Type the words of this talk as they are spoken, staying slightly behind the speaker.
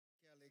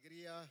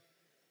sea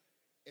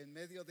en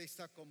medio de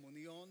esta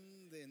comunión,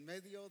 en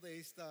medio de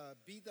esta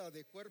vida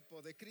de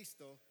cuerpo de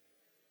Cristo.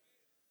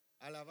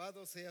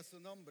 Alabado sea su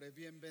nombre.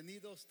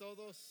 Bienvenidos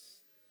todos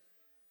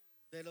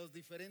de los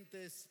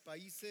diferentes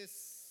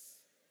países,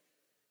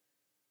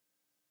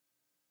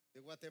 de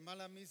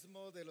Guatemala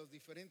mismo, de los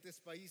diferentes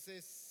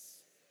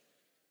países.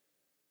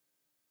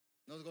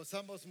 Nos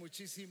gozamos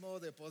muchísimo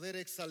de poder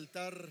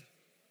exaltar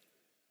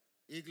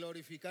y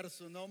glorificar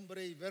su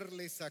nombre y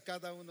verles a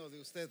cada uno de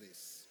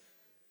ustedes.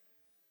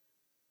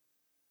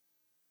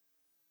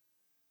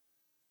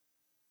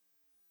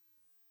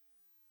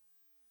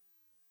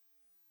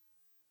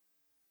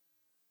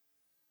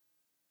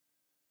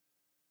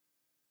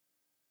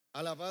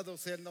 Alabado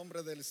sea el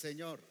nombre del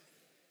Señor.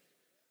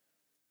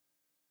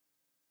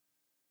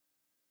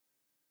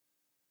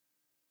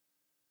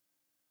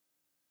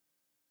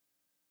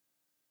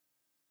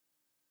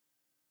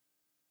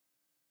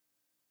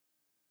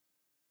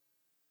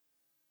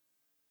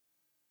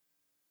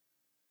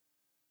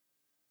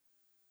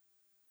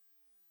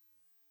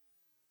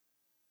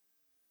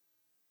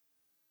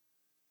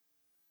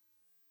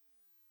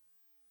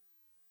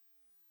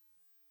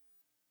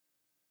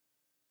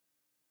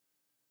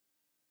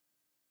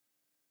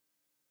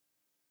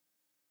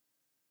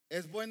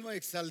 Es bueno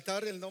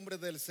exaltar el nombre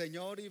del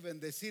Señor y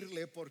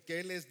bendecirle porque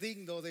Él es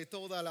digno de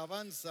toda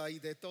alabanza y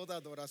de toda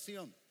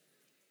adoración.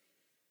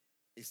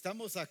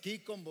 Estamos aquí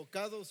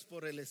convocados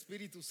por el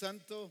Espíritu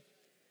Santo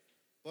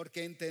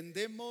porque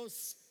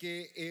entendemos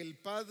que el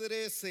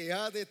Padre se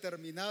ha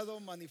determinado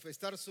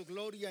manifestar su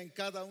gloria en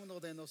cada uno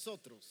de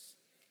nosotros.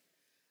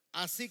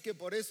 Así que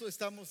por eso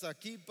estamos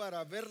aquí,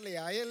 para verle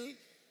a Él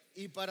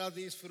y para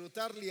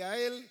disfrutarle a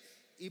Él,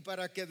 y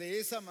para que de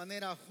esa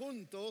manera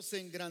juntos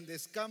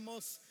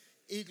engrandezcamos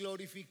y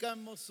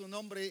glorificamos su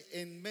nombre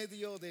en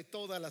medio de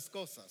todas las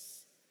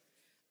cosas.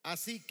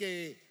 Así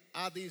que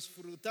a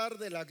disfrutar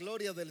de la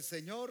gloria del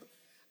Señor,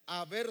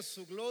 a ver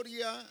su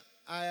gloria,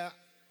 a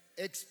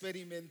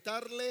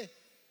experimentarle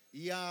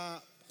y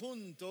a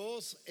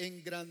juntos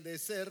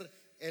engrandecer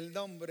el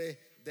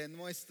nombre de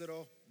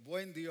nuestro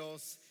buen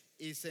Dios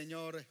y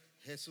Señor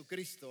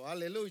Jesucristo.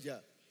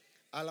 Aleluya.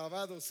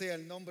 Alabado sea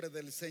el nombre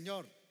del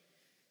Señor.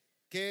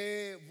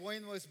 Qué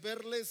bueno es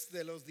verles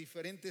de los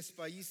diferentes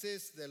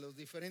países, de los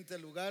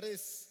diferentes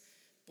lugares,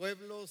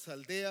 pueblos,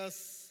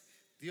 aldeas.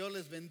 Dios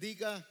les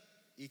bendiga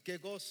y qué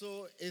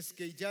gozo es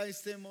que ya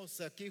estemos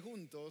aquí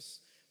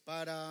juntos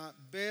para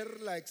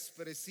ver la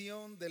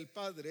expresión del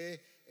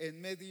Padre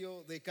en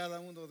medio de cada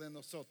uno de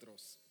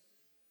nosotros.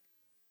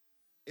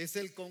 Es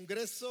el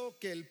Congreso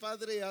que el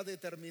Padre ha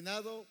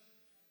determinado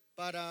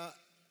para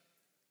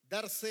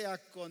darse a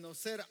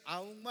conocer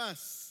aún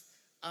más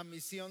a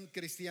Misión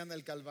Cristiana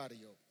el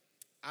Calvario.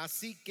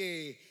 Así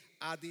que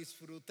a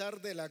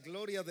disfrutar de la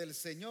gloria del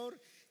Señor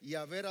y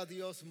a ver a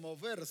Dios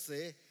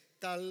moverse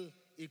tal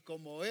y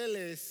como Él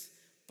es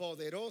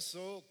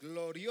poderoso,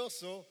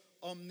 glorioso,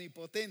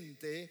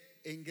 omnipotente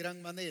en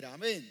gran manera.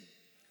 Amén,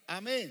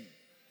 amén,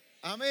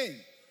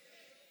 amén.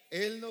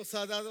 Él nos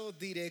ha dado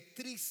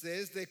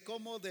directrices de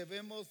cómo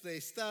debemos de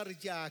estar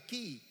ya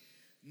aquí.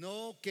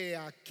 No que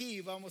aquí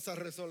vamos a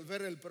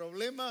resolver el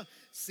problema,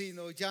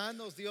 sino ya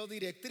nos dio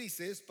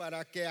directrices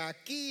para que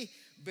aquí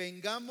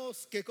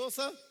vengamos, ¿qué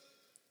cosa?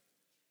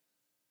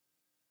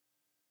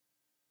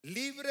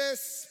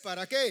 Libres,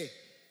 ¿para qué?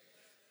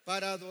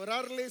 Para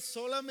adorarle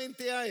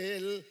solamente a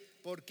Él,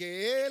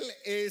 porque Él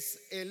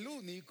es el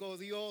único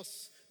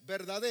Dios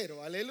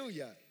verdadero.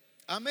 Aleluya.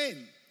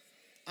 Amén.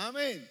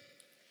 Amén.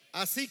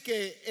 Así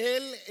que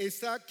Él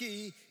está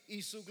aquí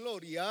y su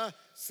gloria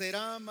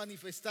será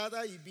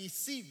manifestada y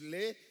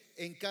visible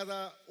en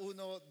cada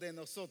uno de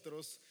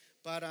nosotros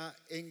para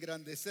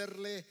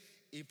engrandecerle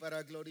y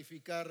para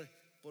glorificar,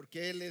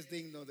 porque Él es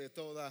digno de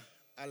toda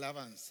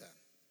alabanza.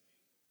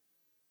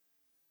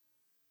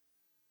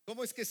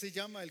 ¿Cómo es que se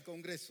llama el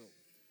Congreso?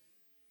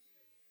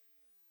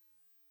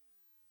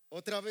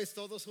 Otra vez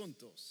todos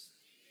juntos.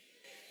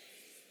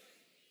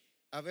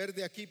 A ver,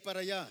 de aquí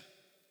para allá.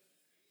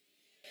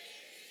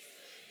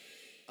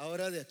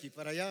 Ahora de aquí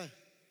para allá.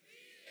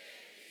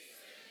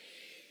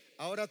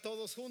 Ahora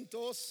todos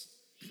juntos.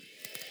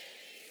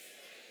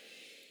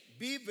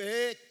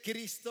 Vive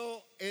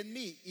Cristo en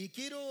mí. Y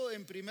quiero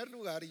en primer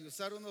lugar y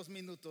usar unos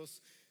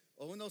minutos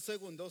o unos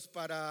segundos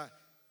para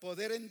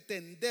poder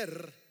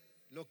entender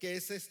lo que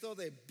es esto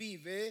de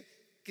vive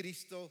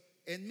Cristo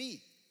en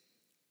mí.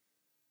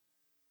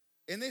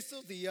 En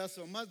estos días,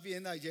 o más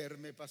bien ayer,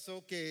 me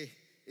pasó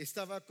que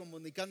estaba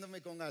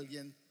comunicándome con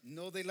alguien,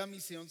 no de la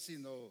misión,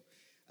 sino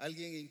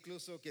alguien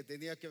incluso que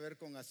tenía que ver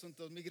con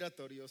asuntos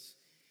migratorios,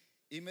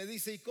 y me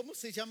dice: ¿y cómo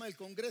se llama el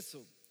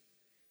Congreso?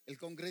 El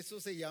Congreso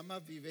se llama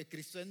Vive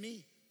Cristo en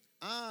mí.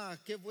 Ah,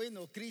 qué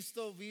bueno,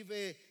 Cristo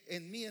vive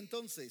en mí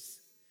entonces.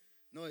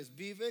 No, es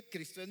Vive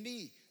Cristo en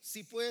mí.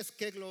 Sí, pues,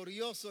 qué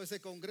glorioso, ese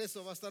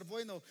Congreso va a estar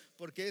bueno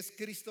porque es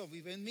Cristo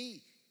vive en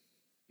mí.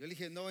 Yo le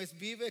dije: no, es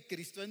Vive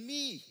Cristo en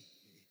mí.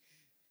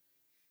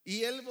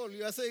 Y él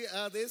volvió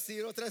a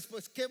decir otra vez: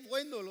 pues qué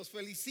bueno, los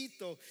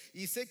felicito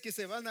y sé que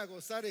se van a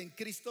gozar en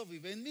Cristo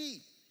vive en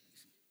mí.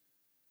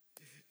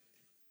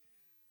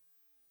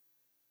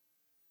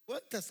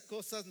 ¿Cuántas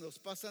cosas nos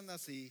pasan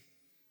así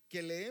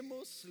que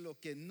leemos lo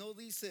que no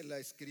dice la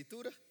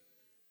Escritura,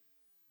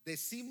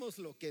 decimos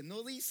lo que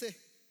no dice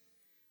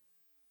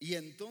y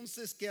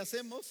entonces ¿qué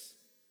hacemos?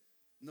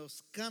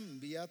 Nos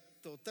cambia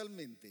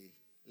totalmente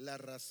la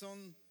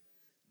razón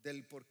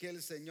del por qué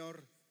el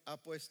Señor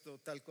ha puesto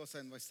tal cosa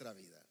en nuestra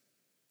vida.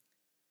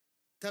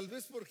 Tal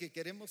vez porque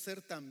queremos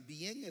ser tan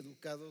bien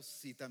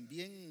educados y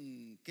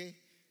también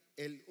que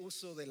el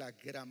uso de la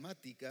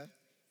gramática.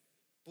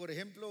 Por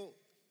ejemplo,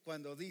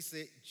 cuando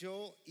dice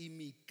yo y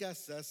mi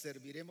casa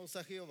serviremos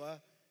a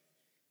Jehová,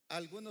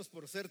 algunos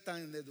por ser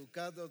tan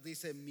educados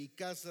dicen mi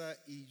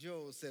casa y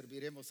yo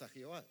serviremos a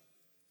Jehová.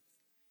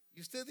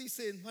 Y usted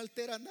dice no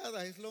altera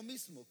nada, es lo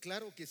mismo.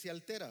 Claro que sí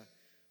altera,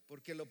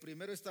 porque lo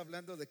primero está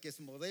hablando de que es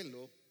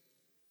modelo,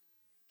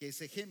 que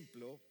es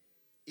ejemplo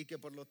y que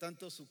por lo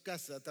tanto su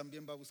casa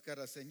también va a buscar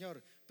al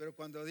Señor. Pero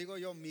cuando digo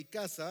yo mi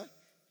casa,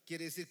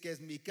 quiere decir que es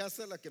mi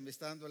casa la que me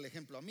está dando el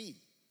ejemplo a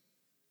mí.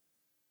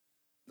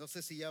 No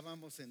sé si ya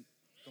vamos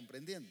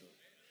comprendiendo.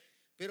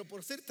 Pero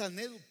por ser tan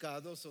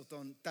educados o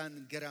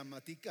tan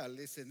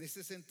gramaticales en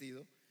ese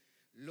sentido,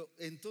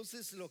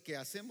 entonces lo que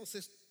hacemos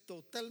es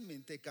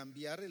totalmente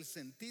cambiar el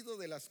sentido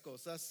de las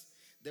cosas.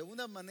 De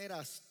una manera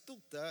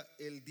astuta,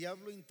 el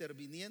diablo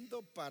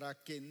interviniendo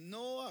para que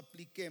no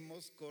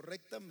apliquemos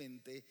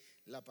correctamente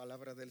la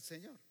palabra del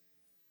Señor.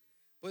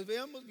 Pues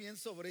veamos bien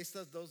sobre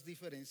estas dos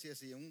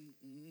diferencias y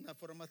una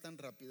forma tan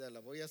rápida la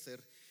voy a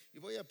hacer. Y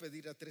voy a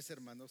pedir a 3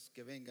 hermanos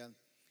que vengan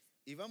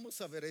y vamos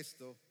a ver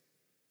esto.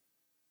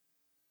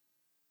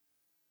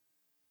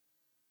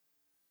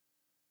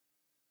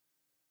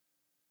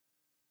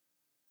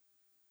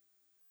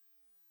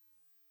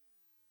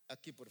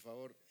 Aquí por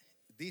favor.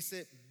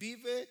 Dice,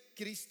 vive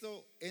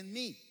Cristo en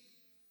mí.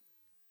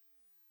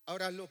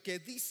 Ahora, lo que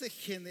dice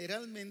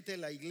generalmente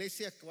la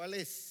iglesia, ¿cuál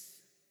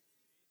es?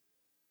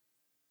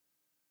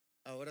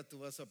 Ahora tú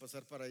vas a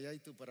pasar para allá y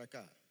tú para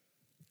acá.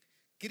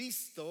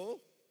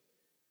 Cristo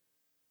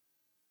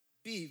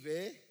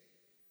vive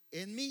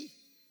en mí.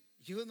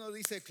 Y uno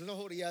dice,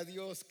 gloria a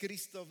Dios,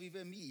 Cristo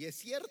vive en mí. Y es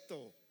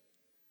cierto,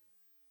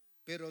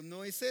 pero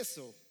no es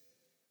eso.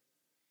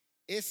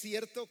 Es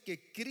cierto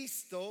que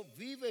Cristo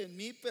vive en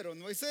mí, pero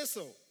no es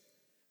eso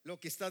lo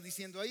que está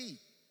diciendo ahí.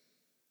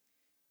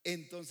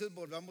 Entonces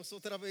volvamos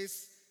otra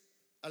vez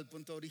al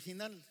punto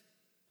original.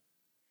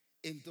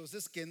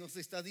 Entonces, ¿qué nos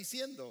está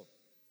diciendo?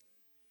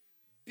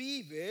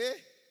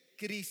 Vive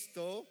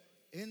Cristo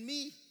en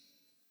mí.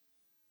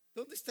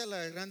 ¿Dónde está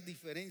la gran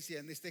diferencia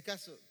en este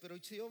caso? Pero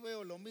si yo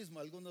veo lo mismo,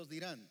 algunos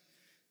dirán,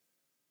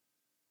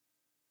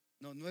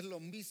 no es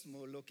lo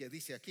mismo lo que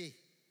dice aquí.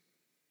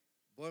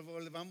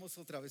 Volvamos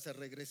otra vez a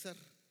regresar.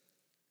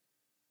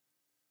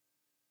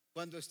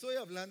 Cuando estoy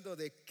hablando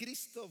de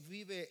Cristo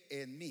vive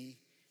en mí,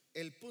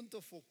 el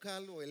punto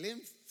focal o el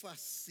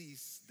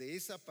énfasis de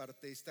esa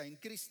parte está en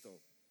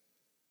Cristo,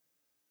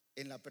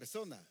 en la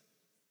persona.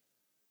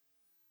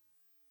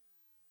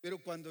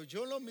 Pero cuando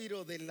yo lo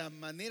miro de la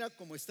manera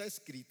como está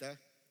escrita,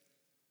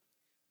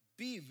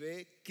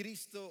 vive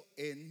Cristo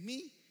en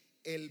mí,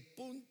 el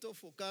punto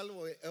focal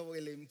o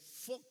el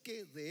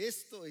enfoque de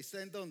esto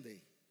está en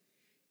 ¿dónde?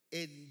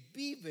 En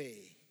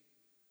vive,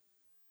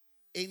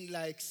 en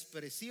la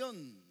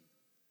expresión,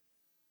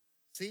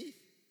 ¿sí?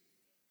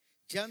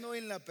 Ya no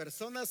en la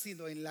persona,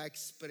 sino en la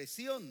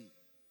expresión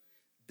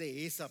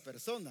de esa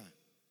persona.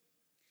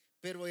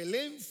 Pero el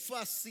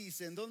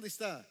énfasis, ¿en dónde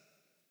está?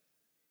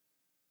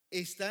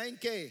 Está en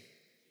qué?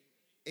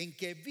 En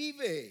que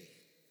vive.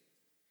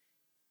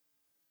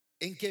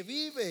 En que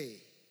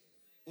vive.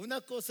 Una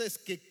cosa es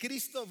que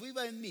Cristo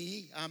viva en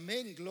mí,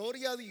 amén,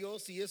 gloria a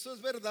Dios, y eso es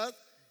verdad.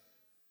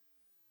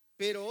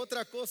 Pero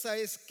otra cosa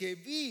es que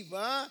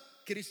viva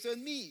Cristo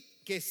en mí,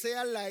 que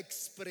sea la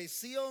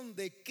expresión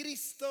de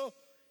Cristo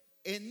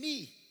en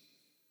mí.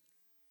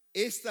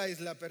 Esta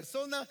es la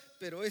persona,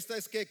 pero esta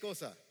es ¿qué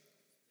cosa?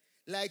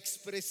 La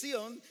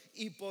expresión,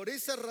 y por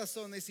esa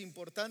razón es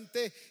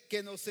importante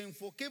que nos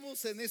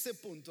enfoquemos en ese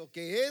punto,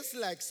 que es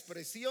la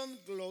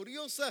expresión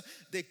gloriosa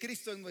de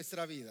Cristo en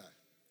nuestra vida.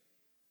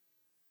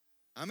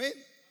 Amén.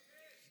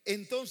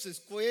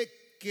 Entonces,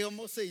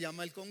 ¿cómo se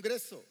llama el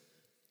Congreso?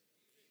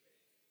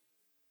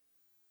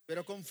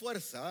 Pero con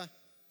fuerza.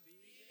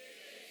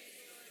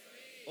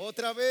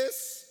 Otra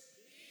vez.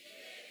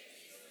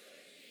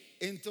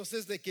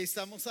 Entonces, ¿de qué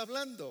estamos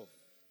hablando?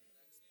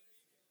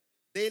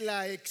 De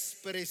la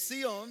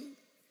expresión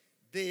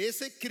de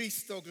ese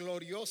Cristo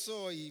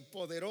glorioso y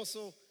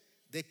poderoso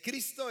de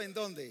Cristo. ¿En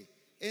dónde?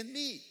 En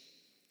mí.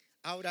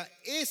 Ahora,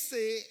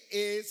 ese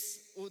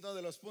es uno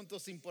de los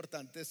puntos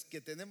importantes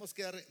que tenemos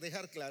que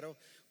dejar claro,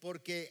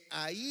 porque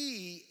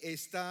ahí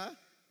está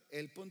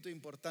el punto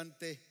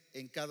importante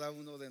en cada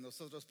uno de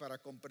nosotros para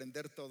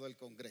comprender todo el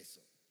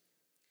Congreso.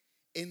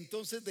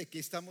 Entonces, ¿de qué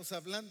estamos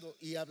hablando?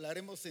 Y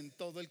hablaremos en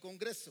todo el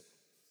Congreso.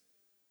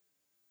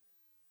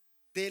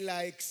 De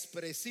la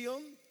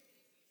expresión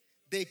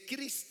de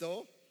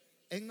Cristo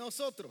en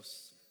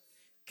nosotros.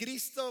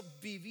 Cristo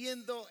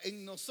viviendo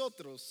en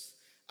nosotros.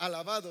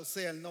 Alabado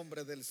sea el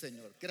nombre del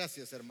Señor.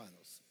 Gracias,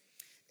 hermanos.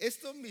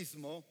 Esto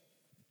mismo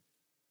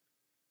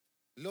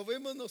Lo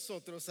vemos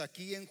nosotros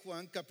aquí en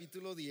Juan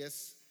capítulo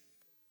 10.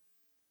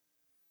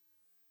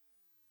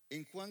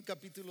 En Juan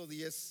capítulo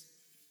 10.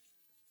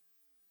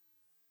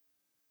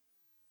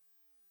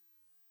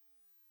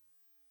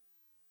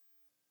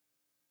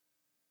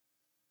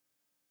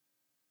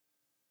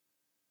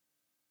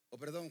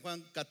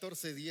 Juan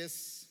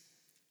 14:10.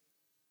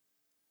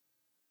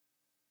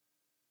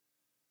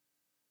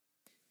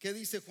 ¿Qué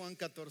dice Juan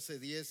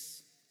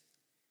 14:10?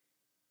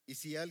 Y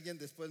si alguien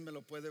después me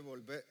lo puede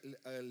volver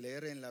a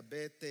leer en la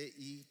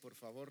BTI, por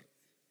favor,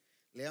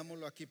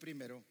 leámoslo aquí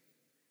primero.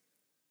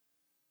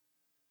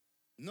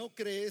 ¿No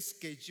crees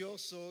que yo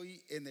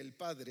soy en el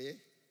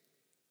Padre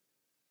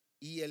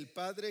y el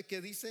Padre,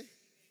 ¿qué dice?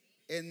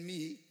 En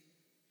mí.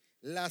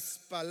 Las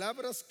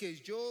palabras que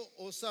yo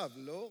os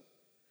hablo,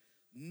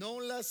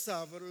 no las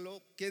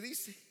hablo, ¿qué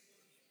dice?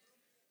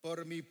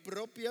 Por mi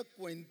propia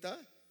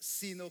cuenta,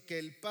 sino que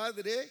el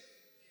Padre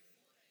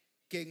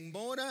que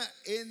mora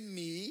en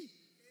mí,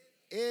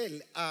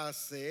 Él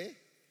hace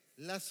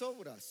las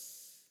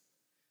obras.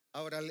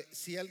 Ahora,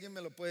 si alguien me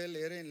lo puede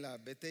leer en la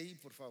BTI,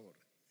 por favor.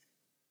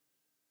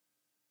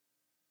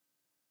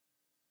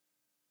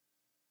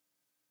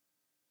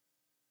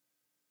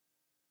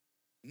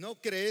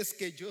 ¿No crees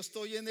que yo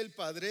estoy en el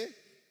Padre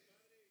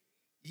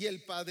y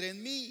el Padre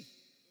en mí?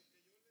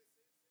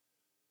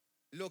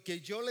 Lo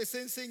que yo les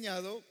he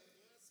enseñado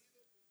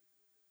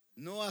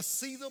no ha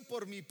sido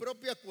por mi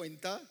propia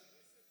cuenta.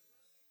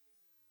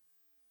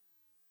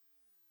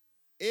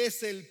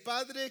 Es el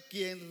Padre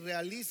quien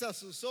realiza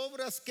sus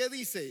obras. ¿Qué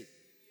dice?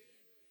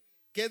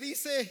 ¿Qué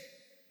dice?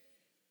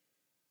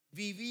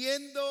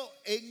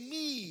 Viviendo en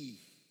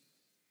mí.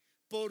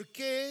 ¿Por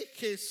qué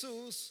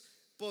Jesús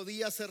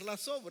podía hacer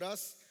las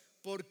obras?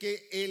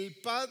 Porque el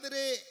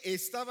Padre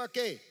estaba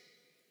 ¿qué?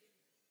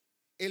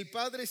 El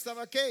Padre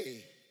estaba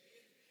 ¿qué?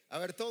 A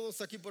ver, todos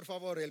aquí por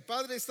favor. El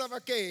Padre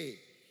estaba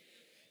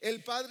 ¿qué?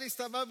 El Padre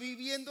estaba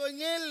viviendo en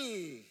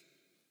él.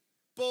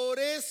 Por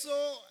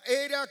eso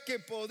era que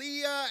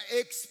podía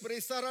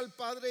expresar al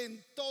Padre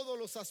en todos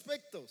los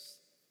aspectos.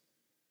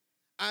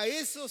 A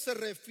eso se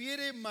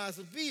refiere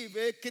más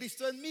vive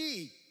Cristo en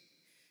mí.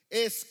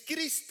 Es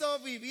Cristo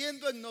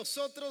viviendo en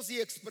nosotros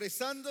y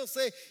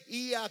expresándose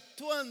y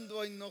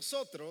actuando en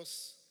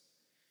nosotros.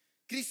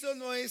 Cristo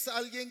no es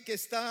alguien que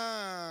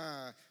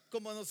está,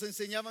 como nos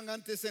enseñaban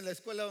antes en la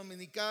escuela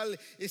dominical,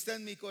 está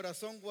en mi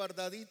corazón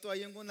guardadito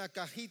ahí en una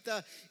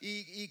cajita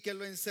y que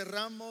lo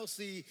encerramos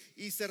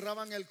y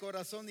cerraban el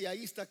corazón y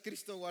ahí está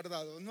Cristo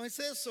guardado. No es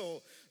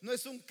eso, no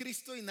es un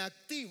Cristo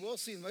inactivo,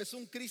 sino es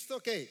un Cristo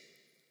que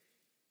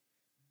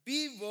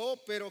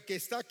vivo, pero que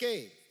está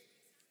 ¿qué?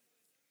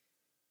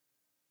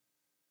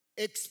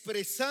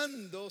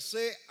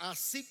 Expresándose,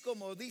 así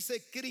como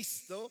dice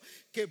Cristo,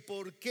 que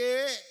por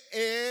qué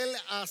Él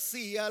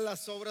hacía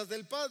las obras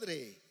del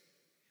Padre.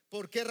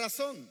 ¿Por qué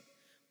razón?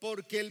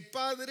 Porque el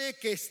Padre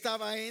que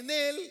estaba en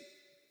Él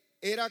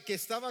era que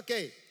estaba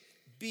 ¿qué?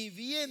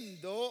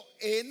 Viviendo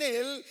en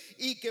Él,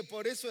 y que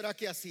por eso era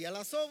que hacía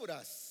las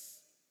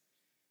obras.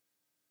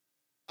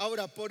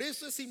 Ahora, por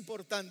eso es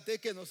importante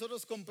que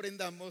nosotros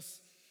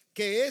comprendamos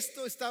que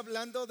esto está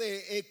hablando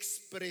de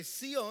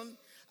expresión.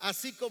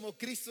 Así como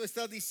Cristo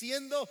está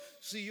diciendo,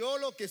 si yo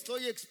lo que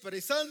estoy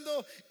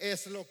expresando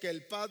es lo que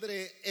el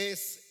Padre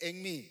es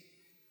en mí.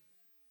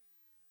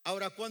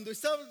 Ahora, cuando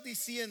está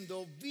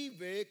diciendo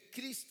vive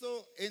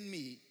Cristo en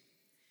mí,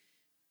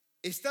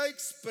 está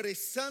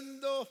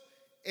expresando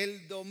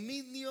el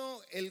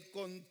dominio, el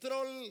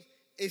control,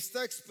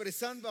 está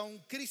expresando a un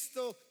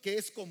Cristo que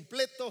es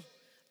completo,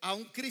 a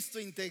un Cristo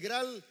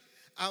integral,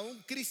 a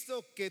un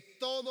Cristo que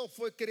todo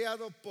fue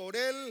creado por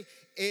Él,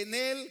 en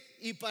Él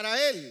y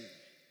para Él.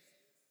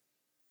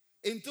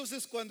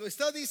 Entonces, cuando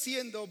está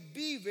diciendo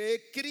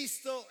vive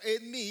Cristo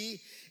en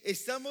mí,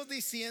 estamos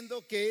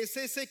diciendo que es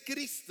ese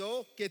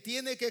Cristo que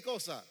tiene ¿qué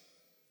cosa?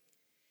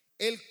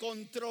 El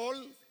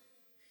control,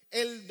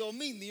 el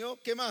dominio,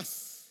 ¿qué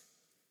más?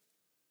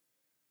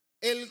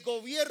 El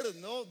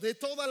gobierno de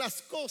todas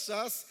las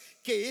cosas,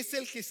 que es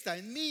el que está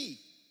en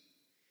mí.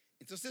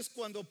 Entonces,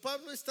 cuando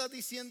Pablo está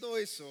diciendo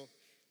eso,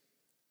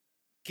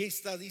 ¿qué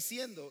está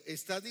diciendo?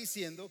 Está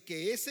diciendo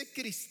que ese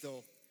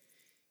Cristo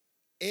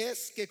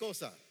es ¿qué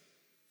cosa?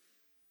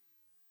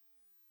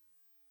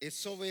 Es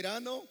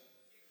soberano,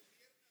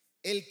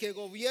 el que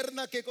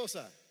gobierna ¿qué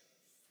cosa?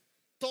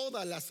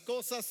 Todas las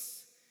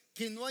cosas,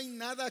 que no hay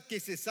nada que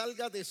se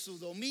salga de su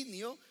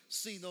dominio,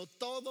 sino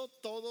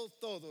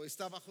todo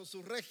está bajo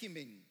su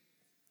régimen.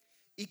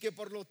 Y que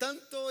por lo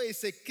tanto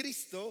ese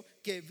Cristo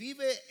que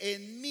vive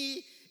en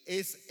mí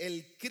es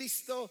el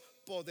Cristo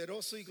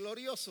poderoso y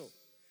glorioso.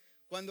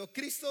 Cuando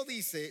Cristo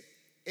dice,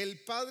 el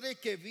Padre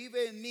que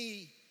vive en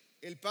mí,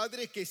 el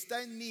Padre que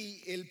está en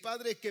mí, el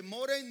Padre que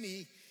mora en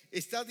mí,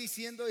 está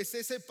diciendo es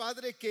ese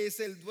Padre que es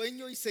el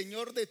dueño y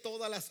Señor de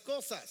todas las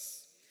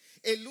cosas.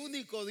 El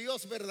único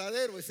Dios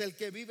verdadero es el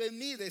que vive en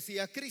mí,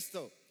 decía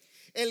Cristo.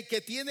 El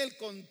que tiene el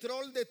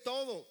control de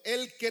todo,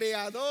 el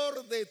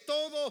creador de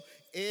todo,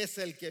 es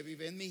el que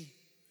vive en mí.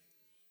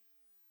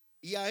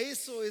 Y a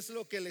eso es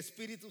lo que el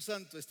Espíritu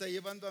Santo está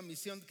llevando a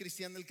Misión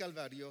Cristiana del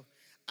Calvario,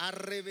 a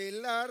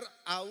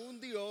revelar a un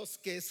Dios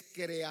que es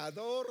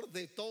creador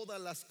de todas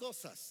las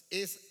cosas.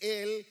 Es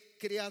el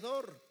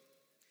creador.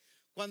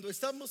 Cuando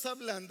estamos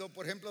hablando,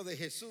 por ejemplo, de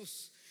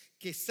Jesús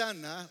que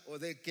sana, o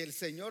de que el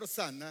Señor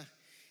sana,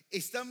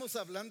 estamos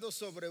hablando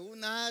sobre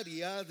un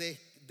área de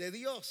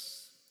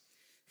Dios.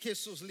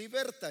 Jesús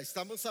liberta,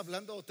 estamos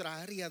hablando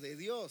otra área de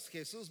Dios.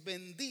 Jesús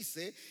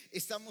bendice,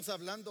 estamos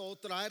hablando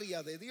otra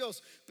área de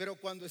Dios. Pero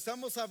cuando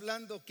estamos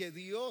hablando que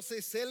Dios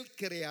es el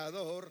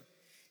creador,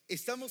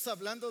 estamos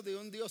hablando de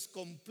un Dios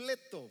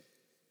completo,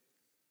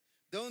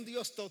 de un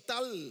Dios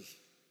total,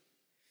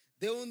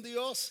 de un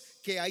Dios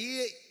que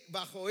ahí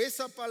bajo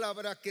esa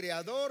palabra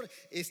creador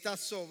está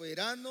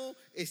soberano,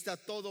 está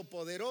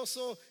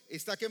todopoderoso,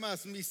 está ¿qué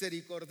más?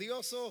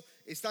 Misericordioso,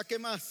 está ¿qué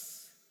más?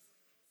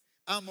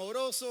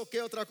 Amoroso, ¿qué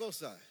otra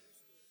cosa?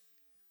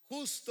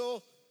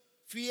 Justo,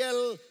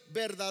 fiel,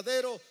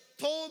 verdadero.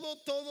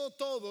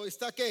 Todo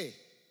está ¿qué?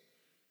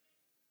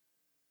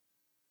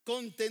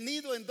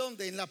 Contenido ¿en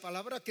dónde? En la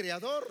palabra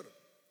creador.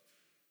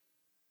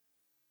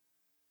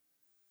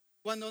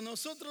 Cuando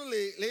nosotros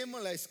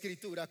leemos la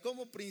escritura,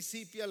 ¿cómo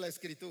principia la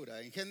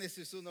escritura? En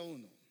Génesis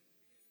 1:1.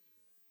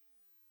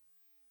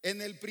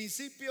 En el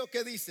principio,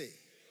 ¿qué dice?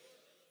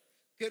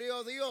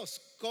 Creó Dios.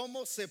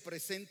 ¿Cómo se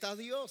presenta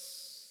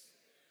Dios?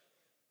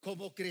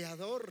 Como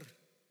creador.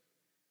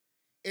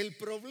 El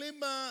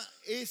problema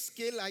es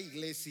que la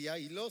iglesia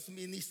y los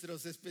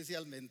ministros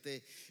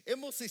especialmente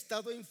hemos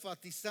estado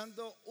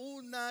enfatizando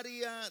un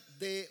área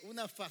de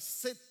una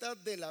faceta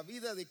de la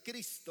vida de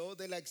Cristo,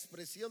 de la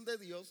expresión de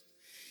Dios,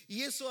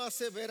 y eso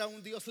hace ver a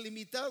un Dios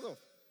limitado.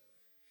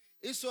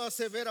 Eso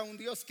hace ver a un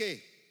Dios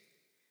que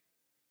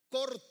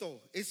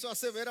corto. Eso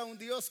hace ver a un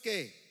Dios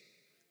que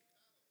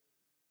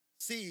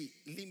sí,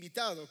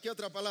 limitado. ¿Qué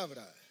otra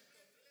palabra?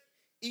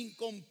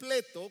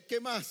 Incompleto. ¿Qué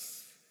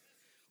más?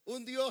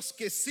 Un Dios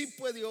que sí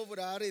puede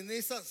obrar en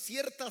esas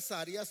ciertas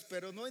áreas,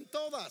 pero no en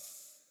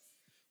todas.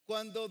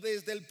 Cuando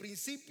desde el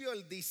principio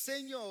el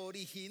diseño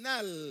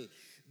original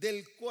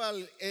del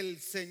cual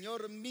el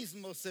Señor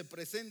mismo se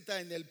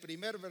presenta en el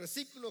primer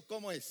versículo,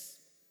 ¿cómo es?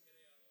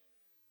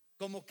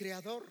 Como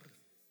creador.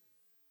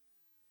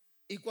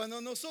 Y cuando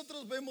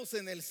nosotros vemos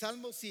en el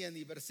Salmo 100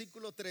 y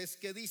versículo 3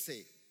 que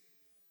dice: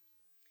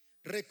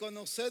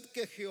 reconoced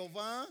que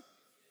Jehová,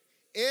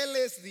 Él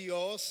es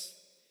Dios,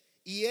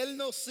 y Él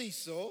nos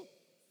hizo,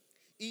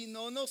 y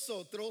no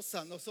nosotros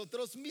a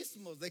nosotros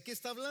mismos. ¿De qué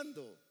está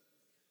hablando?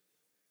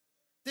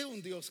 De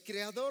un Dios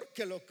creador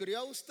que lo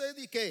creó a usted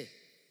y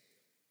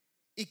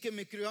que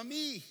me creó a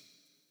mí.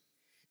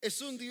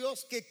 Es un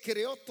Dios que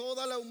creó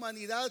toda la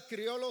humanidad,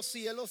 creó los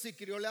cielos y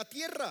creó la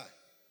tierra.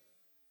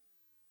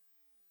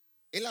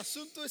 El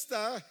asunto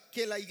está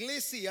que la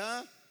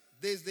iglesia,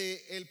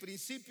 desde el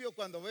principio,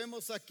 cuando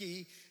vemos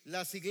aquí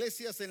las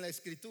iglesias en la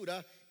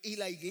escritura y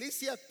la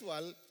iglesia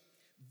actual,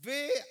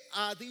 ve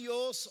a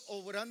Dios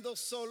obrando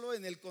solo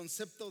en el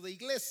concepto de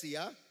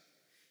iglesia,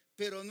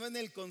 pero no en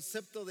el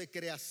concepto de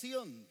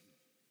creación.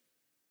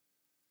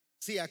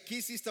 Si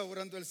aquí sí está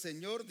obrando el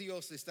Señor,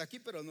 Dios está aquí,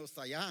 pero no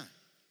está allá.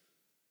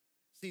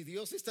 Si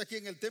Dios está aquí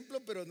en el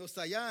templo, pero no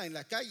está allá en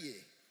la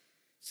calle.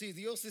 Si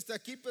Dios está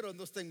aquí, pero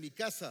no está en mi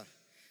casa.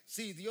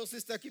 Si Dios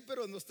está aquí,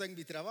 pero no está en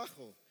mi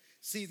trabajo.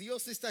 Si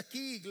Dios está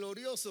aquí,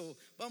 glorioso,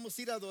 vamos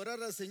a ir a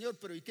adorar al Señor.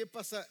 Pero ¿y qué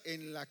pasa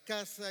en la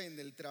casa, en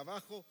el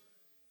trabajo?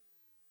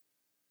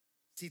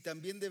 Si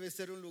también debe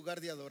ser un lugar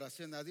de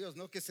adoración a Dios,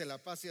 no que se la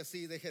pase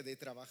así y deje de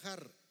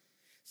trabajar,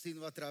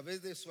 sino a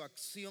través de su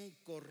acción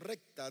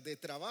correcta de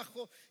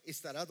trabajo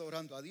estará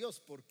adorando a Dios.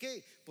 ¿Por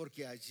qué?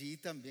 Porque allí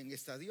también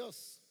está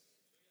Dios.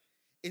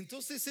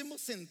 Entonces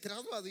hemos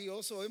centrado a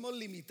Dios o hemos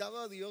limitado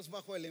a Dios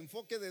bajo el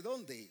enfoque ¿de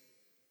dónde?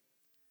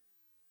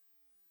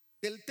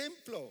 Del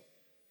templo.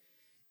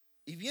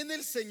 Y viene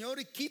el Señor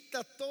y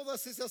quita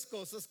todas esas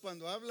cosas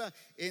cuando habla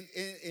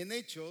en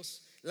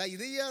Hechos. La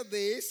idea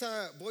de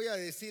esa, voy a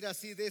decir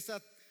así, de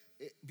esa,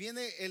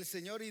 viene el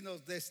Señor y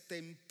nos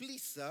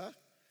destempliza,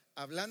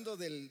 hablando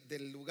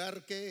del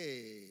lugar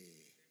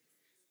que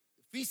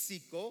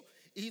físico,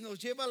 y nos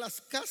lleva a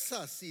las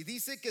casas, y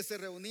dice que se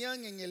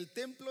reunían en el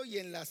templo y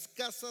en las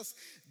casas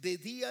de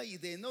día y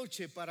de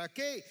noche. ¿Para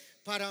qué?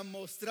 Para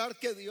mostrar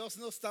que Dios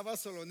no estaba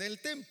solo en el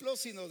templo,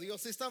 sino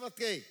Dios estaba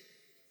 ¿qué?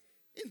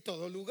 En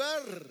todo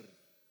lugar.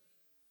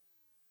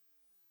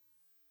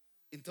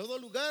 En todo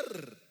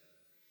lugar.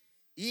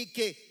 Y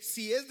que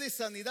si es de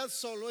sanidad,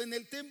 solo en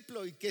el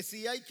templo. Y que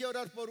si hay que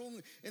orar por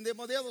un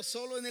endemoniado,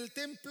 solo en el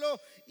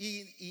templo.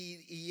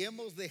 Y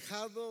hemos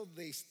dejado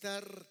de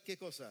estar, ¿qué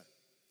cosa?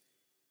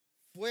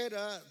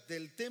 Fuera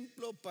del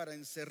templo para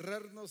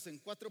encerrarnos en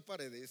cuatro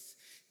paredes,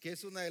 que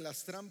es una de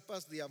las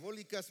trampas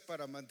diabólicas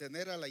para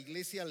mantener a la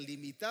iglesia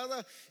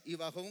limitada y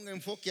bajo un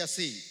enfoque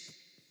así.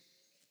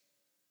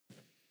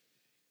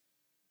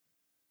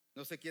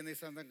 No sé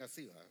quiénes andan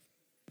así, ¿verdad?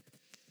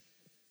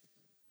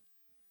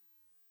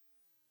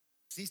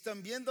 Sí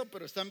están viendo,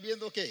 pero están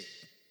viendo ¿qué?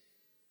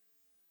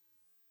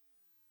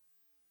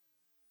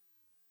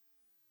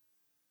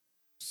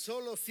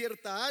 Solo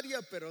cierta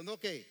área, pero no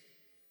 ¿qué?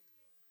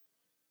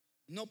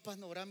 No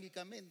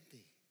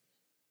panorámicamente.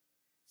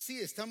 Sí,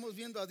 estamos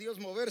viendo a Dios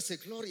moverse.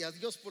 Gloria a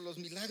Dios por los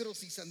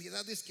milagros y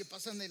sanidades que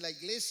pasan en la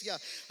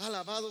iglesia.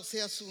 Alabado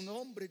sea su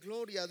nombre.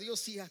 Gloria a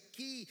Dios. Y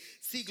aquí,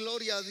 sí,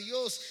 gloria a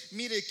Dios.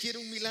 Mire, quiere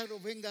un milagro,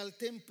 venga al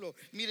templo.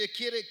 Mire,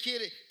 quiere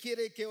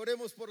que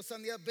oremos por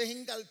sanidad,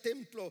 venga al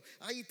templo.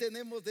 Ahí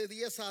tenemos de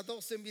 10 a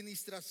 12 en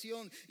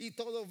ministración y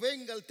todo.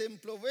 Venga al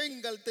templo,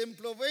 venga al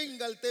templo,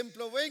 venga al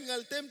templo, venga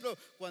al templo.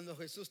 Cuando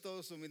Jesús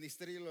todo su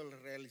ministerio lo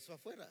realizó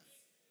afuera.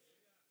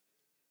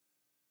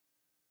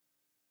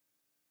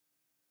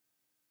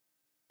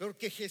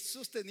 Porque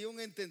Jesús tenía un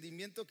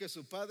entendimiento que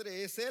su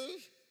Padre es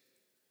el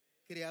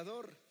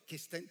creador, que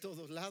está en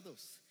todos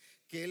lados,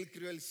 que Él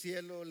creó el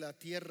cielo, la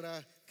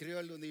tierra, creó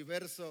el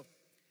universo,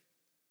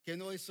 que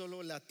no es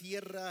solo la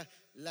tierra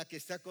la que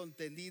está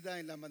contenida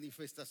en la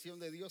manifestación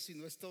de Dios,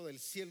 sino es todo el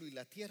cielo y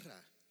la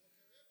tierra.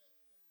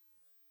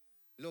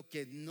 Lo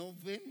que no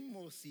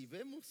vemos y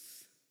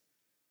vemos,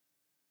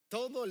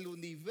 todo el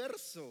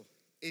universo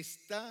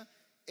está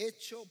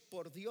hecho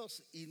por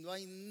Dios y no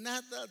hay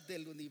nada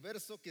del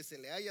universo que se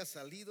le haya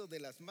salido de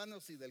las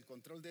manos y del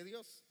control de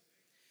Dios.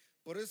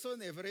 Por eso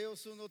en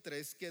Hebreos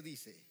 1:3, ¿qué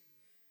dice?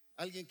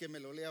 Alguien que me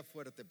lo lea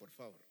fuerte, por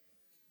favor.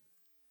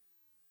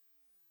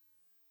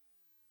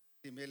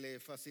 Si me le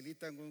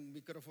facilitan un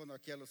micrófono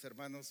aquí a los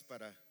hermanos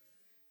para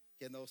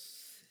que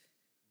nos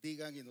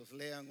digan y nos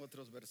lean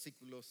otros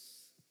versículos.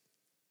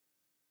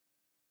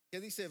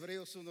 ¿Qué dice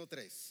Hebreos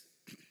 1:3?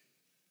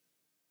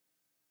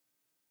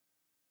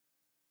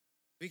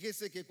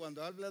 Fíjese que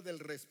cuando habla del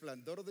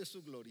resplandor de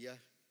su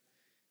gloria,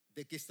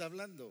 ¿de qué está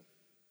hablando?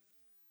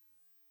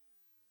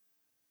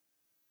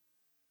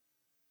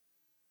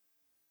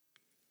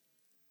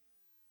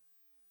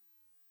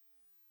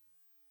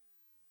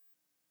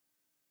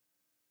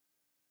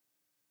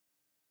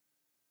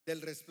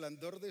 Del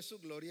resplandor de su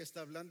gloria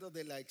está hablando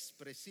de la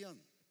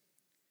expresión.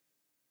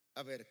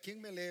 A ver,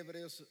 ¿quién me lee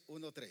Hebreos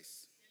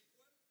 1:3?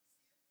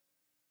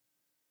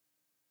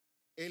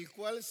 El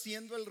cual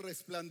siendo el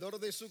resplandor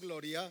de su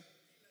gloria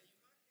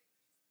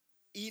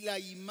y la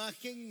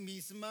imagen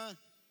misma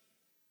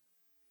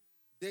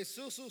de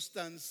su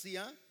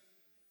sustancia,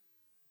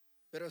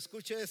 pero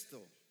escuche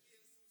esto,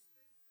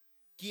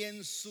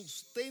 quien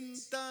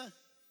sustenta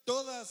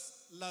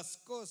todas las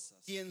cosas.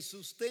 quien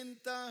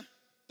sustenta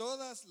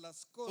Todas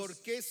las cosas.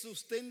 ¿Por qué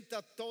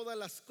sustenta todas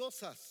las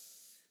cosas?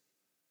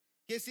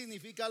 ¿Qué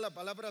significa la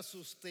palabra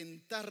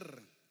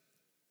sustentar?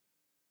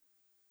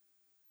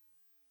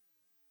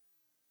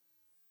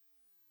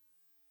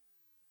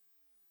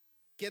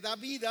 Que da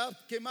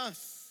vida, ¿qué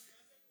más?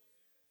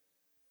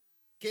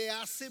 Que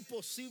hace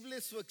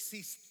posible su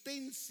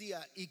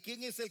existencia. ¿Y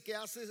quién es el que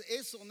hace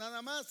eso?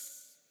 Nada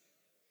más.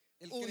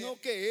 Uno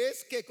que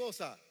es, ¿qué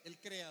cosa? El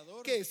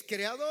creador. Que es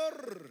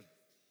creador.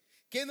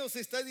 ¿Qué nos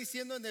está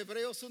diciendo en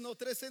Hebreos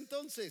 1:3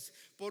 entonces?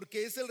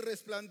 Porque es el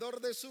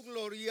resplandor de su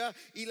gloria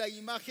y la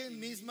imagen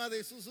misma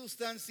de su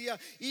sustancia,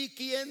 y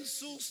quien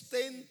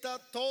sustenta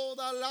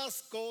todas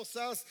las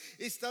cosas.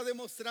 Está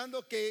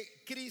demostrando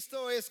que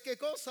Cristo es, ¿qué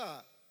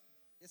cosa?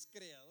 Es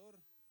creador.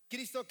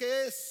 ¿Cristo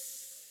qué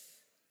es?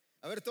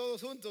 A ver todos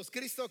juntos,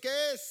 ¿Cristo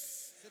qué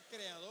es? Es el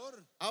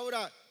creador.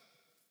 Ahora,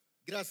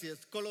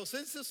 gracias.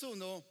 Colosenses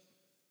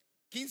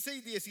 1:15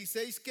 y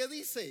 16, ¿qué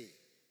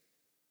dice?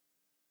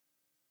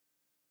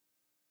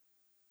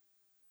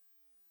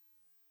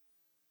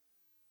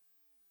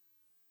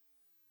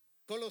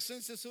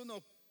 Colosenses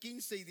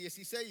 1:15 y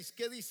 16,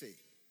 ¿qué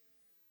dice?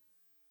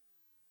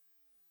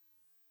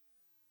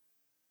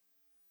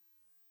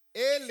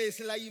 Él es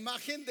la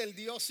imagen del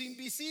Dios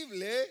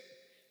invisible.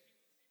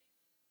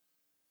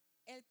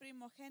 El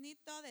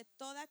primogénito de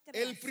toda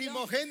creación. ¿El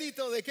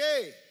primogénito de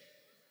qué?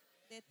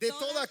 De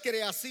toda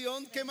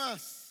creación. ¿Qué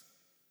más?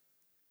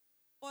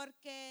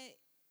 Porque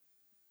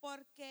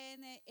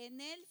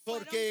en él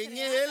Porque fueron en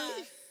creadas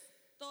él,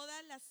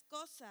 todas las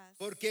cosas.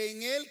 porque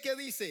en él, ¿qué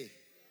dice?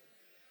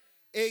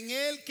 ¿En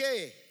él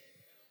qué?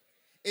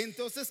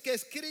 Entonces, ¿qué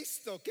es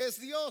Cristo? ¿Qué es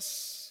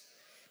Dios?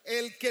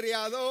 El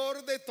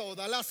creador de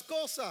todas las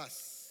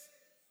cosas.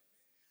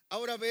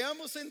 Ahora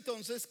veamos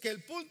entonces que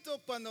el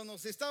punto cuando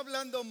nos está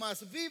hablando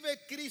más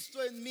vive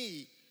Cristo en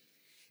mí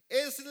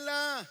es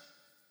la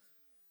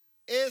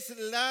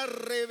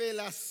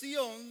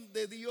revelación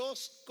de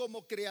Dios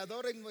como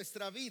creador en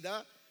nuestra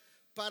vida,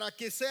 para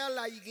que sea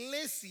la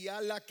iglesia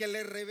la que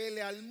le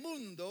revele al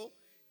mundo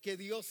que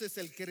Dios es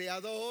el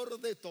creador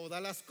de todas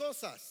las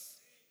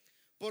cosas.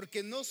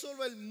 Porque no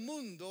solo el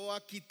mundo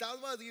ha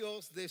quitado a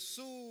Dios de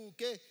su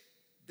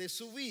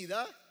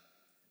vida,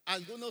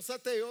 algunos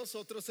ateos,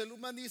 otros el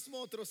humanismo,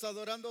 otros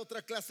adorando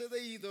otra clase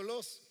de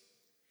ídolos,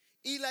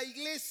 y la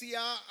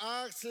iglesia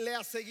le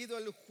ha seguido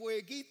el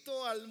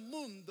jueguito al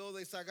mundo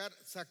de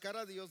sacar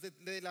a Dios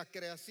de la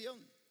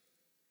creación,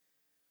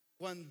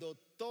 cuando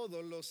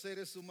todos los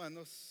seres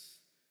humanos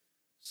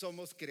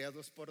somos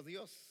creados por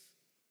Dios.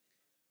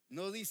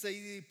 No dice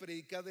ir y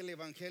predicar el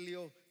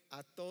evangelio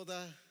a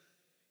toda.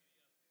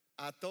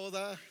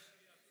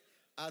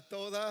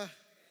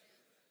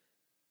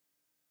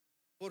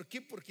 ¿Por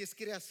qué? Porque es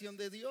creación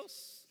de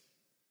Dios.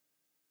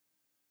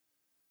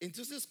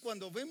 Entonces,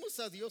 cuando vemos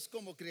a Dios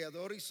como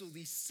creador y su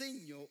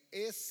diseño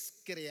es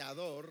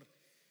creador,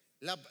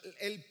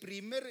 el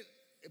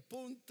primer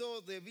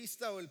punto de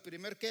vista o el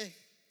primer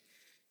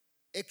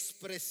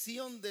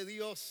expresión de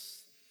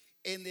Dios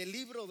en el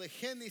libro de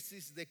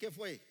Génesis, ¿de qué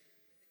fue?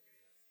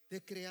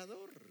 De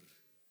creador.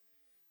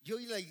 Y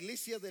hoy la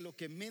iglesia de lo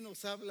que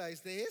menos habla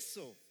es de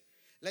eso.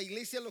 La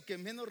iglesia lo que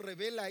menos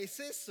revela es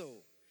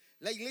eso.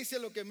 La iglesia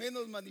lo que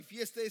menos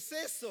manifiesta es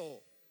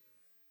eso.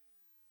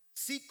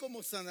 Sí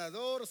como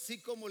sanador, sí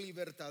como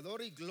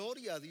libertador, y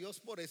gloria a Dios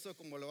por eso,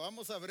 como lo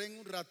vamos a ver en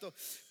un rato.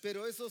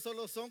 Pero eso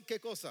solo son, ¿qué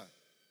cosa?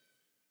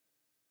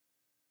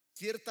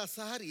 Ciertas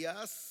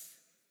áreas,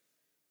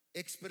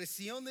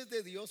 expresiones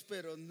de Dios,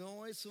 pero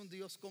no es un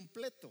Dios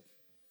completo.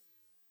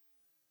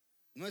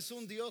 No es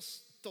un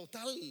Dios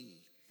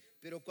total.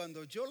 Pero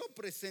cuando yo lo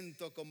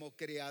presento como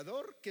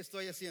creador, ¿qué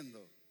estoy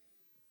haciendo?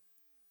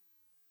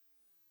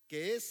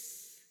 Que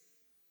es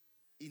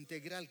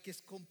integral, que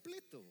es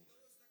completo,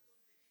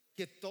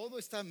 que todo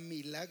está: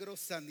 milagros,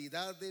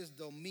 sanidades,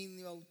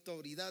 dominio,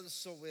 autoridad,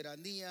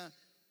 soberanía,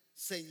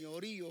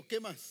 señorío. ¿Qué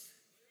más?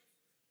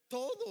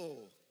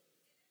 Todo.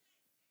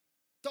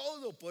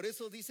 Todo. Por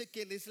eso dice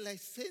que Él es la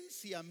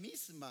esencia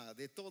misma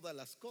de todas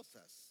las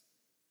cosas.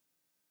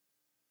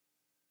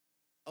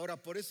 Ahora,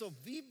 por eso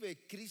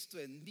vive Cristo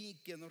en mí,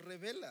 que nos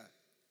revela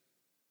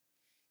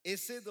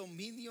ese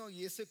dominio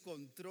y ese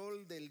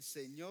control del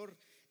Señor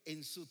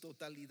en su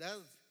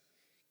totalidad.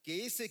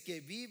 Que ese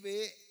que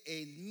vive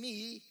en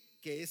mí,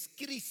 que es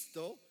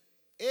Cristo,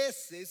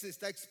 ese se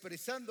está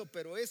expresando.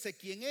 Pero ese,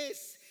 ¿quién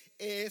es?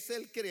 Es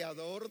el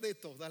creador de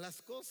todas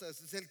las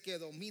cosas. Es el que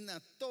domina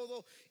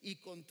todo y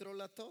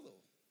controla todo.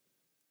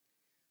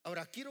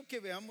 Ahora, quiero que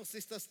veamos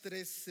estas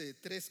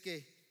tres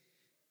que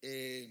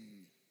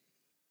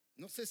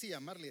no sé si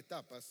llamarle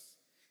etapas,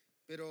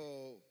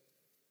 pero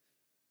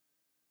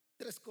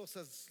tres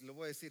cosas, lo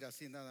voy a decir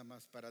así nada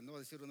más, para no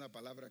decir una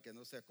palabra que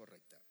no sea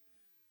correcta.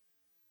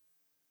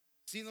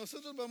 Si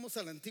nosotros vamos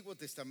al Antiguo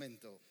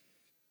Testamento,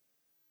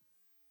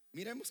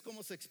 miremos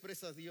cómo se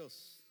expresa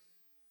Dios.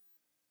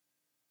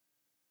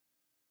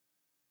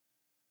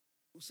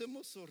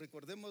 Usemos o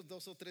recordemos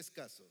 2 o 3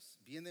 casos.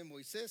 Viene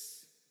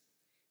Moisés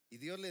y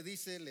Dios le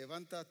dice: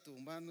 levanta tu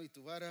mano y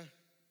tu vara.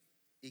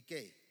 ¿Y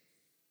qué?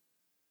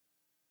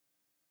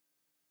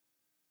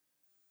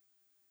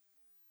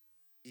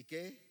 ¿Y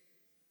qué?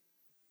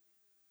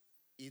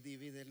 Y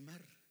divide el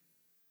mar.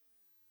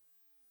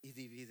 Y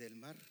divide el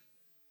mar.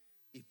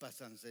 Y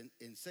pasan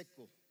en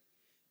seco.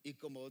 Y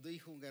como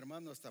dijo un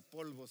hermano, hasta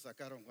polvo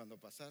sacaron cuando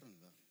pasaron,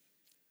 ¿no?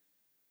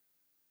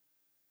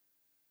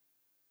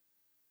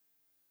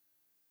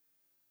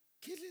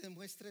 ¿Qué le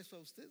demuestra eso a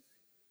usted?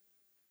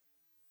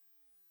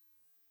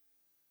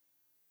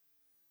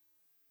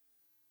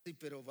 Sí,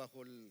 pero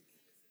bajo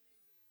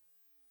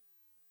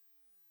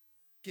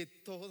que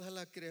toda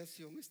la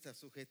creación está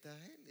sujeta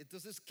a Él.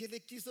 Entonces, ¿qué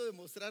le quiso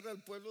demostrar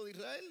al pueblo de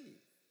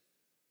Israel?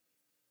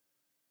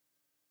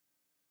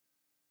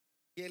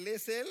 ¿Que Él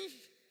es Él?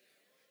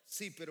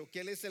 Sí, pero que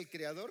Él es el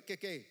creador.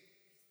 ¿Qué?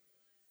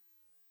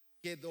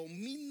 Que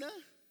domina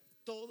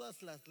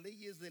todas las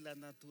leyes de la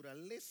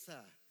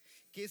naturaleza,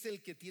 que es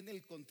el que tiene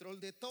el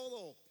control de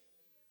todo,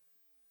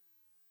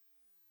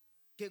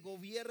 que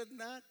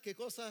gobierna, ¿qué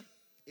cosa?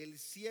 El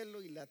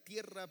cielo y la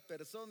tierra,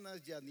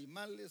 personas y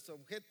animales,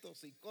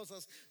 objetos y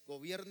cosas,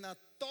 gobierna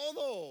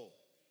todo.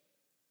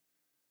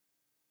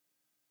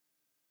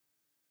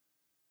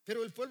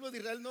 Pero el pueblo de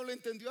Israel no lo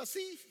entendió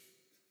así,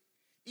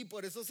 y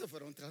por eso se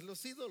fueron tras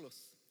los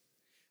ídolos.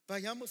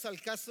 Vayamos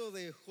al caso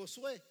de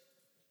Josué.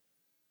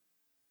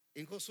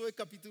 En Josué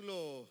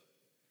capítulo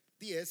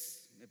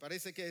 10, me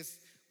parece que es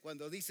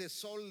cuando dice: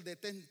 sol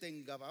detente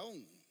en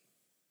Gabaón.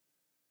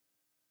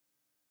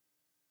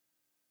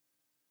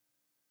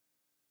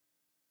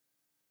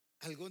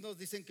 Algunos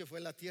dicen que fue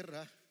la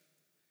tierra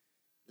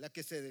la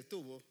que se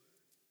detuvo,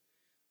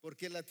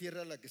 porque es la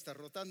tierra la que está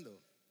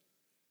rotando.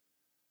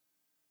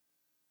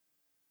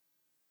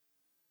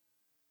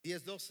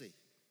 10:12.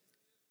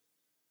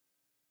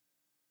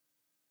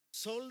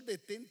 Sol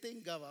detente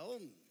en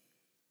Gabaón.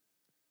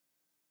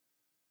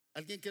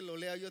 Alguien que lo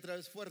lea yo otra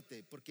vez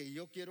fuerte, porque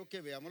yo quiero que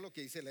veamos lo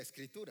que dice la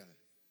escritura.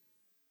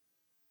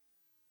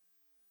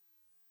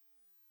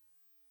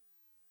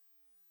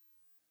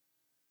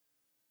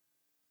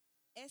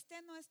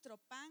 Este nuestro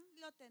pan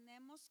lo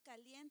tenemos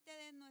caliente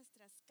de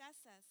nuestras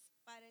casas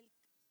para el...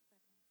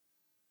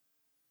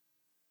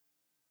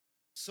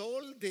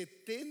 Sol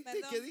detente,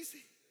 Perdón. ¿qué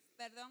dice?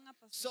 Perdón,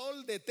 apóstol.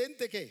 Sol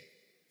detente, ¿qué?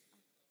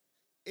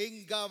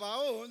 En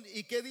Gabaón.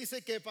 ¿Y qué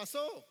dice que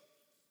pasó?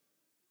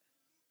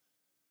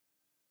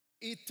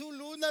 ¿Y tu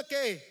luna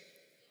qué?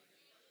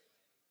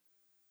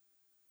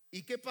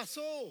 ¿Y qué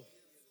pasó?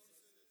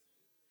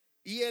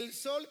 ¿Y el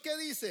sol qué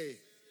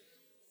dice?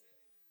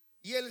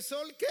 ¿Y el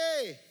sol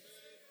qué?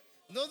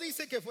 No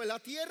dice que fue la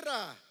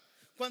tierra.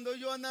 Cuando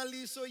yo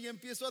analizo y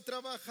empiezo a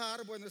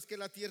trabajar, bueno, es que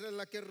la tierra es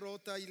la que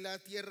rota y la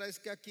tierra es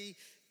que aquí.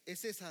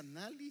 Ese es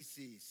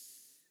análisis.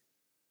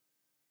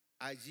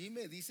 Allí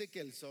me dice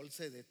que el sol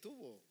se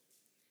detuvo.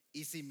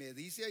 Y si me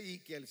dice ahí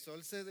que el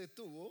sol se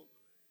detuvo,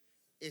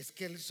 es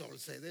que el sol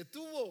se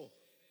detuvo.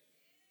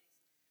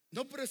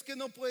 No, pero es que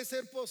no puede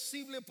ser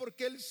posible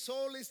porque el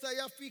sol está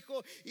allá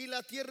fijo y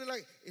la tierra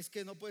es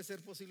que no puede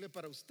ser posible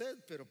para usted,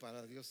 pero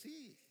para Dios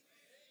sí.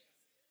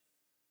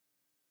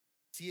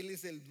 Si Él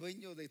es el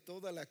dueño de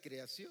toda la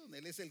creación,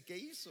 Él es el que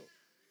hizo.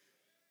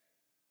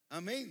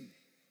 Amén.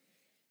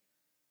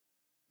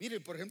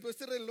 Mire, por ejemplo,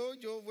 este reloj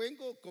yo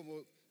vengo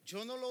como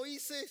yo no lo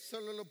hice,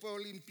 solo lo puedo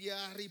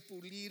limpiar y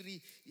pulir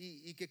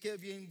y que quede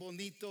bien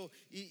bonito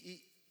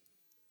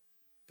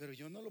pero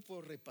yo no lo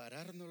puedo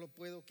reparar, no lo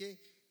puedo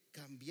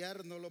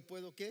cambiar, no lo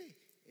puedo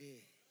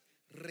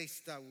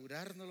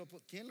restaurar, no lo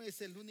puedo. ¿Quién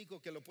es el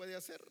único que lo puede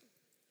hacer?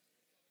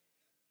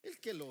 El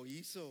que lo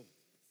hizo.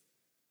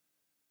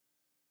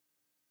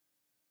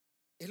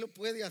 Él lo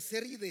puede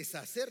hacer y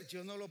deshacer,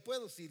 yo no lo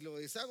puedo. Si lo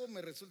deshago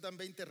me resultan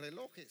 20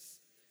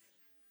 relojes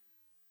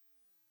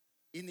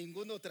y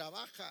ninguno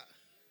trabaja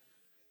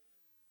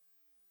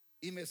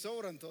y me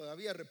sobran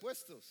todavía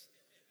repuestos.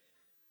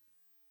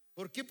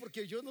 ¿Por qué?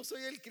 Porque yo no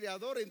soy el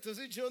creador,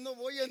 entonces yo no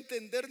voy a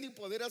entender ni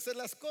poder hacer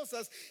las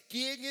cosas.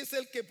 ¿Quién es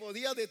el que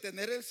podía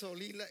detener el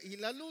sol y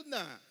la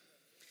luna?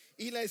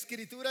 Y la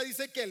escritura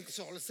dice que el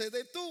sol se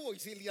detuvo. Y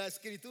si la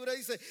escritura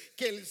dice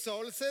que el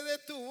sol se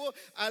detuvo,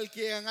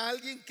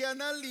 alguien que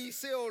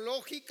analice o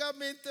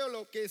lógicamente o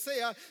lo que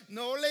sea,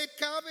 no le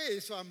cabe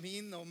eso. A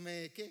mí no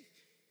me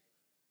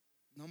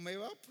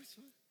va, pues.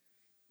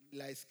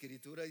 La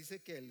escritura dice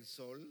que el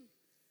sol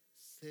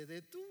se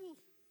detuvo.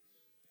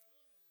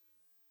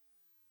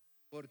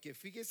 Porque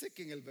fíjese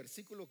que en el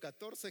versículo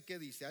 14, ¿qué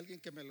dice? Alguien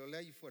que me lo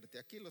lea ahí fuerte.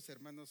 Aquí los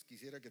hermanos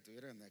quisiera que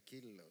tuvieran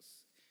aquí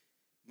los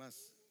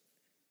más.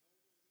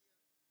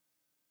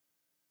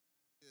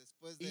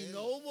 Y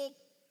no hubo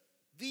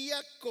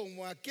día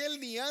como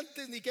aquel, ni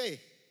antes ni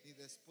qué, ni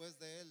después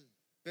de él.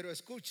 Pero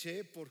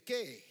escuche, ¿por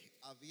qué?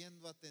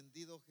 Habiendo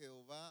atendido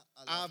Jehová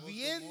a la voz de un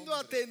Habiendo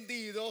hombre.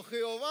 atendido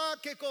Jehová,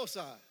 ¿qué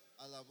cosa?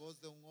 A la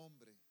voz de un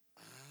hombre.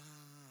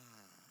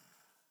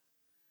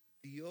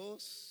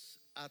 Dios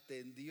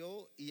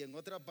atendió, y en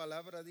otra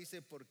palabra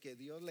dice, porque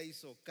Dios le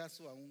hizo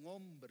caso a un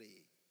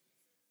hombre,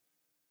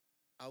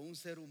 a un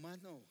ser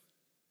humano.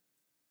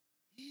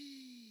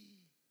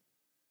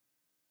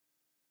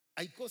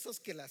 Hay cosas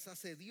que las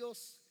hace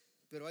Dios,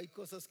 pero hay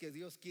cosas que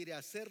Dios quiere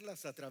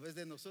hacerlas a través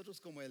de nosotros,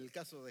 como en el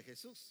caso de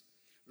Jesús.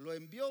 Lo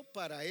envió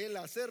para Él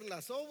hacer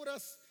las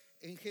obras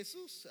en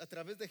Jesús, a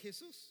través de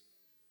Jesús.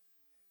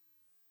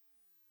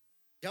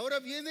 Y ahora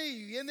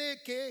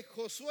viene que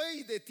Josué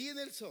y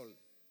detiene el sol.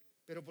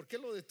 ¿Pero por qué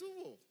lo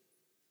detuvo?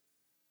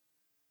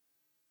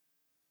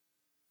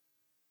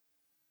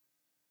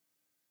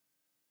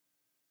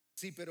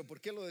 Sí, pero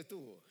 ¿por qué lo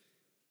detuvo?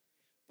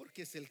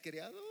 Porque es el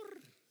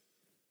creador.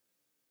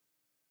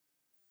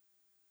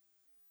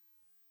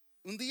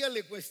 Un día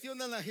le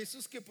cuestionan a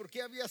Jesús que por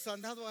qué había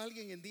sanado a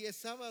alguien en día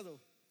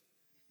sábado.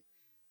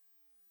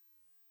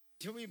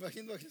 Yo me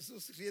imagino a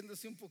Jesús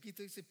riéndose un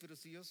poquito y dice, pero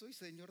si yo soy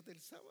Señor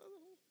del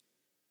sábado,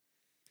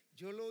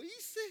 yo lo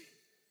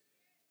hice.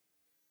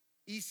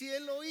 Y si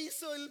Él lo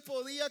hizo, Él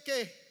podía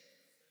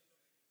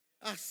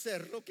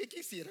hacer lo que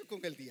quisiera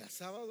con el día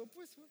sábado,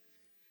 pues.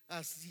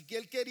 Así que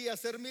Él quería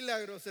hacer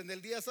milagros en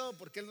el día sábado,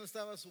 porque Él no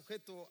estaba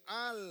sujeto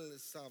al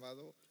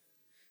sábado,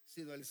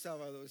 sino el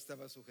sábado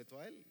estaba sujeto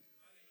a Él,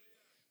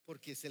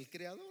 porque es el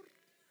creador.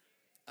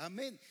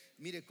 Amén.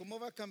 Mire cómo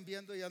va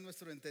cambiando ya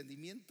nuestro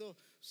entendimiento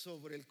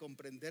sobre el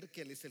comprender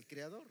que Él es el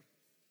creador.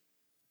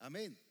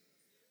 Amén.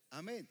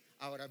 Amén.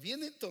 Ahora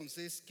viene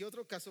entonces, ¿qué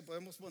otro caso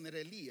podemos poner?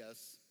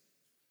 Elías.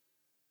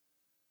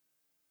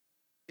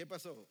 ¿Qué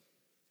pasó?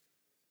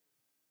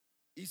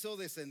 Hizo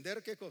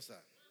descender, ¿qué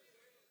cosa?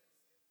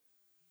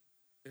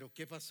 ¿Pero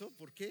qué pasó?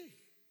 ¿Por qué?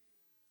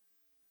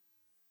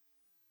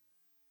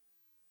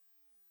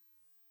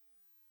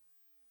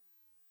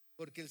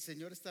 Porque el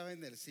Señor estaba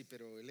en él, sí,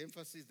 pero el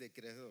énfasis de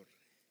creador.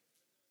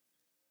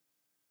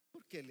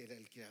 Porque Él era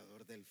el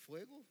creador del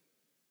fuego.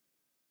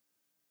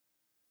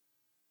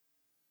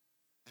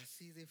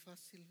 Así de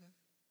fácil, ¿va?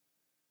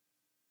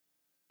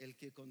 El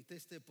que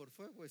conteste por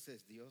fuego, ese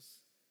es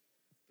Dios.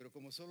 Pero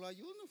como solo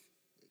hay uno,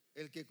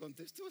 el que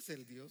contestó es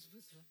el Dios,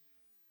 pues, ¿va?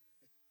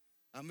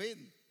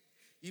 Amén.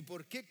 ¿Y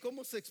por qué?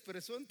 ¿Cómo se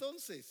expresó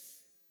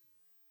entonces?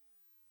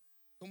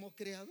 Como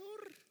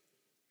creador.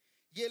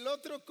 Y el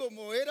otro,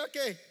 como era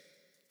que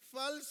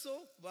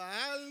falso,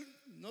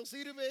 Baal, no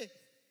sirve,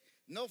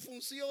 no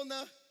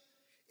funciona,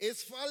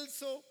 es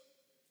falso.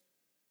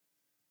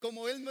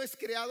 Como él no es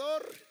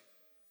creador,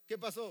 ¿qué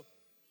pasó?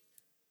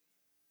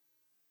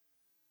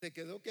 ¿Se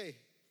quedó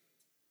qué?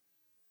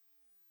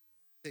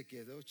 Se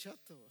quedó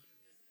chato.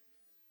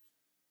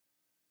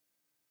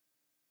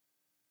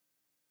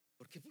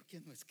 ¿Por qué? Porque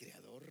no es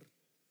creador.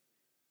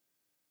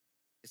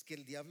 Es que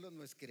el diablo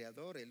no es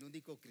creador, el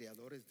único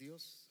creador es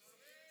Dios.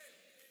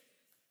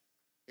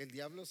 El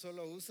diablo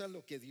solo usa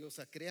lo que Dios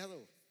ha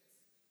creado.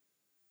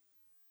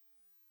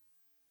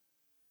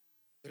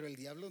 Pero el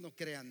diablo no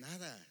crea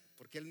nada,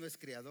 porque él no es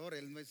creador,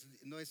 él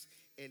no es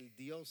el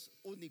Dios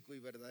único y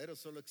verdadero,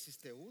 solo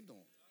existe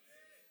uno.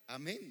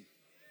 Amén.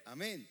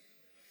 Amén.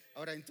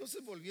 Ahora,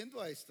 entonces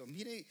volviendo a esto,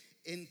 mire,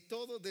 en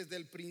todo, desde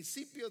el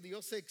principio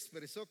Dios se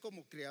expresó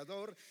como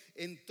creador.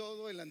 En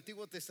todo el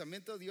Antiguo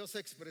Testamento Dios se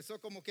expresó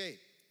como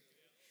 ¿qué?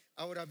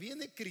 Ahora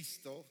viene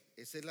Cristo,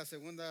 esa es la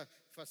segunda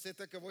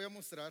faceta que voy a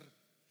mostrar.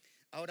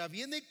 Ahora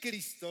viene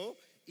Cristo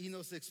y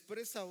nos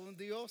expresa un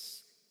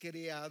Dios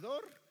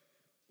creador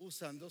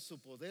usando su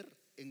poder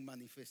en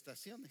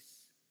manifestaciones.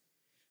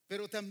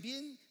 Pero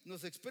también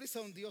nos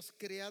expresa un Dios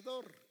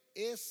creador,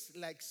 es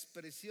la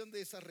expresión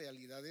de esa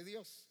realidad de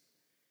Dios.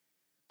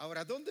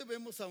 Ahora, ¿dónde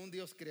vemos a un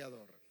Dios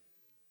creador?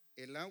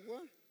 El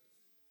agua,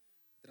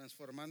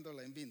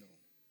 transformándola en vino.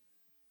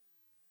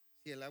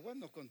 Si el agua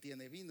no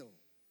contiene vino,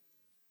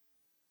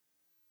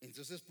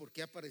 entonces ¿por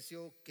qué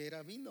apareció que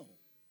era vino?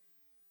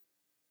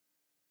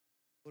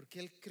 Porque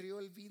Él creó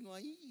el vino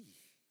ahí.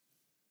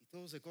 Y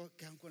todos se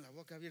quedan con la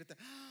boca abierta.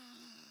 ¡Ah!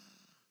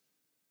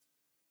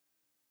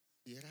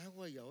 Y era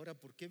agua, y ahora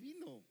 ¿por qué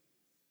vino?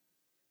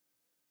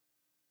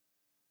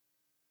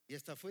 Y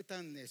hasta fue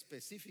tan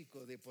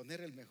específico de poner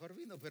el mejor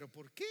vino. ¿Pero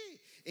por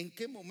qué? ¿En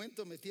qué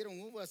momento metieron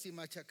uvas y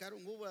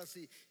machacaron uvas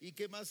y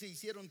qué más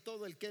hicieron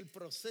todo el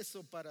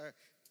proceso para?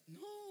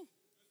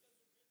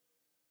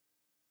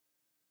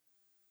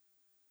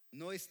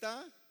 No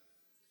está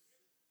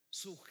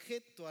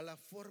sujeto a la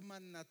forma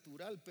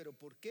natural. ¿Pero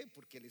por qué?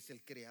 Porque Él es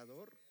el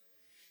creador.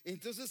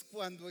 Entonces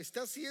cuando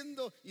está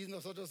haciendo, y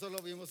nosotros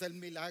solo vimos el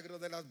milagro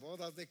de las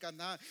bodas de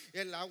Caná,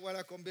 el agua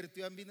la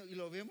convirtió en vino, y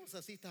lo vemos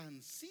así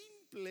tan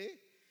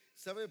simple.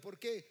 ¿Sabe por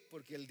qué?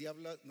 Porque el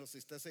diablo nos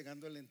está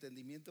cegando el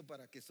entendimiento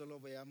para que solo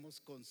veamos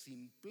con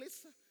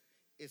simpleza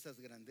esas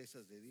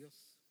grandezas de Dios,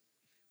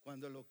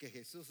 cuando lo que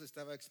Jesús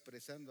estaba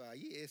expresando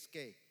ahí es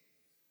que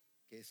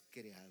es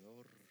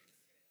creador.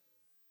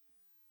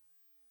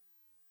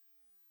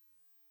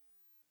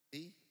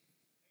 ¿Sí?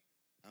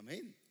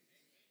 Amén.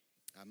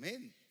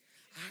 Amén.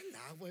 El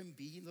agua en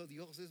vino,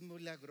 Dios es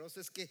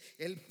milagroso. Es que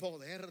el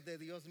poder de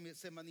Dios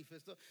se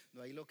manifestó.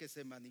 No, ahí lo que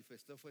se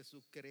manifestó fue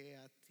su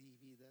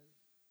creatividad.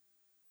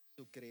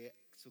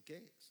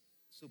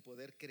 Su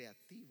poder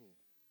creativo.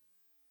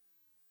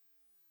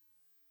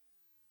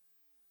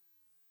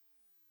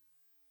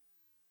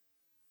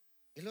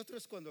 El otro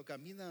es cuando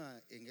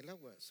camina en el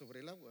agua, sobre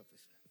el agua,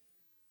 pues.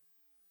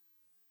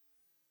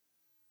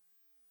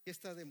 ¿Qué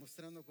está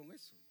demostrando con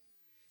eso?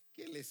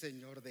 Que Él es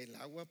Señor del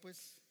agua,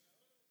 pues.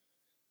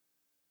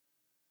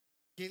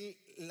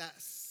 Que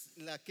las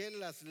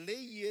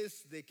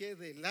leyes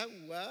del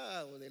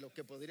agua, o de lo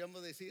que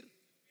podríamos decir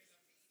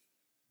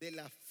de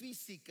la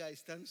física,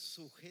 están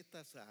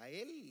sujetas a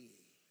Él,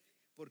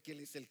 porque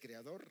Él es el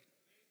creador.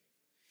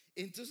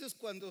 Entonces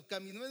cuando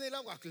caminó en el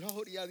agua,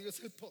 gloria a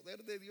Dios, el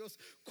poder de Dios,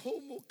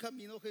 cómo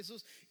caminó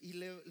Jesús, y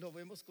lo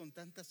vemos con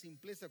tanta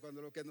simpleza,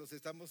 cuando lo que nos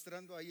está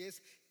mostrando ahí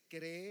es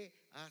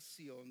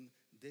creación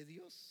de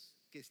Dios,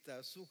 que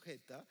está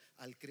sujeta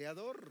al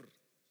creador.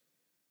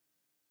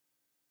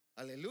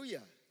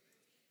 Aleluya.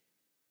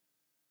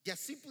 Y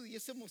así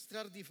pudiese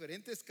mostrar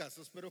diferentes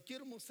casos, pero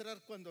quiero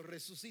mostrar cuando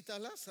resucita a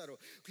Lázaro.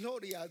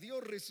 Gloria a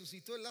Dios,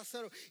 resucitó el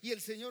Lázaro, y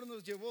el Señor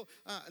nos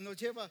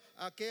lleva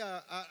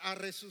a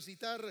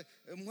resucitar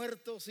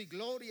muertos, y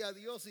gloria a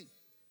Dios.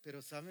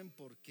 Pero ¿saben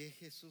por qué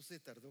Jesús se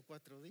tardó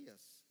 4 días?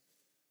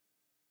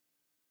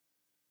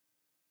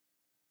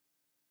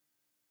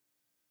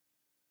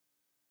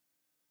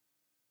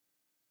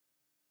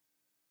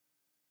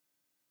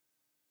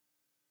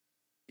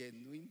 Que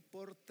no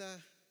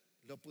importa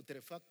lo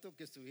putrefacto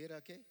que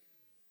estuviera, ¿qué?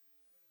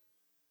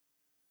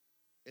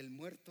 El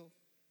muerto.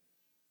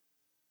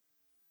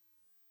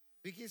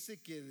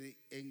 Fíjese que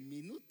en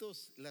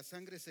minutos la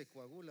sangre se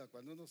coagula.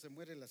 Cuando uno se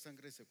muere, la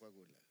sangre se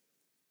coagula.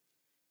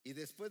 Y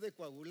después de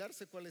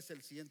coagularse, ¿cuál es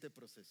el siguiente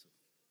proceso?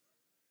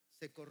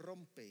 Se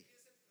corrompe.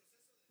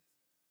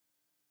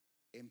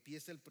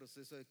 Empieza el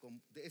proceso de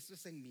eso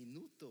es en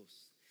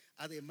minutos.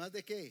 Además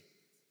de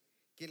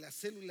que las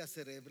células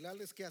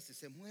cerebrales, ¿qué hace?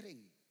 Se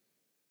mueren.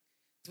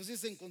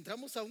 Entonces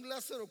encontramos a un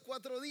Lázaro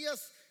 4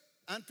 días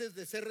antes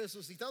de ser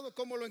resucitado.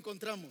 ¿Cómo lo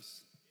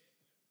encontramos?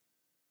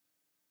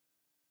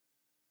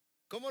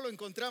 ¿Cómo lo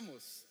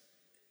encontramos?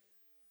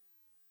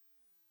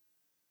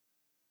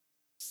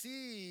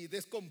 Sí,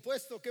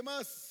 descompuesto. ¿Qué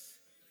más?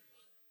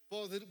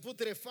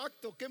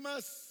 Putrefacto. ¿Qué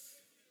más?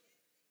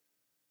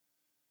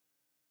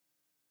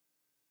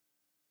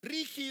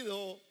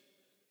 Rígido.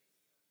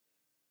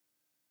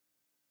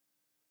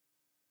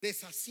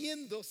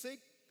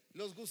 Deshaciéndose.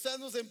 Los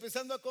gusanos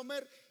empezando a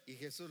comer, y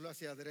Jesús lo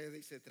hace adrede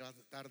y se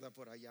tarda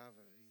por allá.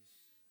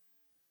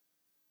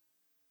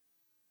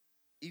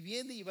 Y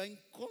viene y va en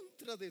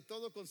contra de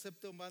todo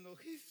concepto humano.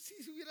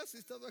 Si hubieras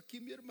estado aquí,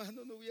 mi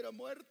hermano no hubiera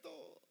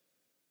muerto.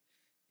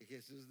 Y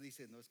Jesús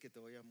dice: no, es que te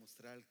voy a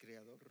mostrar al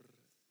creador,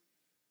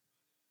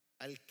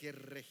 al que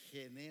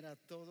regenera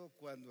todo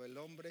cuando el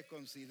hombre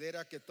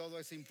considera que todo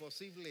es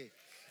imposible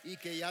y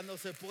que ya no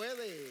se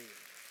puede.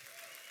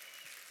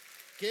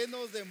 ¿Qué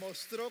nos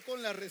demostró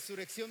con la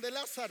resurrección de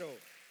Lázaro?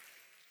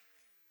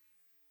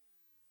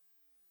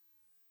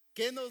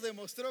 ¿Qué nos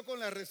demostró con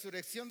la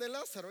resurrección de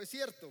Lázaro? Es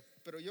cierto,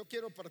 pero yo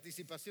quiero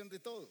participación de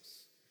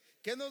todos.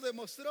 ¿Qué nos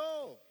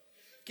demostró?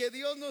 que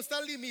Dios no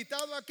está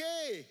limitado ¿a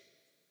qué?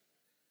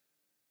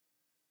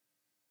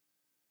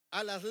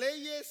 A las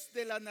leyes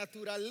de la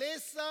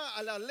naturaleza,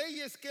 a las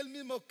leyes que Él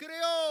mismo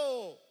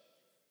creó.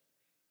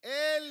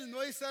 Él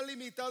no está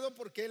limitado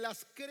porque Él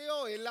las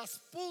creó, Él las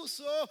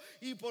puso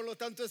y por lo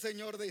tanto es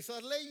Señor de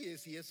esas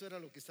leyes. Y eso era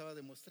lo que estaba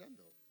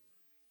demostrando.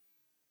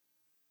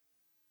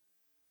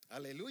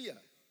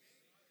 Aleluya.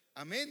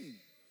 Amén.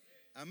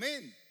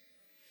 Amén.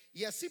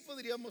 Y así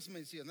podríamos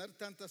mencionar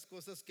tantas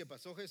cosas que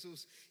pasó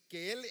Jesús,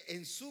 que Él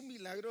en su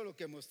milagro lo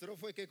que mostró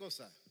fue ¿qué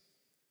cosa?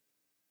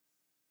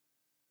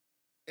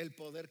 El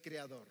poder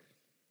creador.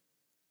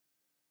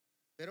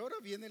 Pero ahora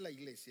viene la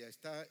iglesia.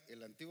 Está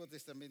el Antiguo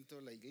Testamento,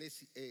 la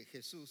iglesia,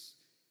 Jesús.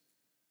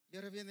 Y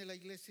ahora viene la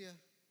iglesia.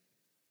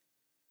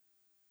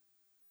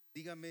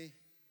 Dígame,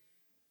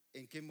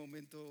 ¿en qué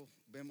momento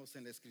vemos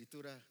en la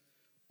Escritura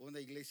una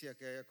iglesia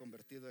que haya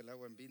convertido el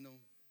agua en vino?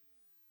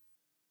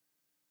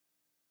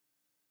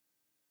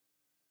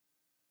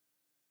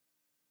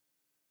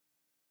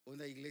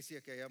 Una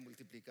iglesia que haya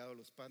multiplicado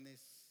los panes.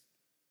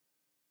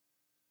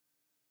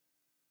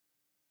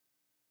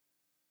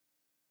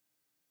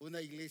 Una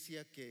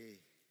iglesia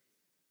que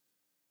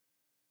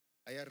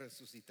haya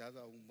resucitado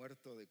a un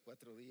muerto de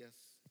 4 días.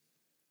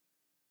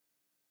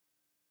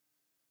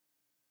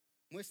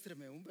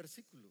 Muéstreme un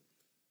versículo.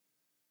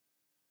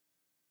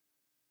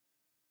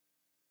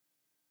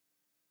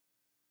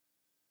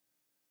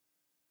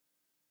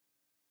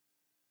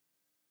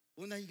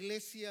 Una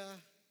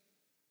iglesia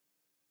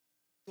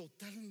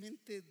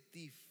totalmente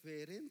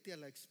diferente a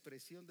la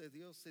expresión de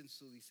Dios en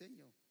su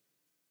diseño.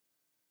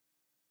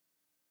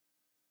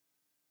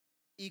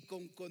 Y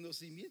con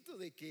conocimiento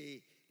de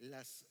que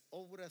las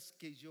obras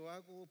que yo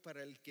hago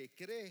para el que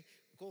cree,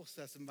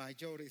 cosas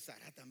mayores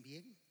hará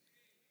también.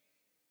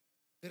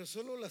 Pero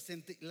solo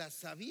las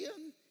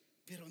sabían,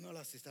 pero no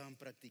las estaban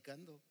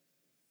practicando.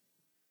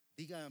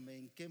 Dígame,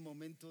 ¿en qué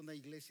momento una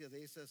iglesia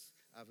de esas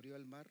abrió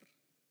el mar?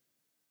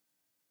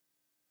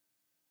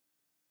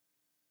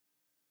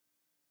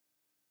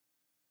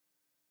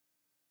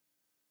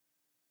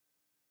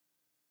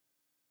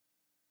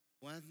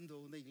 ¿Cuándo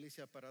una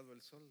iglesia ha parado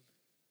el sol?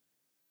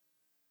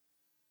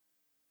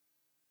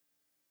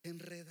 Se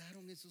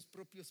enredaron en sus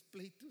propios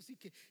pleitos y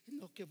que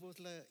no, que vos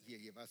la,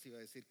 y vas iba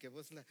a decir que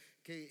vos la,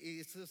 que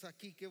eso es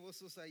aquí, que vos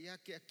sos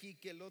allá, que aquí,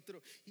 que el otro,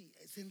 y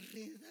se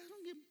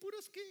enredaron en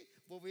puras que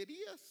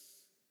boberías.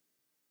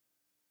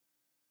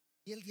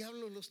 Y el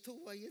diablo los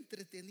tuvo ahí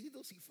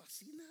entretenidos y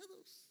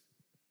fascinados.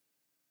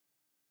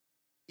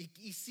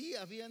 Y sí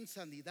habían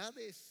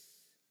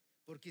sanidades,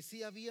 porque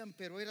sí habían,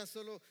 pero era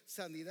solo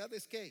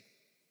sanidades ¿qué?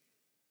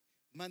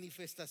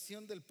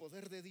 Manifestación del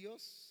poder de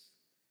Dios,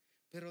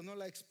 pero no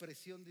la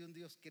expresión de un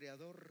Dios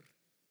creador.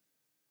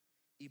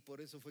 Y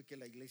por eso fue que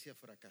la iglesia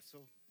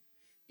fracasó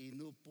y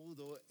no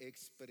pudo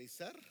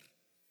expresar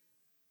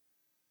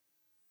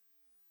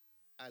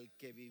al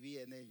que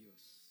vivía en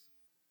ellos.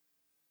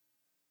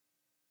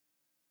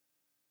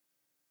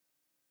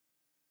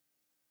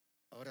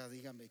 Ahora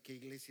dígame, ¿qué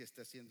iglesia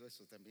está haciendo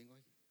eso también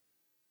hoy?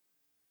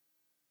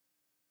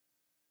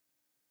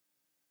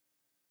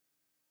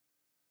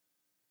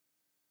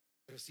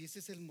 Pero si ese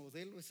es el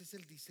modelo, ese es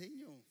el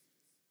diseño.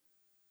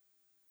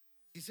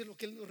 Dice lo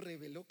que Él nos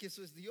reveló, que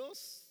eso es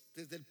Dios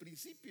desde el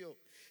principio.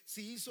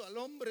 Si hizo al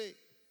hombre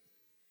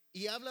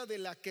y habla de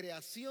la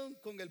creación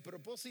con el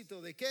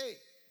propósito de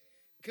 ¿qué?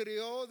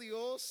 Creó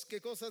Dios, ¿qué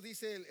cosa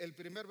dice el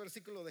primer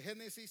versículo de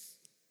Génesis?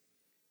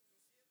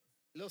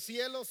 Los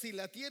cielos y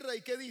la tierra.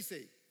 ¿Y qué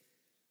dice?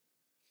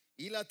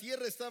 Y la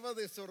tierra estaba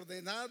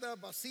desordenada,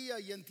 vacía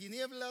y en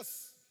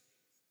tinieblas.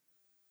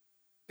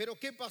 Pero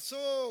 ¿qué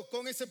pasó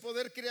con ese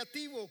poder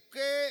creativo?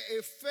 ¿Qué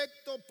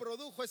efecto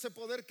produjo ese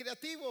poder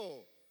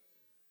creativo?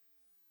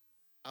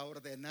 A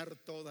ordenar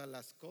todas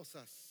las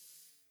cosas,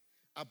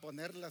 a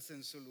ponerlas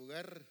en su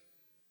lugar,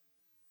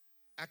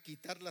 a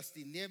quitar las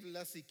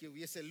tinieblas y que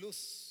hubiese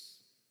luz,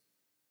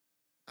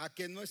 a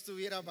que no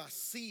estuviera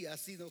vacía,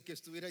 sino que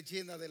estuviera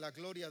llena de la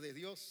gloria de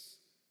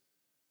Dios.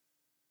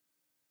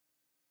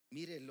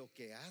 Mire lo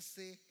que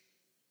hace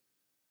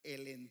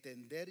el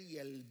entender y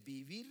el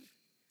vivir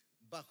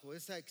bajo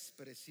esa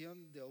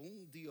expresión de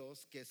un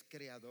Dios que es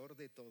creador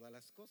de todas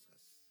las cosas.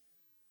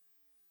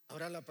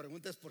 Ahora la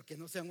pregunta es: ¿por qué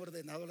no se han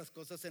ordenado las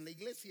cosas en la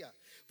iglesia?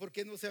 ¿Por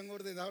qué no se han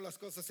ordenado las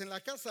cosas en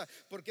la casa?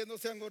 ¿Por qué no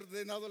se han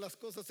ordenado las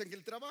cosas en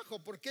el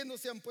trabajo? ¿Por qué no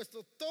se han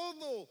puesto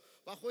todo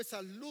bajo esa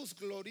luz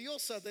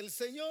gloriosa del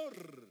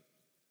Señor?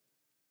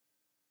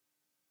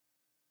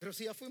 Pero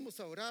si ya fuimos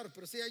a orar,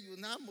 pero si ya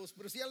ayunamos,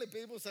 pero si ya le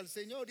pedimos al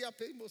Señor, ya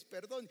pedimos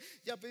perdón,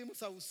 ya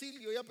pedimos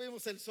auxilio, ya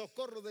pedimos el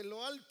socorro de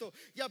lo alto,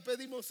 ya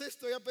pedimos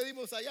esto, ya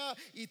pedimos allá,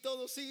 y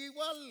todo sigue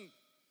igual.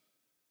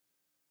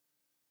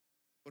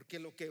 Porque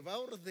lo que va a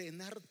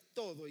ordenar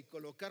todo y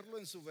colocarlo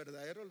en su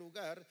verdadero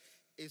lugar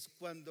es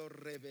cuando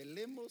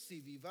revelemos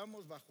y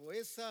vivamos bajo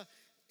esa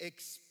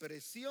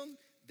expresión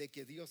de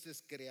que Dios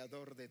es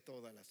creador de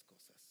todas las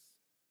cosas.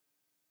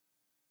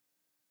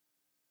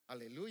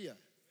 Aleluya.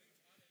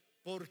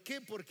 ¿Por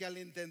qué? Porque al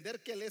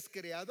entender que Él es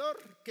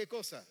creador, ¿qué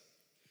cosa?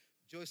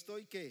 Yo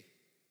estoy ¿qué?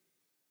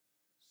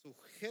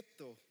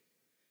 sujeto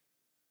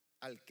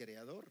al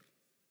Creador.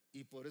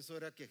 Y por eso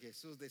era que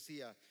Jesús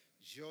decía: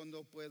 yo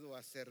no puedo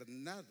hacer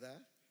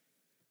nada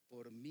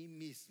por mí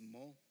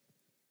mismo,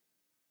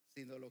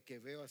 sino lo que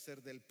veo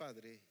hacer del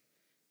Padre,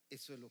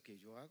 eso es lo que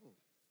yo hago.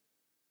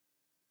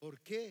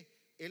 ¿Por qué?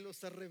 Él lo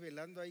está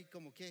revelando ahí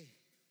como que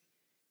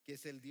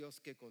es el Dios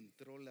que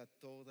controla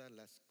todas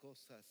las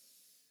cosas.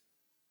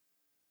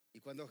 Y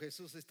cuando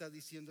Jesús está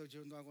diciendo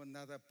yo no hago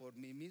nada por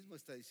mí mismo,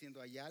 está diciendo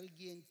hay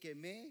alguien que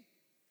me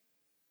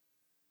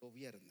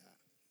gobierna.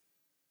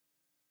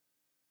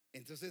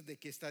 Entonces,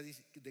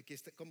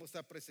 ¿cómo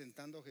está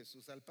presentando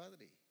Jesús al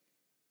Padre?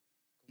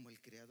 Como el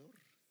Creador.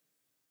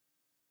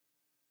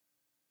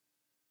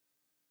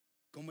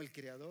 Como el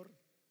Creador.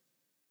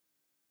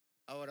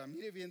 Ahora,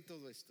 mire bien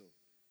todo esto.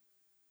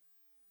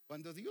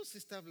 Cuando Dios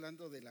está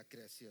hablando de la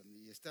creación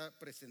y está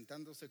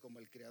presentándose como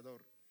el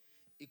Creador,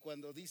 y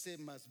cuando dice,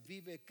 mas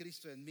vive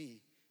Cristo en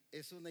mí,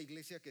 es una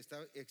iglesia que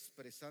está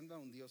expresando a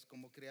un Dios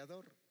como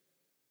Creador.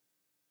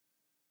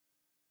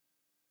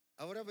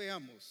 Ahora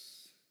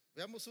veamos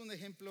un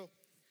ejemplo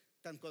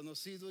tan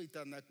conocido y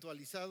tan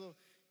actualizado,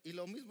 y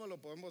lo mismo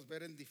lo podemos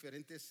ver en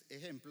diferentes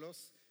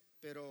ejemplos,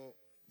 pero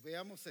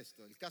veamos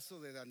esto, el caso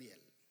de Daniel.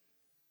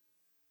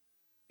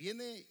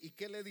 Viene y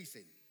 ¿qué le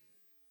dicen?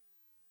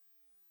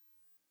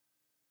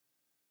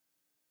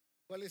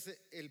 ¿Cuál es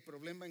el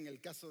problema en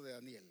el caso de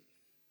Daniel?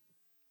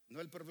 No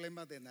el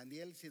problema de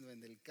Daniel, sino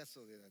en el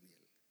caso de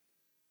Daniel.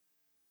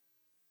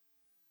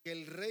 Que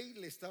el rey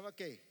le estaba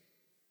 ¿qué?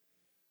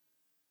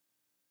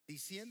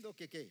 Diciendo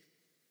que ¿qué?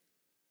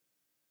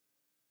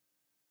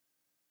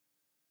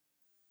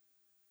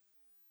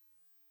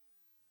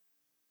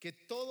 Que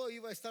todo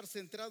iba a estar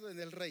centrado en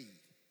el rey,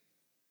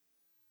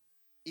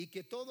 y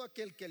que todo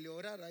aquel que le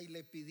orara y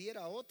le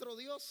pidiera a otro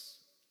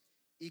Dios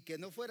y que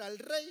no fuera el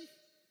rey,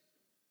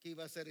 que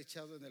iba a ser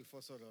echado en el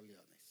foso de los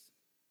leones.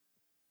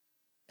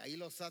 Ahí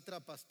los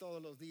sátrapas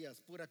todos los días,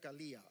 pura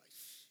calía,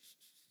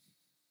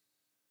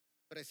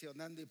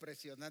 presionando y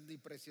presionando y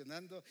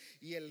presionando,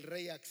 y el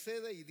rey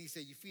accede y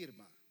dice y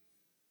firma.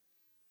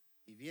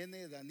 Y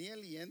viene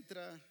Daniel y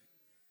entra,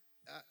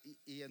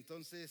 y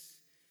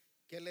entonces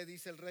 ¿qué le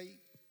dice el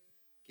rey?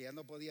 Que ya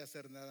no podía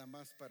hacer nada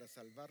más para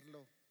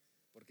salvarlo,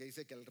 porque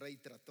dice que el rey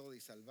trató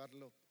de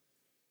salvarlo,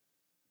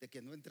 de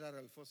que no entrara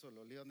al foso de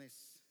los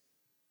leones.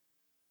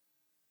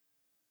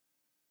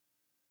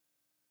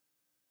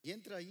 Y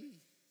entra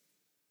ahí,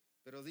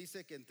 pero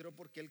dice que entró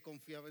porque él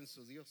confiaba en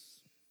su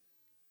Dios.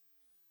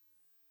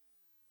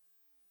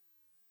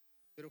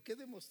 Pero ¿qué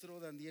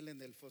demostró Daniel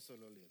en el foso de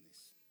los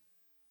leones?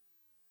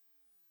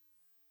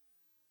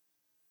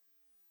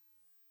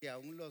 Que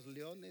aún los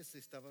leones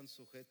estaban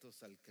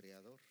sujetos al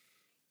Creador.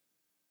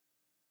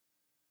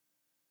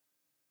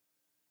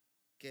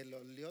 Que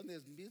los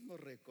leones mismos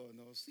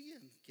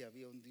reconocían que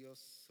había un Dios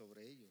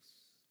sobre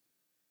ellos,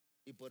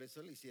 y por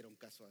eso le hicieron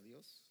caso a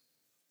Dios,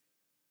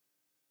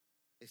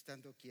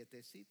 estando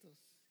quietecitos.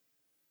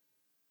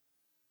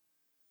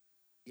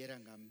 Y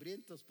eran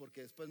hambrientos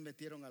porque después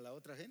metieron a la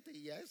otra gente,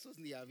 y a esos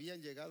ni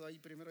habían llegado ahí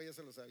primero, ya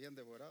se los habían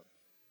devorado.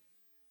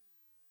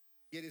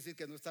 Quiere decir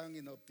que no estaban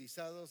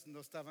hipnotizados,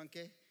 no estaban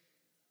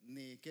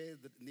ni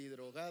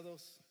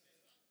drogados,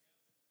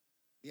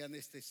 ni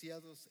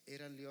anestesiados,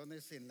 eran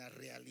leones en la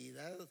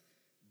realidad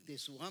de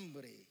su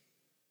hambre.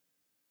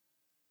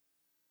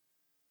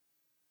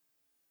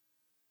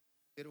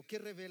 Pero ¿qué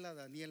revela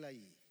Daniel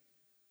ahí?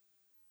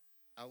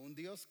 A un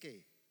Dios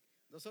que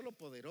no solo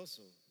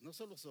poderoso, no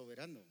solo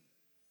soberano,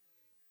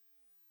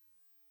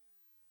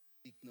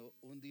 sino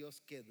un Dios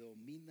que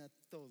domina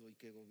todo y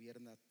que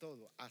gobierna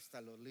todo,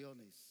 hasta los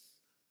leones.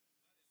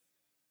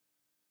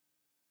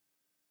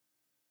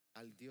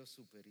 Al Dios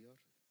superior.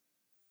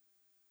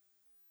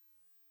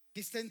 ¿Qué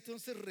está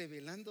entonces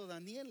revelando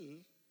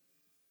Daniel?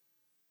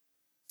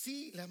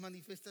 Sí, la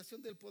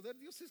manifestación del poder,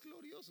 Dios es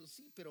glorioso,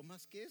 sí, pero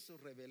más que eso,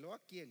 reveló ¿a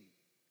quién?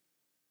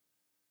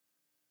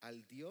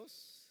 Al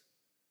Dios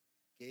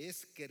que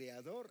es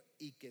creador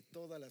y que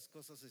todas las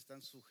cosas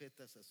están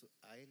sujetas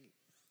a Él.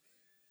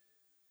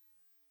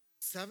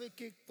 ¿Sabe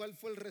cuál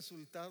fue el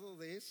resultado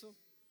de eso?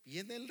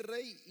 Viene el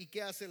rey y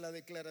 ¿qué hace la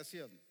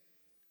declaración?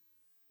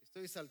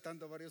 Estoy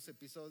saltando varios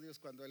episodios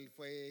cuando él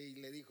fue y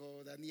le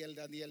dijo: Daniel,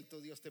 Daniel, tu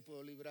Dios te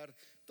puedo librar.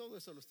 Todo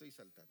eso lo estoy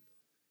saltando.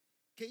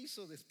 ¿Qué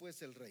hizo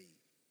después el rey?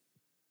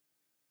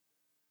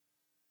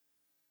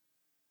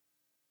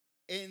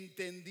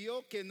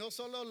 Entendió que no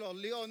solo los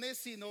leones,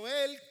 sino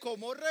él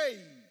como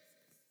rey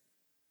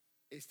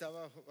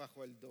estaba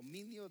bajo el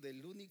dominio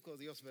del único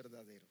Dios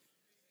verdadero.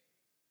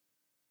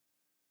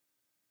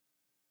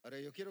 Ahora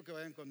yo quiero que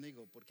vayan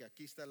conmigo, porque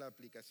aquí está la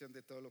aplicación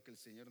de todo lo que el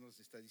Señor nos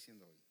está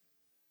diciendo hoy.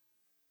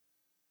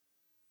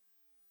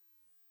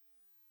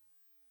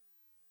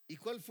 ¿Y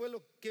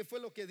qué fue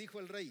lo que dijo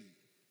el rey?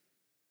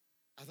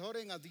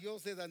 Adoren a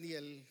Dios de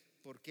Daniel,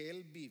 porque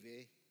Él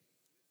vive.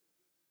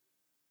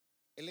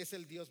 Él es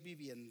el Dios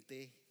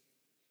viviente.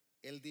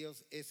 El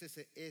Dios ese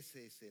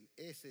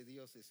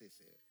Dios es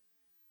ese.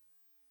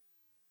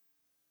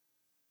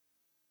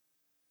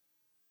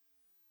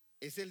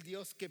 Es el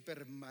Dios que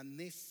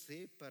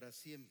permanece para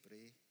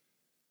siempre.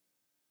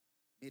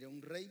 Mire,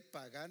 un rey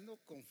pagano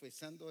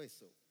confesando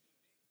eso.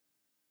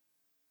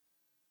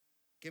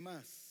 ¿Qué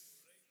más?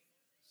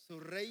 Su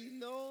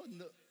reino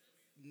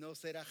no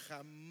será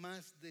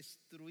jamás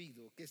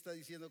destruido. ¿Qué está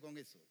diciendo con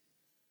eso?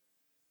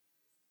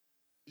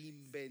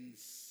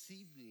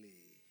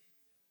 Invencible.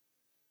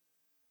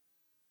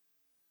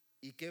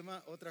 ¿Y qué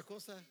más? Otra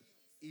cosa.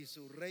 Y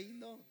su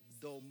reino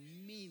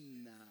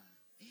domina.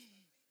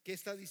 ¿Qué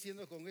está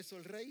diciendo con eso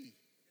el rey?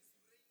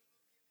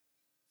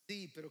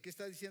 Sí, pero ¿qué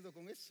está diciendo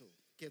con eso?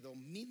 Que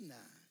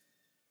domina.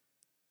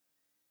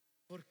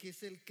 Porque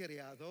es el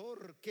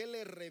creador. ¿Qué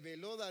le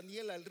reveló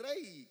Daniel al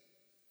rey?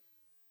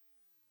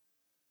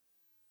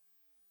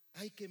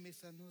 Ay, que me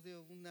sanó de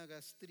una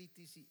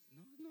gastritis.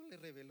 No le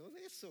reveló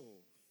de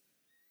eso.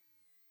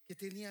 Que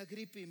tenía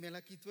gripe y me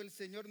la quitó el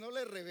Señor. No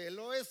le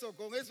reveló eso.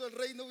 Con eso el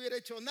rey no hubiera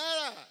hecho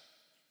nada,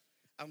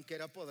 aunque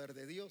era poder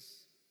de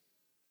Dios.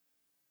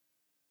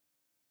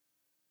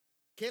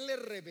 ¿Qué le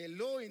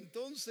reveló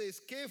entonces?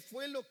 ¿Qué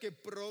fue lo que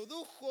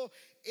produjo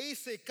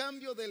ese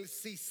cambio del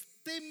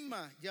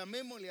sistema,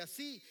 llamémosle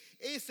así,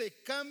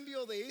 ese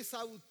cambio de esa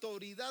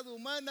autoridad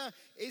humana,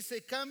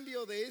 ese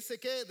cambio de ese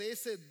qué, de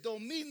ese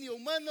dominio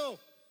humano?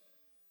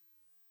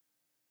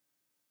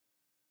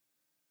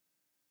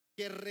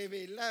 Que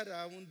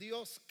revelara a un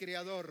Dios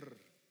creador,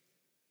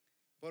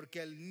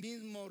 porque el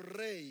mismo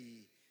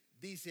rey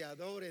dice: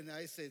 adoren a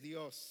ese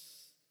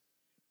Dios,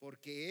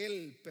 porque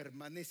Él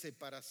permanece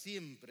para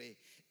siempre.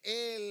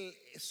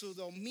 Su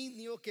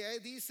dominio, que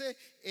dice,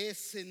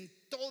 es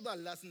en todas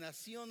las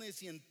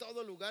naciones y en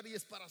todo lugar, y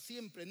es para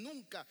siempre,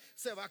 nunca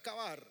se va a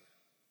acabar.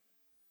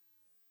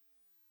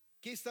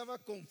 ¿Qué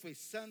estaba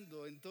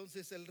confesando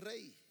entonces el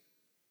rey?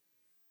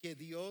 Que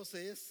Dios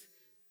es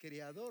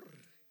creador,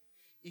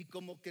 y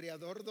como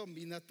creador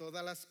domina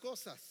todas las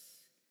cosas.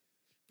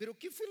 Pero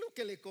 ¿qué fue lo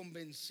que le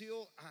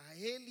convenció a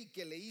él y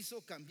que le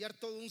hizo cambiar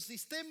todo un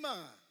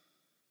sistema?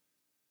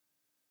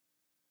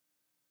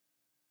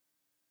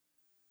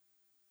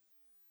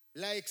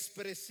 La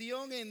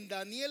expresión en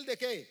Daniel de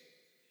qué?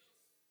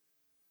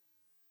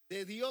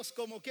 De Dios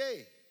como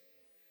qué?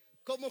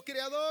 Como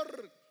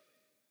creador.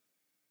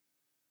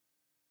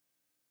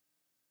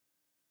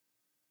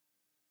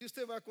 Si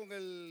usted va con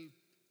el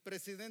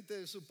presidente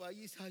de su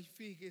país: ay,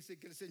 fíjese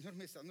que el Señor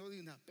me sanó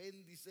de un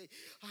apéndice,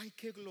 ay,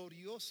 qué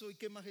glorioso y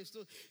qué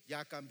majestuoso.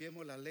 Ya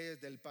cambiemos las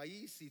leyes del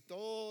país y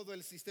todo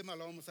el sistema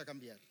lo vamos a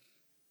cambiar.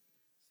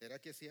 ¿Será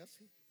que se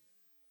hace?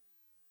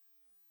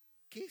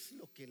 ¿Qué es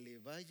lo que le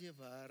va a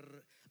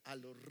llevar a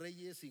los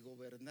reyes y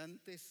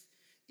gobernantes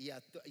y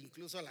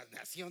incluso a las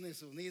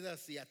Naciones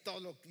Unidas y a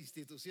todas las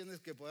instituciones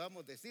que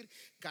podamos decir,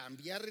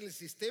 cambiar el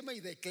sistema y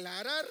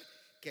declarar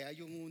que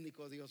hay un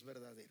único Dios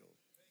verdadero?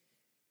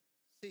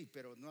 Sí,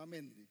 pero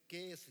nuevamente,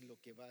 ¿qué es lo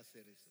que va a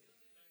hacer eso?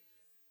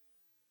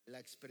 La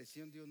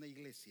expresión de una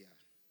iglesia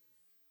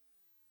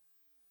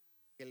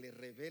que le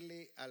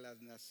revele a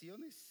las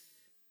naciones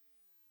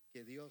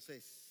que Dios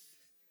es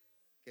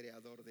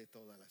creador de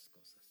todas las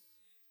cosas.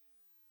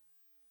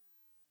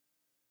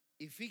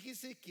 Y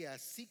fíjese que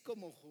así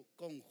como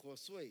con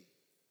Josué,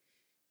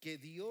 que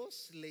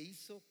Dios le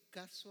hizo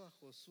caso a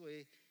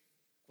Josué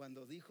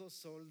cuando dijo: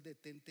 sol,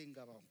 detente en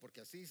Gabaón,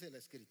 porque así dice la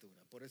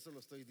escritura, por eso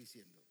lo estoy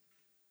diciendo.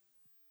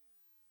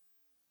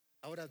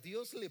 Ahora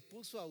Dios le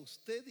puso a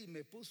usted y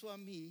me puso a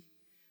mí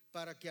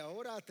para que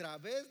ahora, a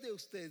través de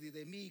usted y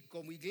de mí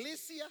como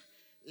iglesia,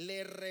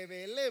 le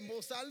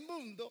revelemos al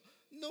mundo,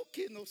 no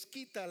que nos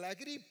quita la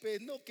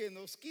gripe, no que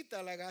nos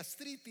quita la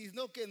gastritis,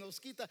 no que nos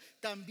quita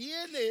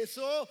también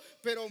eso,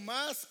 pero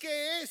más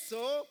que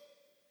eso,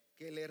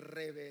 que le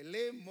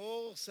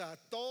revelemos a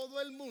todo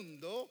el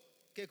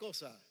mundo, ¿qué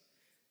cosa?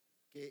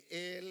 Que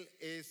Él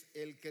es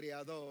el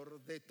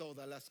creador de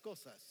todas las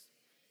cosas.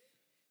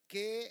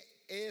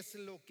 ¿Qué es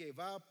lo que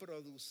va a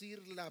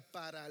producir la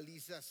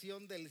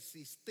paralización del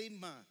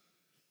sistema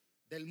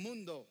del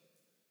mundo?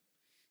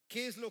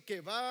 ¿Qué es lo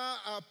que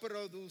va a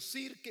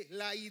producir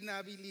la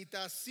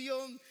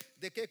inhabilitación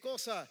de qué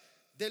cosa?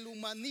 Del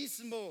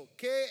humanismo.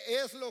 ¿Qué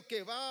es lo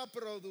que va a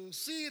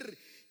producir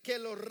que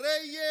los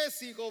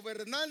reyes y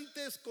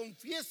gobernantes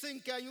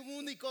confiesen que hay un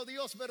único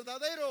Dios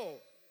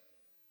verdadero?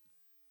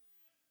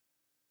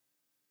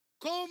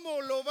 ¿Cómo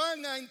lo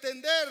van a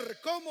entender?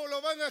 ¿Cómo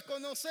lo van a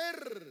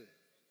conocer?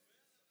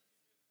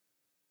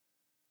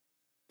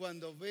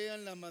 Cuando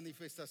vean la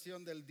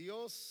manifestación del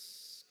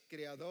Dios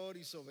creador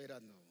y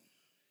soberano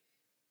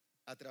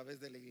a través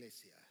de la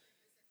iglesia.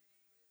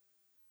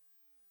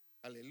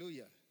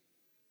 Aleluya.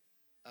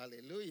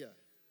 Aleluya.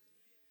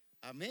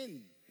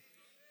 Amén.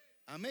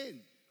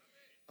 Amén.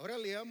 Ahora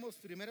leamos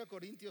 1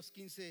 Corintios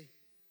 15,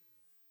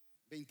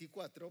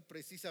 24.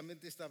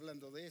 Precisamente está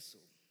hablando de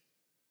eso.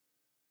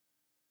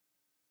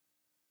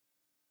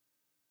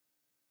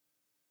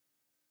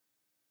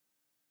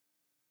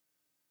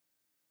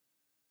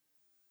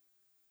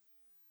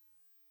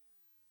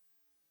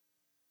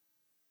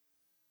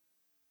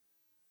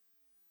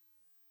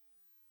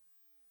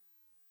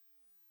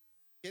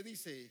 ¿Qué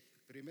dice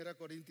 1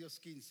 Corintios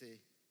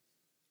 15?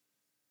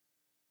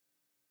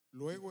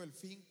 Luego el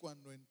fin,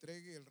 cuando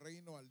entregue el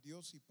reino al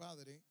Dios y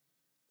Padre,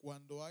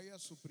 cuando haya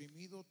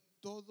suprimido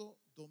todo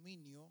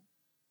dominio,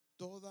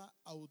 toda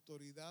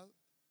autoridad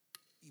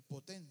y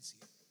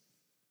potencia.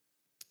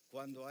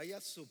 Cuando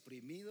haya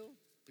suprimido,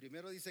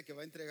 primero dice que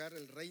va a entregar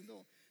el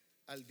reino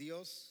al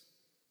Dios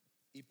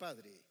y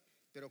Padre.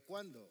 Pero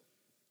 ¿cuándo?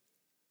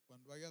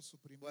 Cuando haya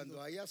suprimido,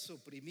 Cuando haya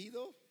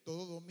suprimido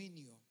todo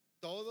dominio,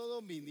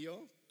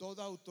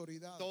 toda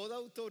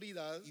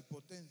autoridad y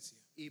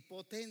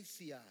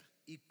potencia.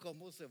 ¿Y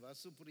cómo se va a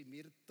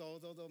suprimir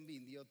todo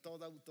dominio,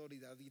 toda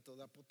autoridad y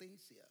toda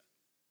potencia?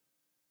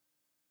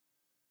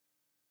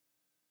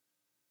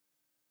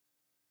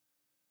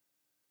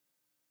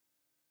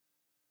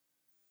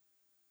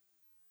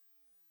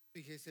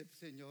 Fíjese,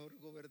 señor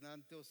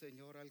gobernante o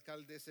señor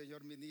alcalde,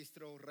 señor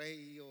ministro o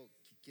rey o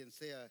quien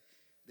sea,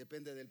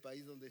 depende del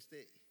país donde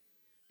esté.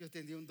 Yo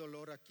tenía un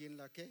dolor aquí en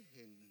la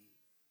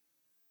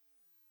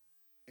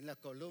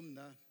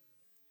columna.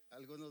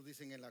 Algunos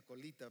dicen en la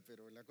colita,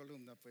 pero en la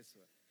columna, pues.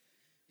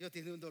 Yo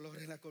tenía un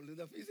dolor en la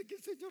columna. Fíjese que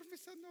el Señor me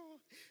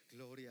sanó.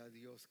 Gloria a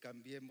Dios.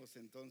 Cambiemos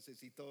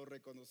entonces y todos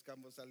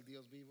reconozcamos al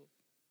Dios vivo.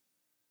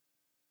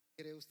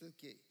 ¿Cree usted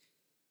que?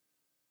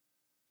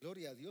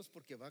 Gloria a Dios,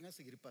 porque van a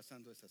seguir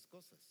pasando esas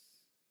cosas.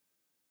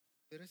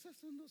 Pero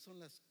esas no son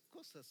las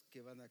cosas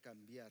que van a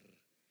cambiar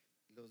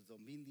los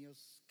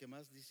dominios. ¿Qué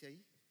más dice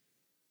ahí?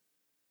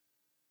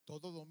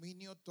 Todo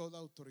dominio, toda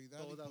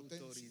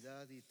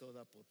autoridad y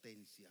toda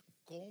potencia.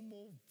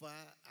 ¿Cómo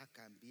va a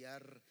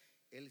cambiar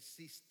el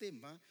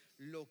sistema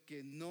lo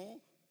que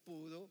no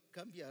pudo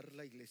cambiar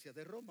la iglesia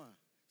de Roma,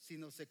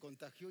 sino se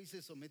contagió y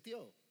se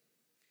sometió?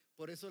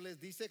 Por eso les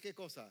dice, ¿qué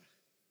cosa?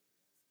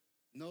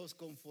 No os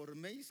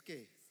conforméis,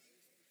 que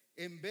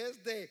en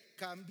vez de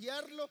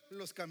cambiarlo,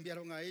 los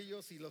cambiaron a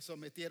ellos y los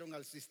sometieron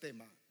al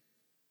sistema.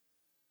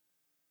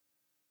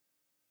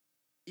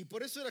 Y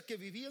por eso era que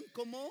vivían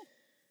como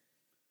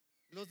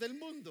los del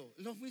mundo.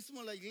 Lo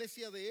mismo la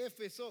iglesia de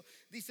Éfeso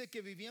dice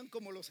que vivían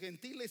como los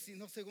gentiles y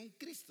no según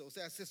Cristo. O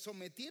sea, se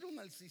sometieron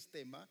al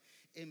sistema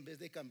en vez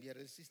de cambiar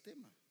el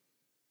sistema.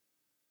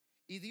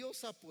 Y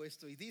Dios ha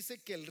puesto y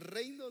dice que el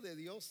reino de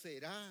Dios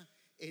será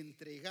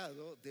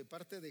entregado de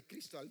parte de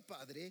Cristo al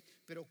Padre.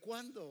 Pero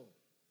 ¿cuándo?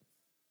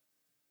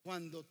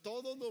 Cuando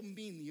todo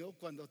dominio,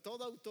 cuando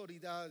toda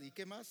autoridad y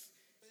qué más,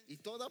 y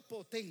toda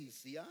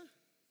potencia,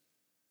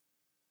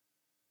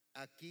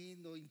 aquí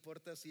no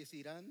importa si es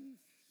Irán,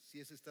 si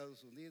es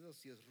Estados Unidos,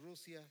 si es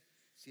Rusia,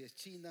 si es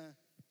China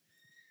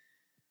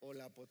o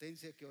la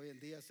potencia que hoy en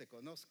día se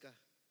conozca,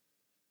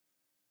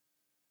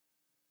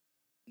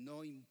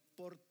 no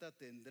importa,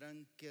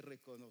 tendrán que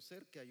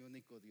reconocer que hay un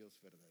único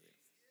Dios verdadero.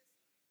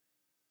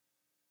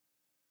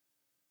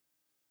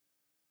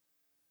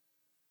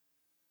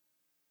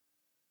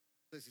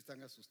 No sé si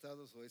están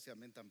asustados o ese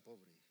amén tan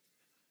pobre.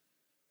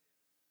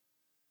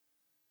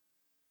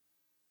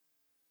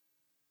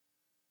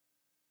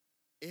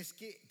 Es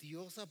que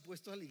Dios ha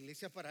puesto a la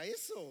iglesia para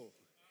eso.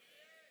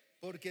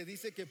 Porque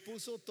dice que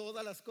puso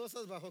todas las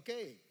cosas ¿bajo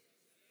qué?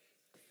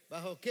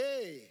 ¿Bajo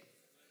qué?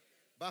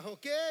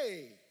 ¿Bajo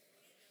qué?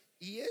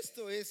 Y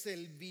esto es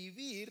el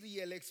vivir y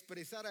el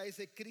expresar a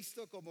ese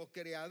Cristo como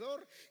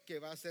creador que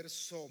va a hacer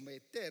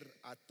someter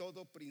a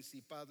todo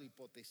principado y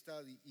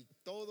potestad y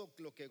todo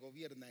lo que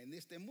gobierna en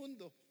este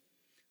mundo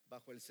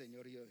bajo el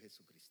señorío de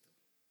Jesucristo.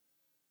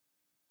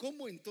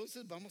 ¿Cómo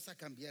entonces vamos a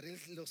cambiar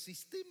los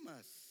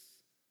sistemas?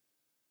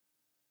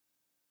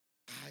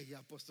 Ay,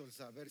 apóstol,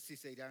 saber si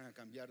se irán a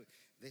cambiar.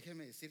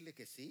 Déjeme decirle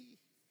que sí.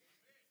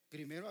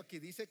 Primero aquí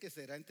dice que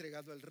será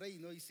entregado el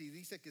reino. Y si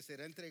dice que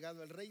será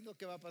entregado el reino,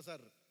 ¿qué va a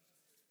pasar?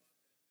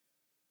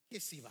 Que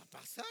sí va a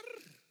pasar.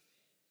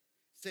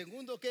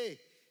 Segundo,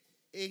 ¿qué?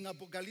 En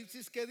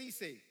Apocalipsis, ¿qué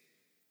dice?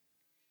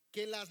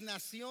 Que las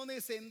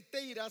naciones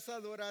enteras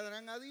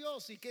adorarán a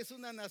Dios. ¿Y qué es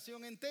una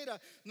nación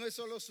entera? No es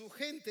solo su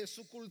gente, es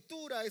su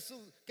cultura, es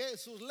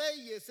sus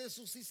leyes, es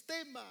su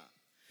sistema.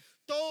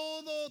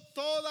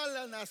 Toda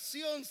la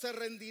nación se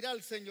rendirá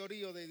al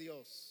señorío de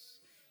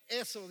Dios.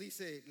 Eso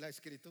dice la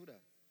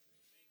Escritura.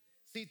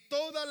 Si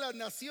todas las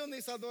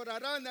naciones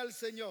adorarán al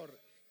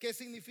Señor, ¿qué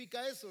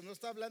significa eso? No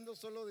está hablando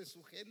solo de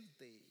su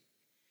gente.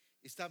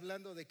 Está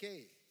hablando de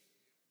qué?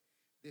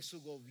 De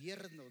su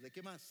gobierno. ¿De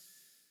qué más?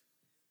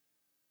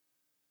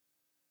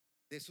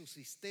 De su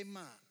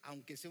sistema.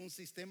 Aunque sea un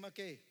sistema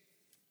que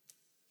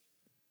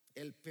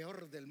el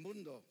peor del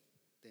mundo,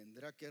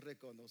 tendrá que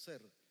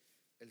reconocer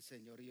el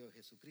señorío de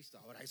Jesucristo.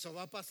 Ahora, ¿eso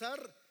va a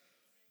pasar?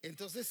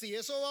 Entonces, si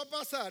eso va a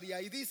pasar, y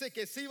ahí dice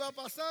que sí va a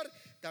pasar,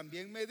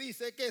 también me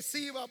dice que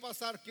sí va a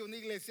pasar que una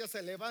iglesia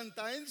se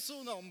levanta en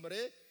su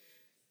nombre,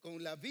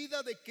 con la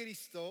vida de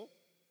Cristo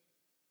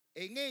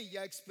en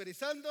ella,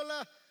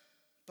 expresándola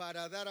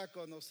para dar a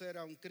conocer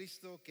a un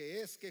Cristo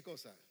que es, ¿qué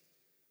cosa?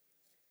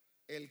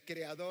 El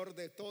creador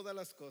de todas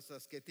las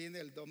cosas, que tiene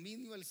el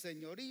dominio, el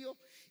señorío,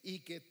 y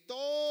que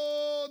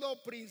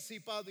todo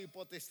principado y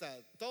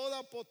potestad,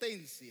 toda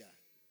potencia,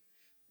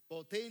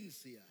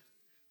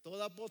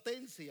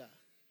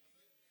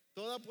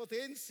 toda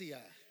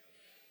potencia.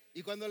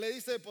 Y cuando le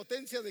dice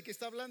potencia, ¿de qué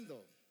está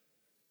hablando?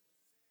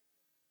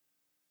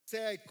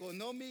 sea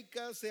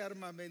económica, sea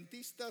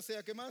armamentista,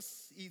 sea qué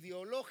más,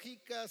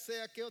 ideológica,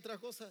 sea qué otra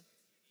cosa,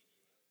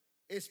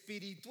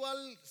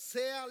 espiritual,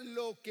 sea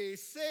lo que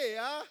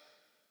sea,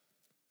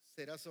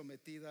 será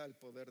sometida al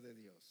poder de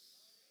Dios.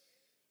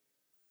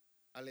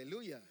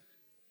 Aleluya,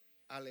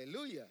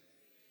 aleluya.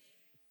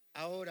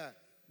 Ahora,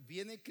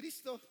 viene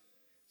Cristo,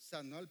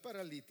 sanó al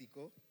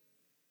paralítico,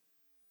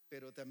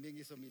 pero también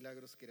hizo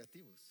milagros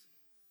creativos.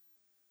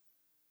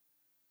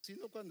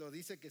 Sino cuando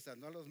dice que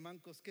sanó a los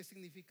mancos, ¿qué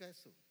significa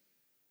eso?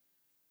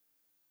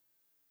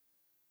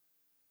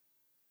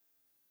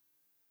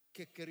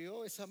 Que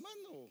creó esa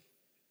mano.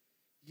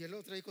 Y el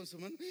otro ahí con su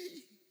mano,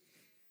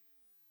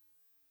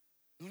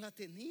 no la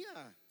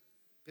tenía.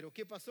 ¿Pero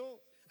qué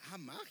pasó?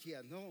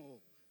 Magia,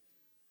 no.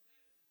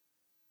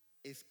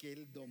 Es que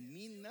él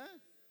domina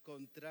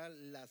contra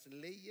las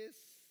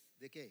leyes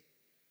 ¿de qué?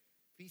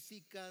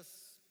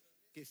 Físicas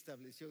que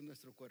estableció en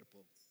nuestro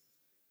cuerpo.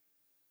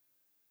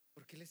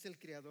 Porque Él es el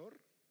creador.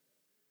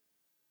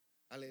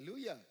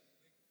 Aleluya.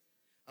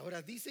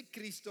 Ahora dice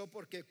Cristo,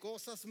 porque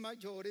cosas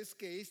mayores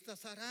que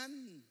estas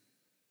harán.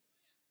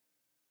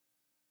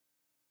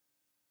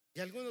 Y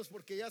algunos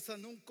porque ya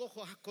sanó un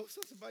cojo,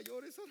 cosas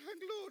mayores harán,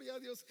 gloria a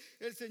Dios.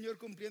 El Señor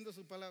cumpliendo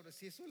su palabra.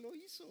 Si eso lo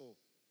hizo.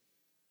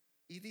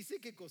 Y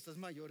dice que cosas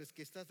mayores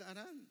que estas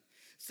harán.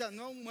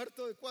 Sanó a un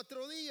muerto de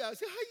 4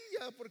 días.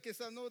 Ya, porque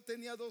sanó,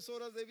 tenía 2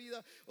 horas de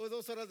vida o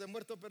 2 horas de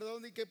muerto,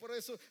 perdón, y que por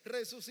eso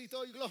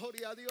resucitó y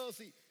gloria a Dios.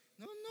 Y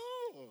no,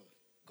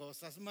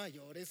 cosas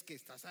mayores que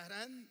estas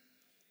harán.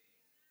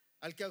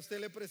 Al que a usted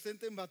le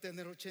presenten va a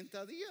tener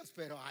 80 días,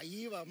 pero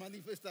ahí va a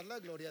manifestar la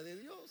gloria de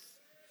Dios.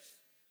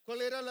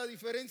 ¿Cuál era la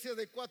diferencia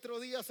de 4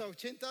 días a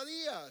 80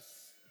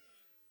 días?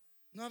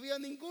 No había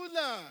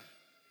ninguna.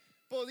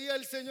 Podía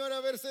el Señor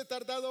haberse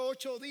tardado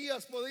 8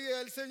 días, podía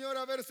el Señor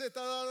haberse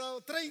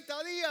tardado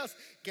 30 días,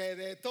 que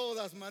de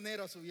todas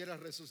maneras hubiera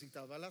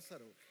resucitado a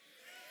Lázaro.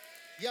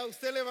 Y a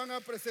usted le van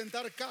a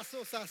presentar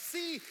casos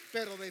así,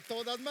 pero de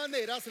todas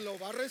maneras lo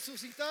va a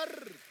resucitar.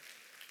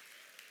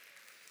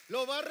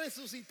 Lo va a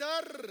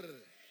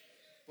resucitar.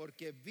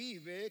 Porque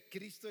vive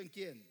Cristo en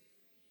quién.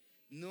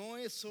 No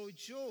soy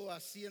yo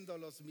haciendo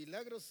los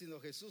milagros, sino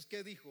Jesús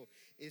que dijo,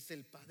 es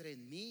el Padre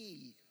en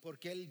mí,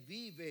 porque Él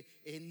vive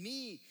en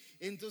mí.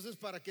 Entonces,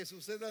 para que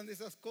sucedan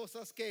esas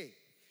cosas que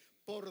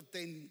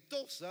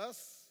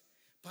portentosas,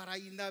 para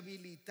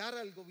inhabilitar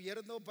al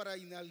gobierno, para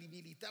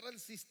inhabilitar al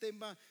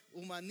sistema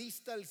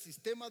humanista, al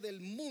sistema del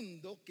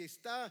mundo que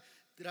está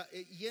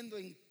yendo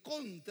en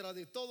contra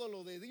de todo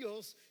lo de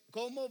Dios,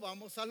 ¿cómo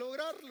vamos a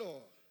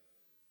lograrlo?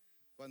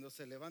 Cuando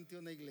se levante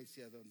una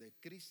iglesia donde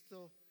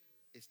Cristo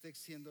esté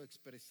siendo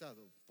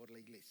expresado por la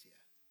iglesia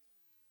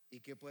y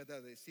que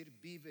pueda decir,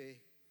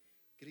 vive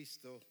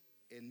Cristo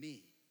en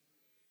mí,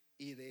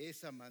 y de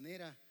esa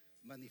manera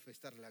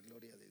manifestar la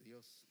gloria de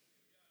Dios.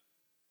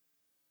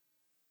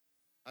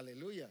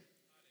 Aleluya,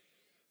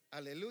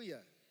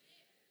 aleluya.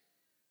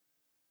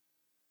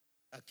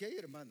 Aquí hay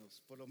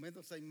hermanos, por lo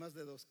menos hay más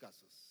de 2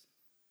 casos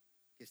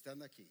que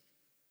están aquí.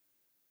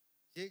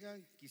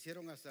 Llegan,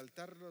 quisieron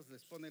asaltarlos,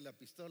 les ponen la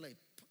pistola y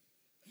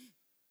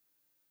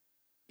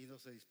no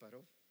se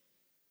disparó.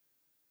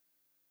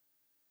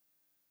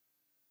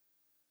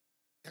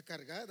 Está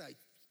cargada y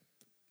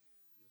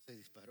no se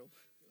disparó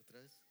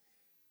otra vez.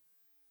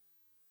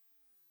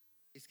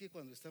 Es que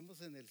cuando estamos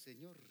en el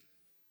Señor,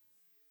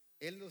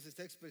 Él nos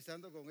está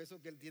expresando con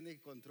eso que Él tiene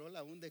control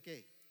aún de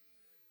qué.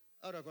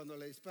 Ahora cuando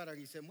le disparan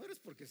y se muere es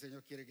porque el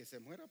Señor quiere que se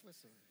muera,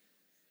 pues.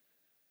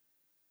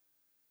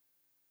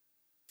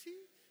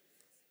 Sí.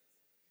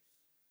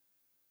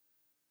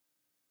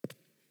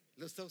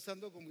 Lo está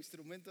usando como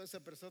instrumento a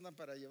esa persona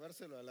para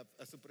llevárselo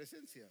a su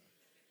presencia.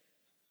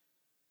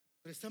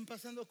 Pero están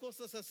pasando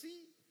cosas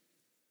así.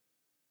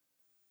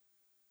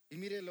 Y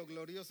mire lo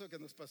glorioso que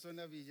nos pasó en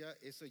la villa.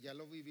 Eso ya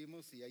lo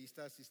vivimos y ahí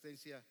está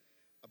asistencia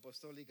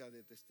apostólica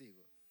de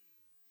testigo.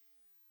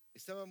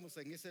 Estábamos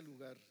en ese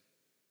lugar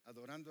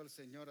adorando al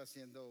Señor,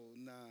 haciendo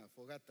una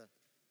fogata. El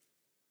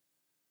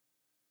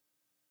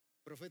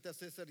profeta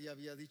César ya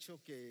había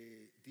dicho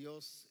que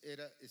Dios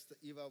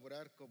iba a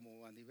obrar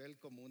como a nivel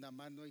como una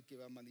mano y que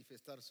iba a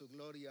manifestar su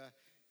gloria.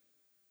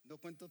 No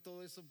cuento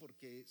todo eso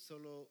porque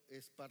solo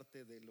es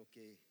parte de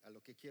a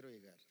lo que quiero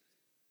llegar.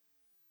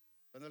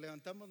 Cuando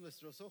levantamos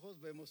nuestros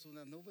ojos vemos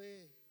una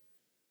nube,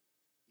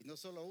 y no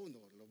solo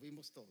uno, lo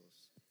vimos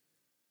todos,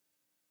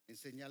 en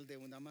señal de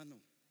una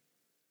mano.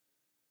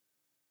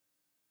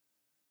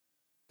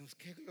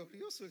 Qué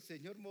glorioso el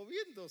Señor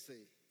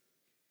moviéndose.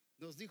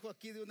 Nos dijo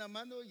aquí de una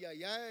mano y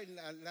allá en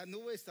la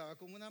nube estaba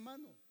con una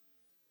mano.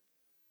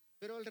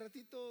 Pero al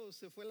ratito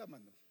se fue la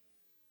mano.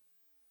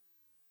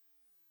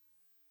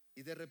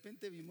 Y de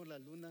repente vimos la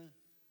luna.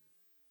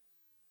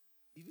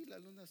 Y vi la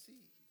luna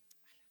así.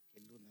 Qué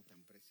luna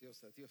tan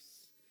preciosa,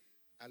 Dios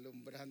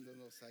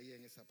alumbrándonos ahí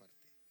en esa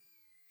parte.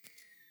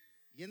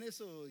 Y en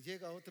eso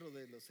llega otro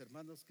de los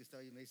hermanos que estaba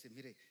ahí y me dice,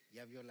 mire,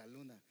 ¿ya vio la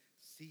luna?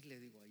 Sí, le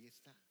digo, ahí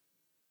está.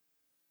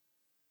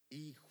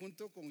 Y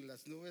junto con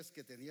las nubes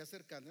que tenía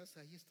cercanas,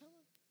 ahí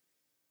estaba.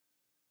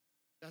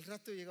 Al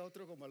rato llega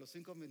otro como a los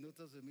 5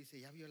 minutos y me dice,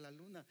 ¿ya vio la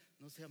luna?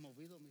 No se ha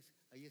movido. Me dice,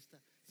 ahí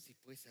está. Sí,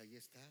 pues ahí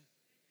está.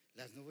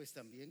 Las nubes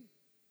también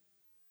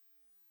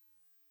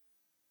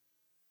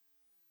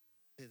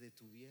se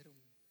detuvieron.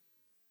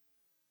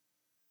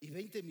 Y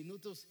 20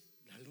 minutos,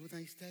 la luna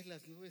ahí está y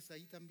las nubes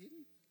ahí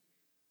también.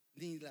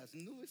 Ni las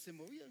nubes se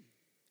movían.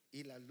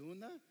 Y la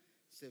luna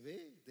se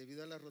ve,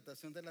 debido a la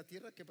rotación de la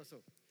tierra, ¿qué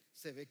pasó?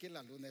 Se ve que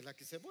la luna es la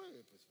que se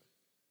mueve, pues.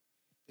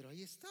 Pero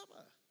ahí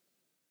estaba.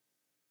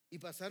 Y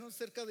pasaron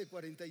cerca de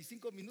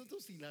 45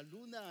 minutos y la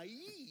luna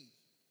ahí.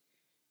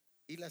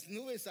 Y las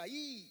nubes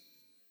ahí.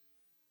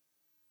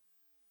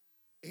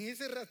 En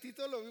ese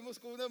ratito lo vimos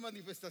como una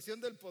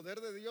manifestación del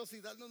poder de Dios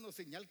y dándonos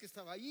señal que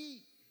estaba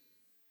ahí.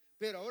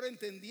 Pero ahora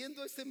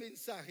entendiendo este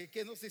mensaje,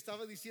 ¿qué nos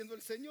estaba diciendo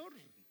el Señor?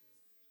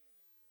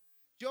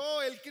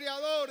 Yo, el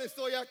Creador,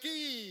 estoy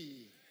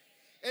aquí.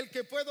 El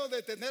que puedo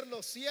detener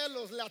los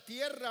cielos, la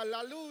tierra,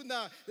 la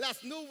luna,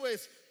 las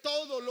nubes,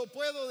 todo lo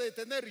puedo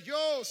detener.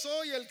 Yo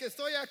soy el que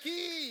estoy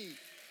aquí.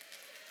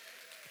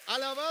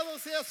 Alabado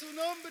sea su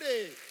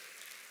nombre.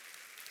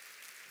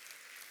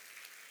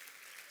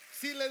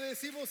 Si le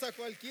decimos a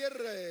cualquier,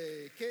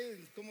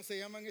 ¿cómo se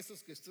llaman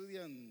esos que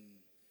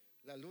estudian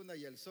la luna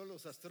y el sol?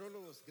 Los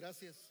astrólogos,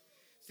 gracias.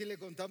 Si le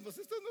contamos,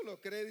 esto no lo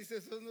cree, dice,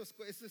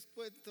 eso es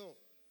cuento.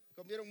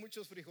 Comieron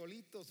muchos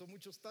frijolitos o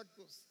muchos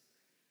tacos.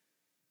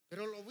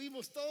 Pero lo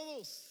vimos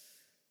todos.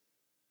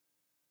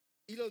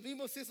 Y los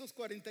vimos esos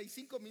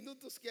 45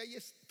 minutos que ahí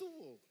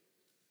estuvo.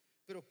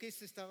 Pero ¿qué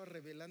se estaba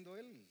revelando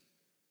él?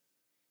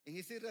 En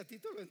ese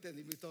ratito lo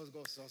entendimos todos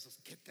gozosos.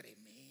 Qué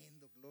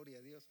tremendo, gloria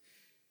a Dios.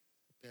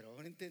 Pero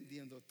ahora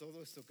entendiendo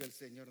todo esto que el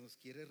Señor nos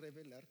quiere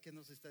revelar, ¿qué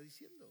nos está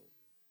diciendo?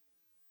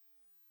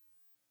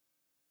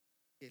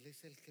 Él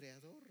es el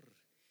creador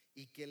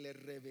y que le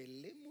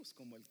revelemos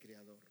como el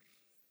creador.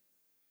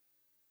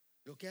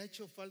 Lo que ha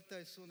hecho falta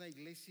es una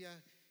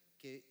iglesia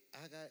que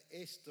haga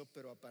esto,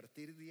 pero a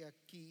partir de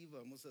aquí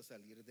vamos a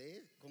salir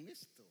con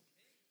esto.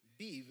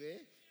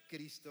 Vive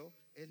Cristo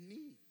en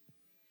mí.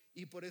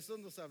 Y por eso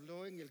nos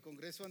habló en el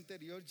congreso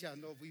anterior, ya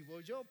no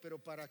vivo yo, pero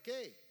 ¿para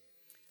qué?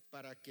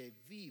 Para que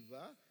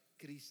viva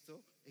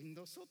Cristo en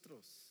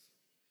nosotros.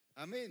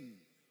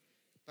 Amén.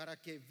 Para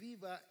que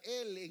viva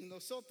Él en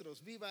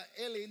nosotros, viva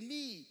Él en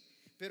mí.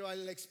 Pero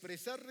al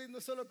expresarle no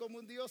solo como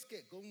un Dios,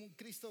 como un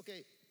Cristo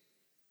que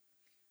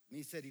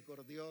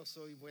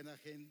misericordioso y buena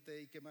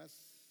gente y qué más.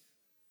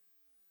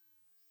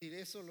 Si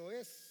eso lo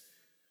es,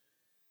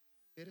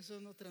 pero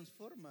eso no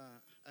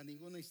transforma a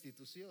ninguna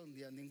institución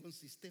ni a ningún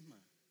sistema.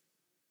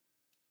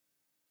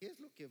 ¿Qué es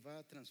lo que va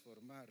a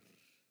transformar al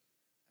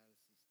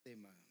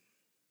sistema?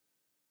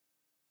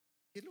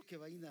 ¿Qué es lo que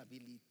va a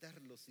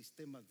inhabilitar los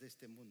sistemas de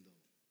este mundo?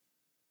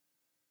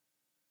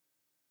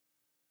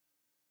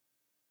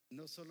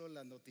 No solo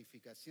la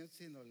notificación,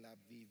 sino la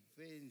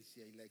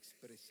vivencia y la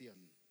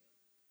expresión.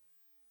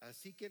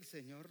 Así que el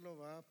Señor lo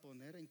va a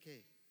poner ¿en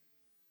qué?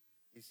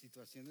 En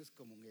situaciones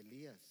como un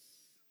Elías.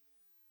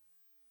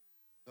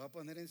 Lo va a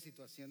poner en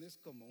situaciones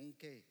como un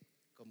 ¿qué?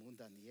 Como un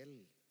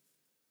Daniel.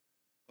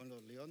 Con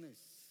los leones.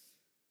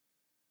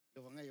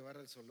 Lo van a llevar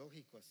al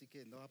zoológico, así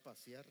que no a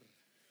pasear.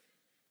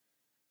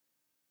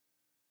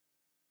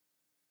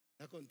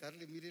 A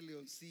contarle, mire el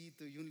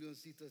leoncito, y un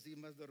leoncito así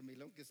más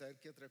dormilón que saber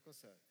qué otra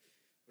cosa.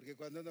 Porque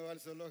cuando uno va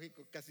al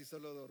zoológico casi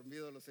solo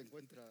dormido los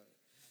encuentra.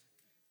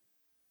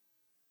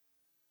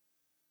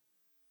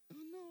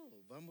 No,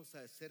 vamos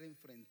a ser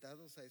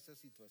enfrentados a esas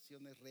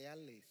situaciones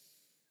reales.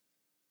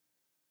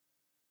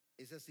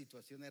 Esas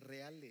situaciones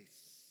reales.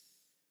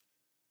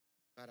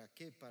 ¿Para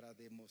qué? Para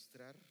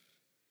demostrar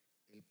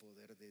el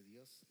poder de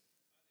Dios.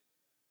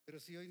 Pero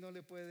si hoy no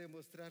le puede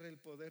demostrar el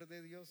poder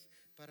de Dios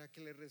para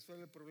que le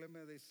resuelva el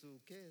problema de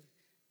su ¿qué?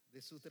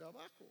 De su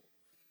trabajo.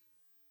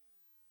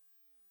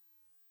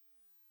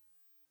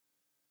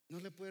 No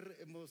le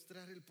puede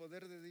mostrar el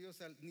poder de Dios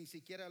ni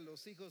siquiera a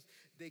los hijos,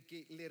 de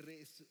que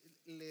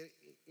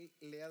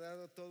le ha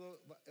dado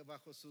todo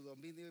bajo su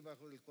dominio y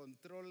bajo el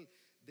control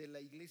de la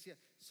iglesia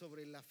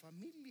sobre la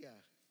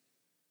familia.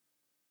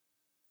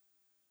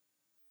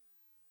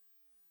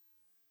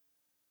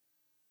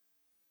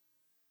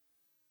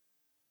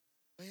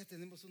 Vaya,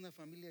 tenemos una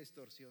familia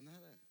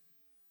distorsionada.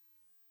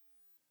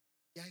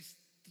 Ya es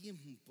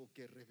tiempo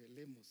que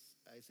revelemos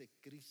a ese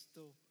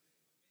Cristo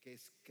que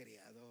es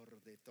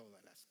creador de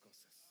todas las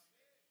cosas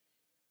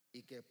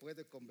y que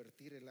puede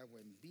convertir el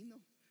agua en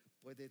vino,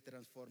 puede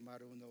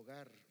transformar un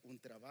hogar, un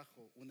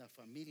trabajo, una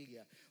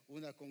familia,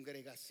 una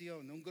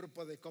congregación, un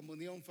grupo de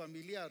comunión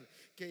familiar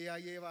que ya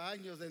lleva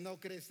años de no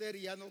crecer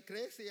y ya no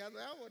crece, ya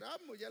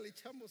oramos, ya le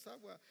echamos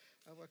agua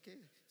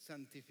 ¿qué?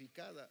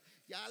 Santificada,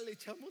 ya le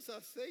echamos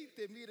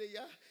aceite, mire,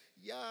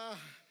 ya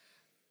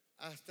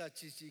hasta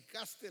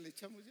chichicaste le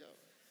echamos ya.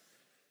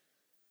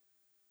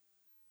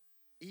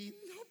 Y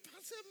no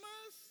pasa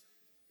más.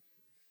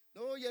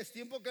 No, ya es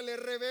tiempo que le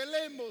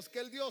revelemos que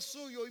el Dios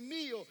suyo y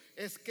mío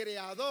es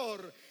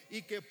creador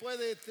y que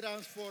puede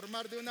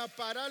transformar de una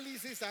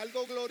parálisis a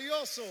algo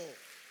glorioso.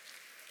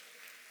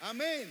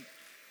 Amén.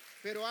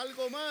 Pero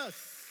algo más.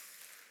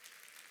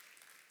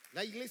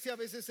 La iglesia a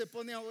veces se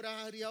pone a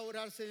orar y a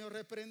orar. Señor,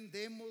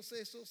 reprendemos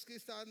esos que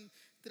están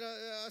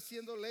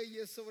haciendo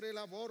leyes sobre el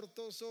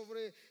aborto,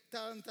 sobre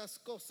tantas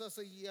cosas,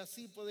 y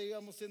así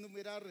podríamos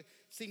enumerar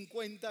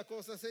 50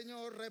 cosas.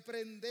 Señor,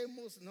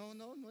 reprendemos.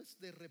 No es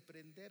de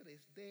reprender,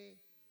 es de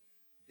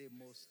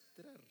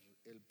demostrar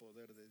el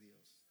poder de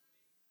Dios.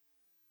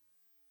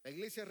 La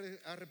iglesia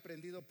ha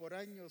reprendido por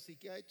años, ¿y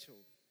qué ha hecho?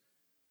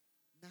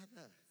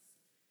 Nada.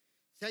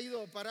 Se ha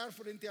ido a parar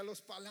frente a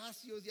los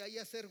palacios y ahí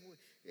a hacer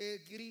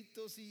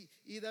gritos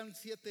y dan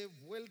 7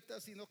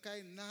 vueltas y no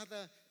cae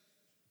nada.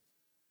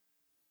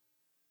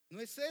 No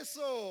es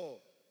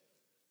eso.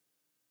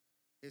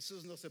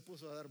 Jesús no se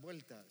puso a dar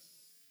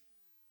vueltas.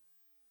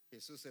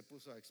 Jesús se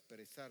puso a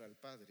expresar al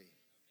Padre.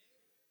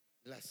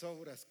 Las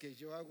obras que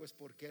yo hago es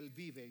porque Él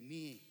vive en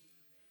mí.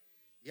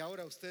 Y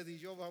ahora usted y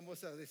yo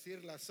vamos a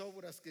decir: las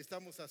obras que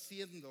estamos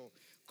haciendo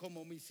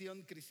como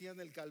Misión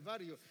Cristiana el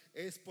Calvario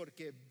es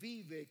porque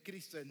vive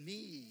Cristo en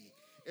mí.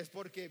 Es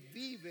porque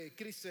vive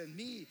Cristo en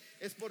mí.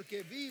 Es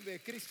porque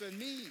vive Cristo en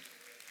mí.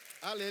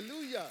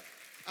 Aleluya,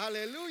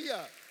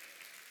 aleluya.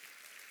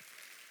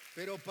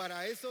 Pero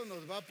para eso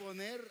nos va a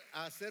poner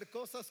a hacer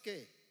cosas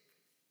que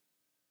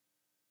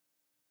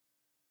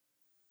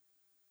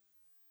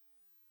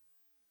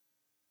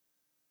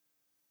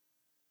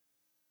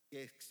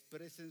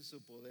expresen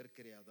su poder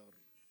creador.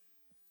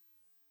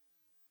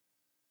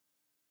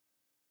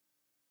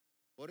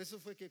 Por eso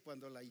fue que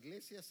cuando la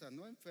iglesia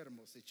sanó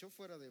enfermos, echó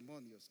fuera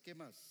demonios, ¿qué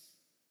más?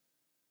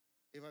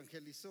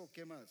 Evangelizó,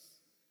 ¿qué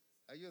más?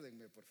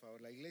 Ayúdenme, por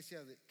favor, la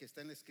iglesia que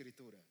está en la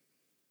escritura.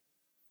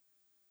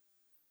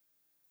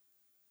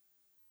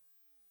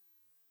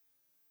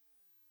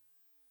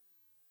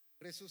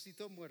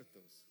 Resucitó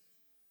muertos,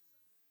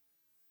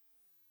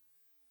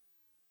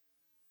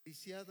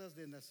 lisiadas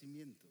de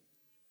nacimiento.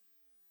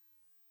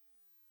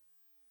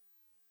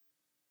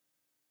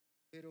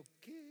 Pero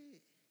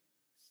 ¿qué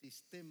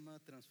sistema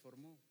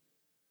transformó?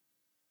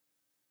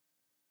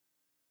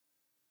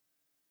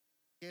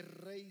 ¿Qué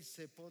rey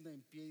se pone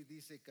en pie y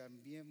dice: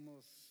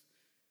 cambiemos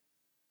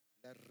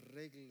las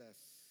reglas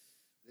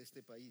de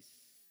este país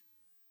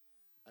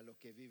a lo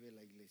que vive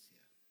la iglesia?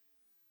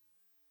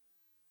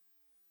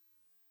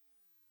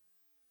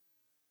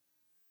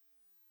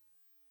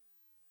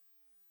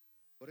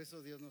 Por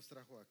eso Dios nos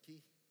trajo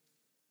aquí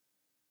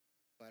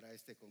para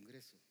este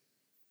congreso.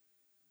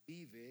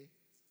 Vive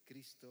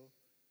Cristo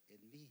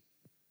en mí.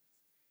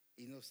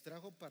 Y nos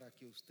trajo para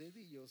que usted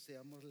y yo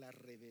seamos la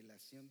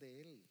revelación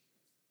de Él.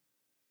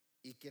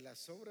 Y que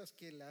las obras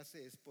que Él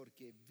hace es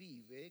porque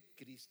vive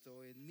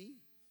Cristo en mí.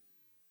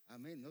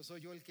 Amén. No soy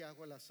yo el que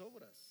hago las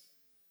obras.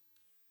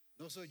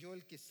 No soy yo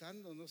el que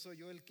sano. No soy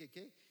yo el que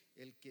 ¿qué?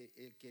 El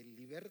que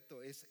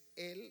liberto. Es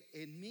Él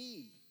en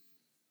mí.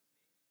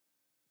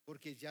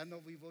 Porque ya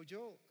no vivo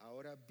yo,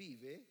 ahora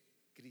vive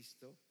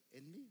Cristo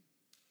en mí.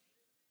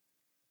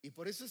 Y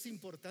por eso es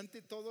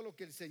importante todo lo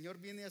que el Señor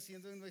viene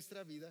haciendo en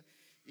nuestra vida.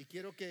 Y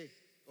quiero que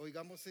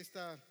oigamos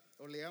esta,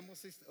 o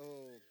leamos esta,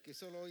 o que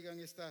solo oigan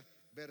esta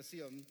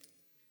versión.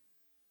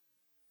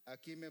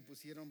 Aquí me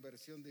pusieron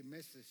versión de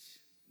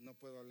Message. No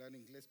puedo hablar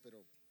inglés,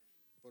 pero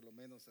por lo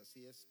menos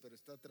así es. Pero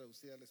está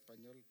traducida al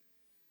español.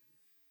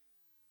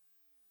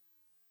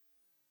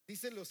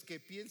 Dice: los que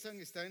piensan,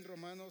 está en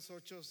Romanos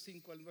 8,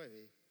 5 al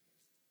 9.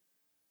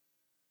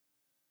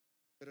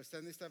 Pero está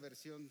en esta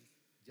versión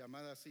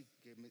llamada así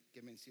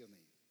que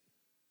mencioné.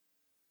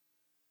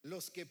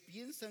 Los que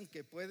piensan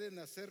que pueden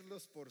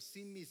hacerlos por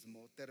sí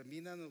mismos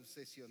terminan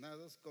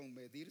obsesionados con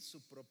medir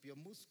su propio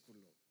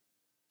músculo,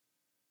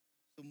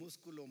 su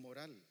músculo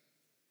moral,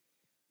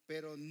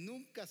 pero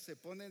nunca se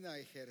ponen a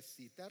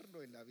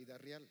ejercitarlo en la vida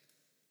real.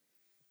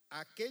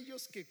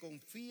 Aquellos que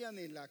confían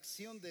en la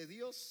acción de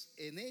Dios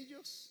en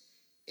ellos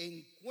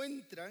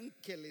encuentran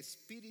que el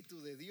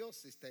Espíritu de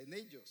Dios está en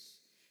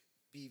ellos,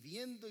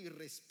 viviendo y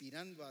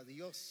respirando a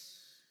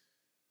Dios.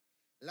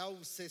 La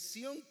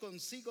obsesión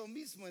consigo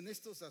mismo en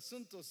estos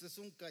asuntos es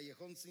un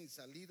callejón sin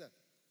salida.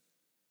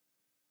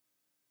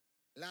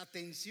 La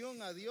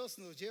atención a Dios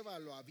nos lleva a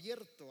lo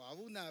abierto, a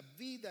una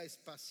vida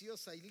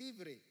espaciosa y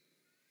libre.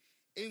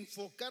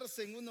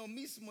 Enfocarse en uno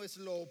mismo es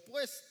lo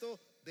opuesto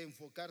de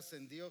enfocarse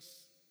en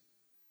Dios.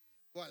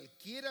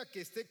 Cualquiera que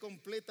esté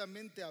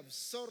completamente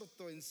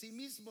absorto en sí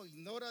mismo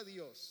ignora a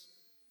Dios.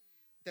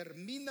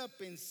 Termina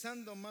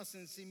pensando más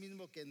en sí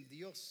mismo que en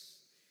Dios.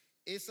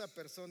 Esa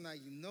persona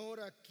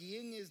ignora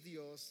quién es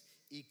Dios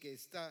y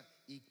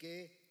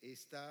qué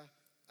está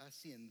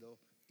haciendo,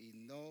 y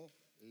no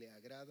le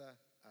agrada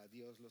a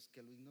Dios los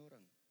que lo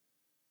ignoran.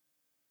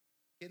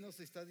 ¿Qué nos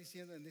está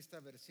diciendo en esta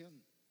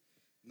versión?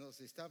 Nos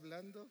está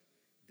hablando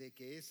de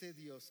que ese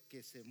Dios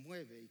que se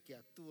mueve y que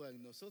actúa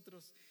en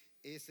nosotros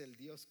es el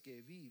Dios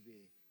que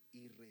vive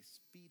y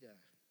respira,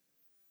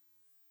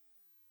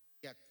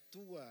 que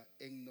actúa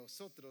en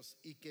nosotros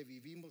y que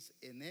vivimos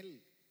en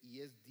Él, y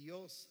es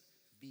Dios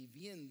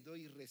viviendo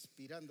y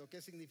respirando. ¿Qué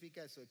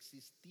significa eso?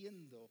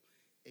 Existiendo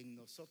en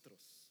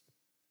nosotros.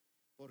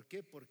 ¿Por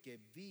qué? Porque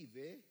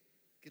vive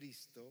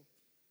Cristo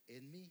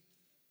en mí.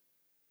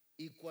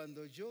 Y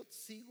cuando yo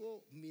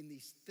sigo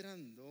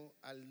ministrando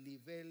al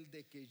nivel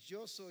de que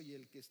yo soy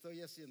el que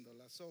estoy haciendo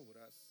las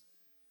obras,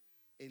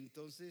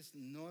 entonces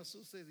no ha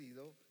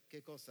sucedido,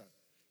 ¿qué cosa?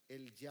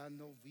 El ya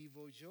no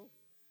vivo yo,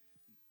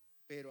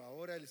 pero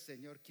ahora el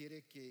Señor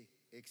quiere que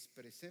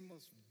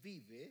expresemos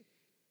vive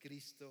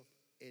Cristo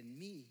en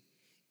mí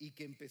y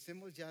que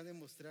empecemos ya a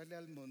demostrarle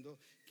al mundo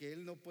que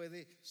Él no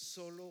puede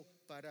solo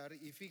parar.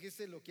 Y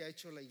fíjese lo que ha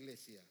hecho la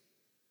iglesia.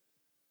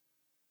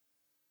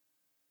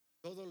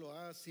 Todo lo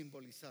ha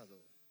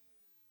simbolizado.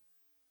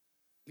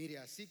 Mire,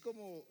 así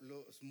como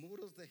los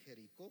muros de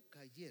Jericó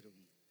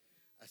cayeron,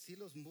 así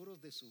los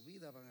muros de su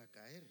vida van a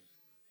caer.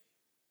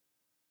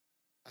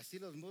 Así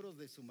los muros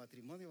de su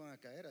matrimonio van a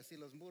caer. Así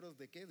los muros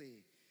de qué,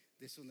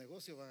 de su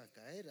negocio van a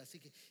caer. Así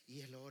que,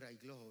 y él ora y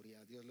gloria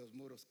a Dios, los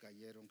muros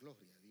cayeron,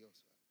 gloria a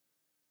Dios.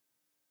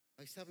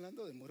 Ahí está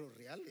hablando de muros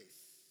reales.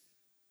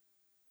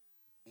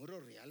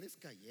 Muros reales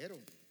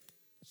cayeron,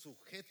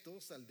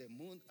 sujetos al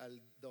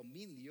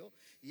dominio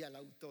y a la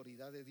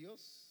autoridad de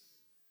Dios.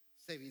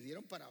 Se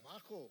vinieron para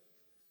abajo.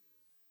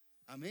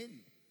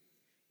 Amén.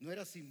 No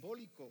era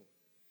simbólico.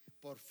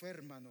 Por fe,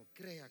 hermano,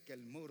 crea que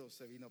el muro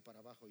se vino para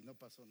abajo y no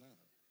pasó nada.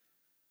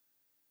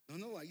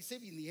 No, ahí se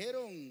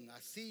vinieron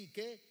así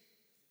que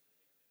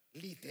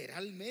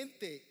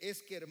literalmente.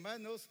 Es que,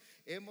 hermanos,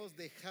 hemos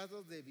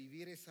dejado de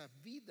vivir esa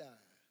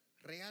vida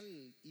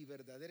real y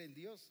verdadera en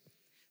Dios.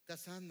 Está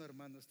sano,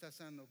 hermano, está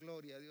sano,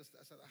 gloria a Dios,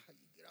 está sano. Ay,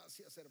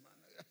 gracias,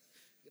 hermana,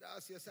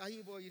 gracias.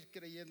 Ahí voy a ir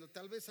creyendo.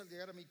 Tal vez al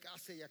llegar a mi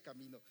casa ya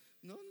camino.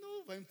 No,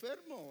 va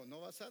enfermo,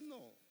 no va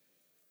sano.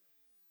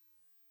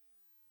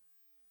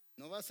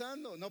 No va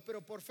sano, no,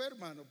 pero por fe,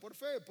 hermano, por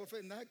fe,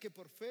 nada que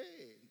por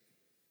fe.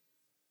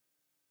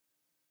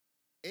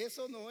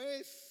 Eso no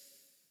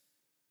es.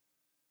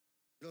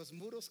 Los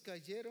muros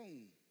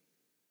cayeron.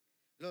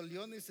 Los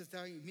leones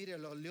estaban, mire,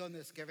 los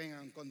leones que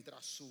vengan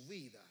contra su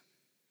vida.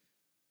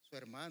 Su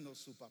hermano,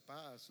 su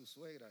papá, su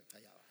suegra,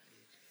 allá va.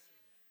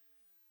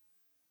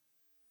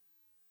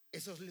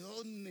 Esos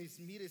leones,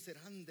 mire,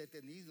 serán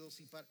detenidos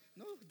y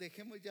no,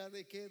 dejemos ya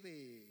de qué,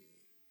 de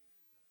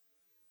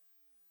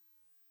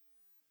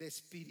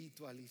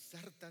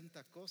espiritualizar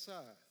tanta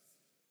cosa.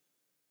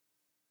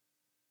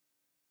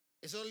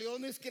 Esos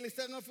leones que le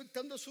están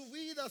afectando su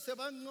vida se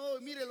van, no,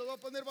 mire, lo va a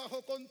poner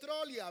bajo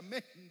control y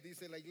amén,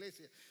 dice la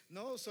iglesia.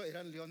 No,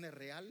 eran leones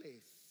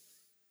reales.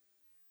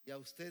 Y a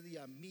usted y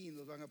a mí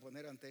nos van a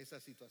poner ante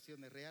esas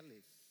situaciones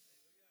reales.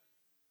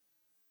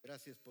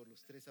 Gracias por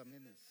los 3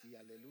 amenes y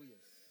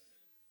aleluyas.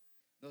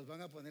 Nos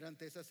van a poner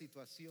ante esas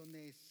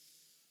situaciones.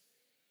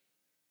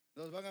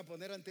 Nos van a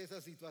poner ante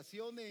esas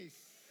situaciones.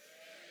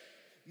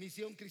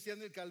 Misión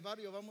Cristiana del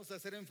Calvario, vamos a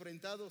ser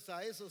enfrentados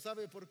a eso.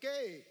 ¿Sabe por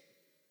qué?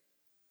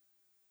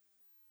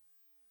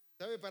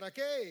 ¿Sabe para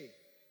qué?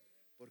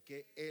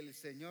 Porque el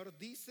Señor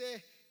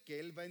dice que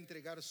Él va a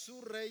entregar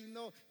su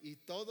reino y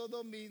todo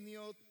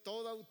dominio,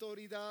 toda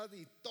autoridad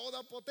y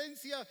toda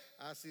potencia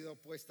ha sido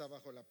puesta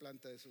bajo la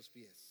planta de sus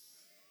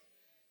pies.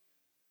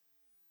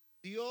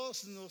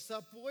 Dios nos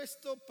ha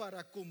puesto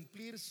para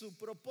cumplir su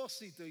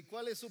propósito. ¿Y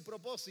cuál es su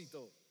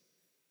propósito?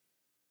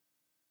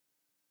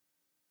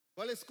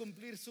 ¿Cuál es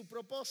cumplir su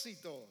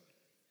propósito?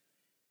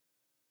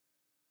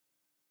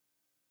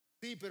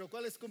 Sí, pero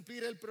 ¿cuál es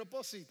cumplir el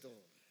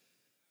propósito?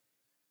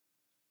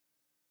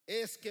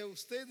 Es que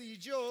usted y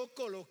yo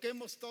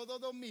coloquemos todo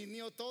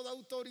dominio, toda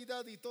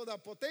autoridad y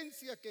toda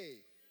potencia.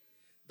 ¿Qué?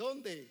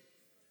 ¿Dónde?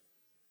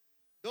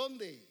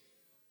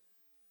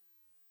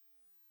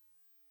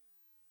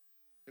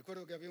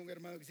 Recuerdo que había un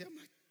hermano que decía,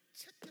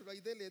 macháquelo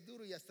ahí, dele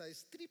duro y hasta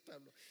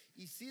destrípalo.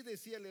 Y sí,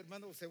 decía el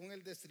hermano, según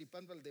él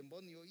destripando al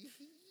demonio,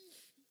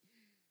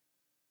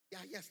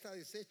 ya está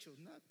deshecho.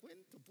 Nada,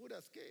 cuento,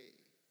 puras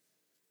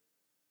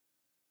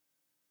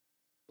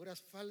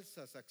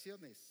falsas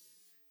acciones.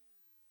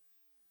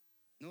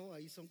 No,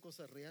 ahí son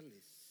cosas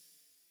reales.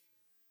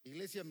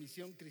 Iglesia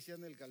Misión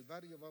Cristiana del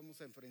Calvario,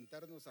 vamos a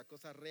enfrentarnos a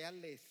cosas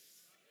reales.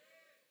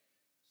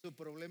 Su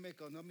problema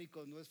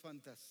económico no es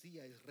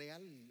fantasía, es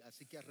real,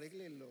 así que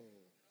arréglelo.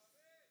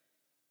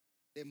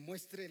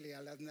 Demuéstrele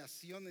a las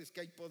naciones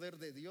que hay poder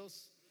de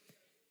Dios,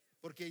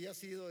 porque ya ha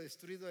sido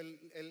destruido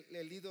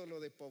el ídolo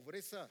de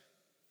pobreza,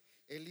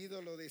 el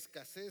ídolo de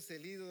escasez,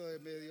 el ídolo de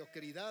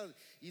mediocridad,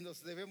 y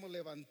nos debemos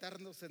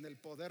levantarnos en el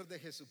poder de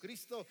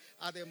Jesucristo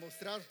a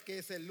demostrar que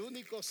es el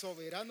único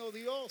soberano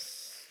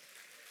Dios.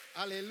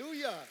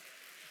 Aleluya,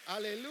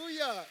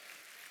 aleluya.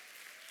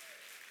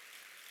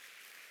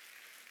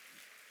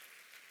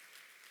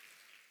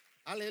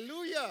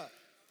 Aleluya.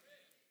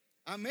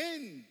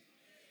 Amén.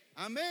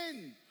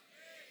 Amén.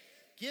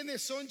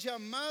 ¿Quiénes son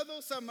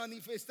llamados a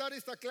manifestar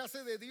esta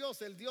clase de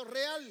Dios? El Dios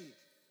real.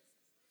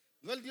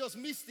 No el Dios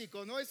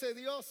místico, no ese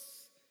Dios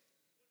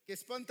que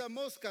espanta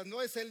moscas,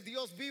 no, es el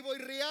Dios vivo y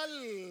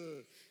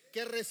real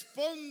que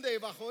responde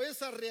bajo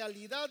esa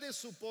realidad de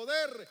su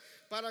poder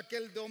para que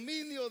el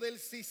dominio del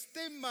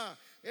sistema,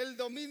 el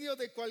dominio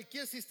de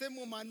cualquier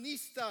sistema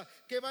humanista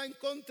que va en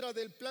contra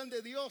del plan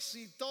de Dios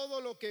y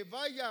todo lo que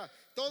vaya,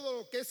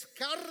 todo lo que es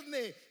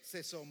carne,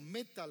 se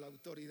someta a la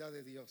autoridad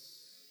de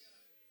Dios.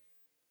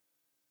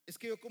 Es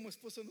que yo como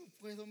esposo no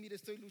puedo, mire,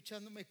 estoy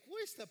luchando, me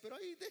cuesta, pero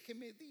ahí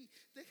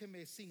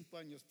déjeme 5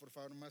 años por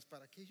favor más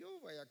para que yo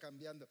vaya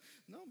cambiando.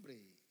 No, hombre,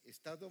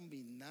 está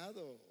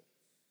dominado,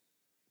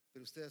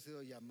 pero usted ha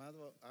sido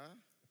llamado a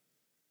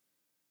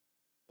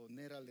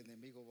poner al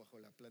enemigo bajo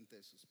la planta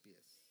de sus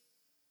pies.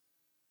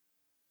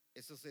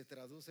 Eso se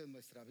traduce en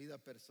nuestra vida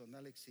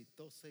personal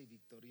exitosa y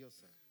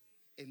victoriosa,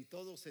 en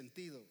todo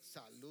sentido: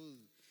 salud,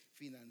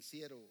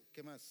 financiero,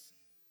 ¿qué más?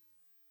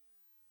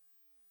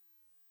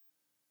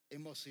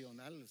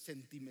 Emocional,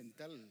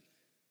 sentimental.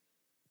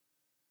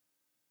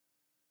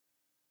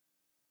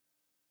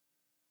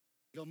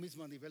 Lo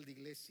mismo a nivel de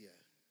iglesia,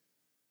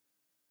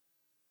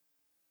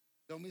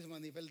 lo mismo a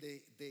nivel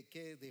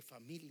de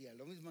familia,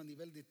 lo mismo a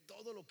nivel de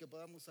todo lo que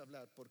podamos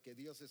hablar, porque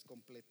Dios es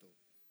completo.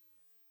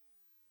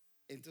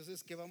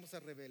 Entonces, ¿qué vamos a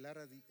revelar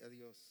a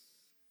Dios?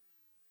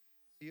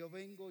 Si yo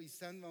vengo y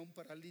sano a un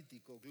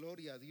paralítico,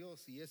 gloria a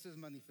Dios, y eso es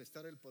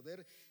manifestar el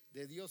poder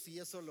de Dios, y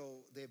eso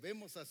lo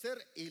debemos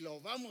hacer y lo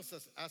vamos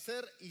a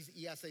hacer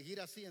y a seguir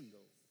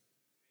haciendo.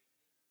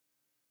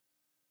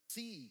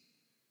 Sí,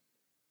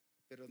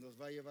 pero nos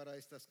va a llevar a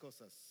estas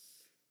cosas.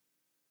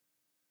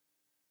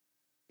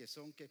 ¿Que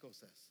son qué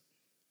cosas?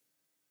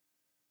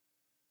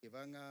 Que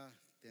van a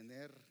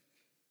tener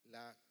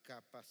la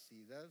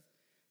capacidad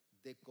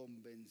de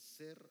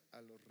convencer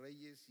a los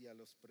reyes y a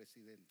los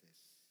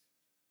presidentes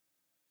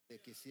de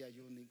que sí hay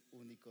un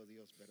único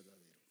Dios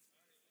verdadero.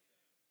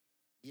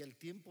 Y el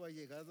tiempo ha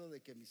llegado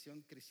de que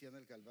Misión Cristiana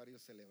El Calvario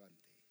se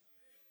levante.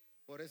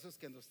 Por eso es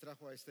que nos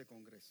trajo a este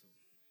congreso.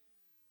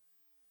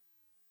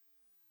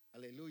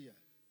 Aleluya,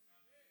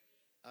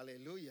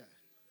 aleluya,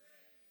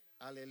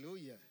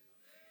 aleluya.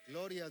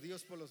 Gloria a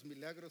Dios por los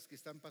milagros que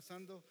están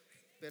pasando,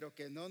 pero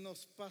que no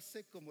nos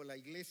pase como la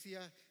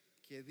iglesia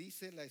que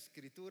dice la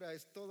escritura.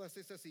 Es todas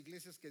esas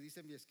iglesias que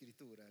dice mi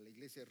escritura: la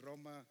iglesia de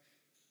Roma,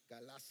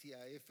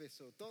 Galacia,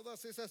 Éfeso,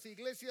 todas esas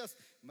iglesias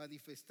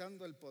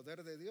manifestando el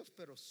poder de Dios,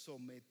 pero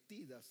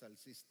sometidas al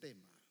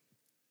sistema,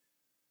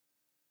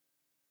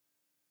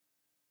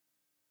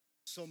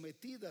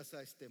 sometidas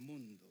a este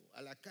mundo,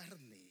 a la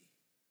carne,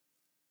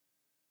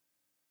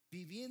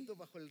 viviendo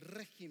bajo el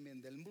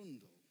régimen del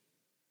mundo.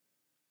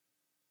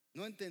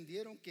 No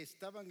entendieron que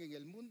estaban en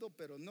el mundo,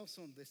 pero no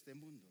son de este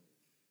mundo.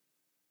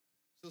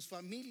 Sus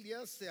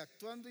familias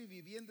actuando y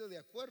viviendo de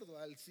acuerdo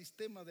al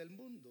sistema del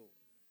mundo.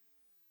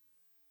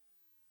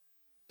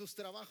 Sus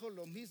trabajos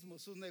lo mismo,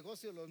 sus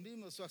negocios lo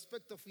mismo, su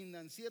aspecto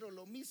financiero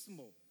lo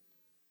mismo.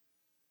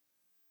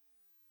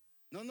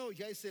 No,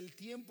 ya es el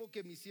tiempo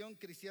que Misión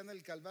Cristiana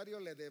El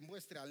Calvario le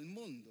demuestre al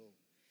mundo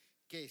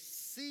que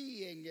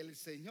sí, en el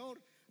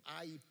Señor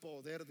hay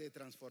poder de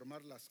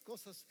transformar las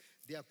cosas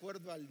de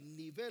acuerdo al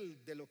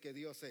nivel de lo que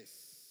Dios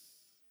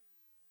es.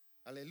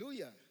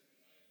 Aleluya,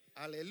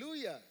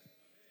 aleluya,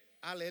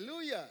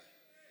 aleluya,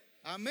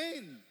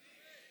 amén.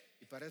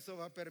 Y para eso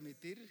va a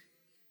permitir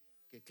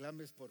que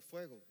clames por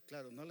fuego.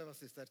 Claro, no le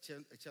vas a estar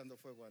echando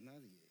fuego a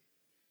nadie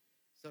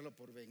solo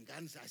por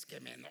venganza. Es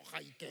que me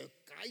enoja y que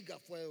caiga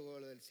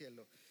fuego del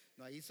cielo.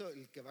 No, ahí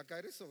el que va a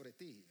caer es sobre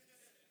ti,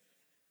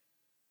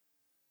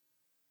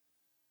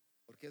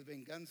 porque es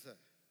venganza.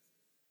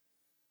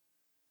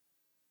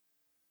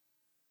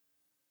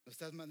 No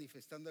estás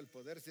manifestando el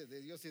poder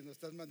de Dios, sino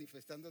estás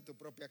manifestando tu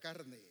propia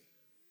carne,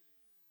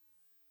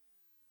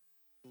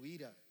 tu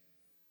ira.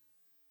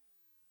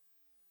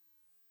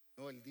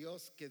 No, el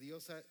Dios que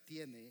Dios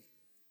tiene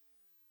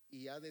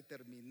y ha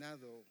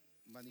determinado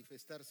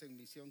manifestarse en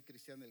Misión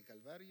Cristiana El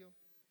Calvario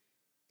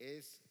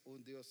es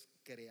un Dios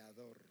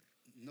creador,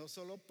 no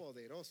solo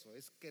poderoso,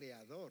 es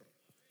creador.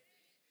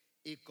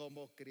 Y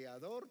como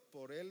creador,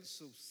 por Él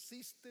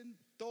subsisten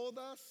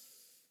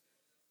todas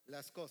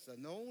las cosas,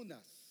 no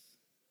unas,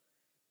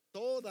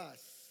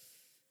 todas.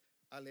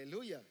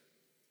 Aleluya,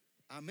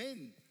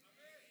 amén,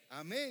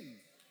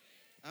 amén,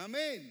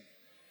 amén,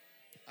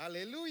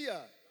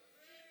 aleluya.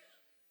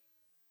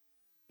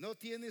 No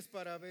tienes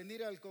para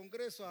venir al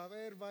Congreso. A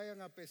ver,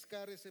 vayan a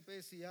pescar ese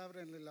pez y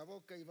ábranle la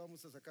boca y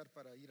vamos a sacar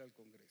para ir al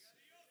Congreso.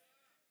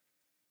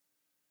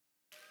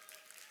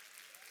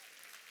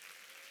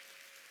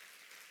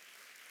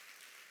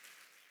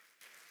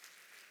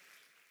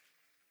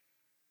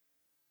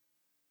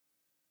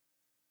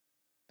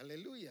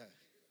 Aleluya.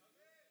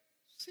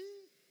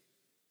 Sí.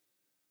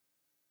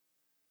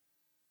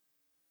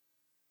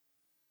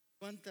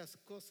 ¿Cuántas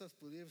cosas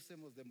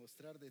pudiésemos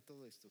demostrar de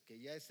todo esto? Que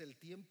ya es el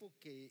tiempo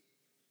que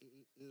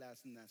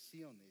las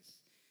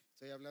naciones,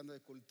 estoy hablando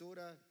de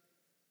cultura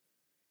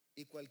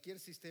y cualquier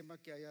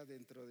sistema que haya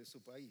dentro de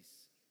su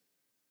país,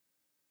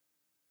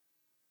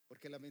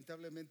 porque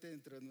lamentablemente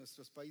dentro de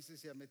nuestros países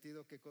se ha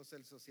metido qué cosa: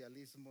 el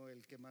socialismo,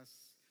 el que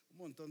más, un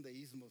montón de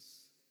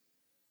ismos,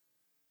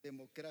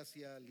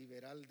 democracia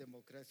liberal,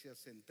 democracia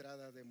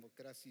centrada,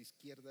 democracia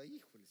izquierda,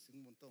 híjoles,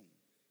 un montón.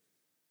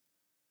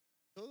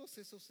 Todos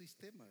esos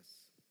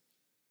sistemas,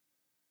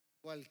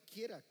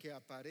 cualquiera que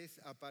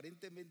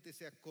aparentemente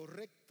sea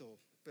correcto,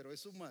 pero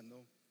es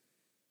humano,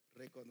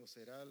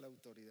 reconocerá la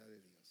autoridad de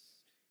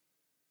Dios.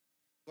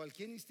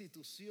 Cualquier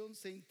institución,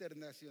 sea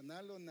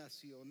internacional o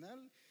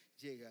nacional,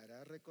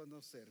 llegará a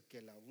reconocer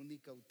que la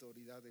única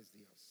autoridad es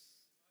Dios.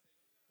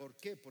 ¿Por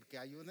qué? Porque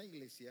hay una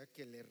iglesia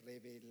que le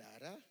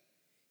revelará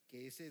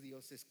que ese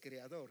Dios es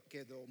creador,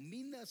 que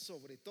domina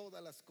sobre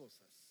todas las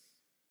cosas.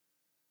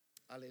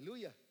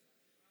 Aleluya.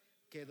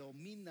 Que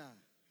domina.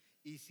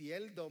 Y si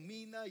Él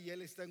domina y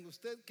Él está en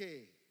usted,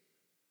 ¿qué?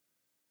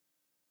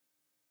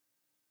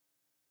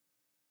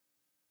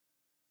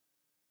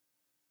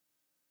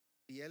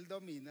 Si Él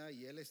domina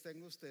y Él está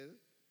en usted,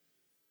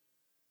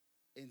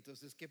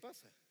 entonces ¿qué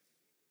pasa?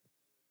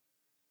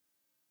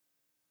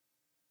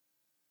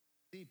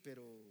 Sí,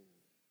 pero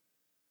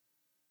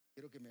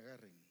quiero que me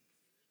agarren.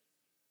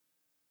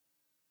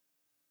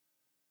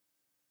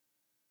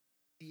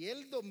 Si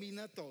Él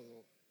domina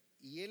todo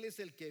y Él es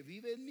el que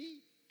vive en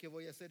mí, ¿qué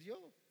voy a hacer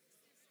yo?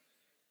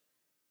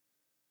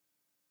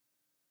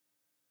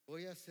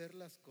 Voy a hacer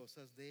las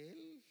cosas de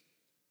Él.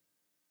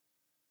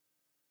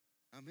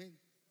 Amén.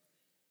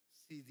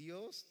 Si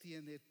Dios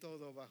tiene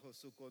todo bajo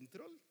su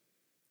control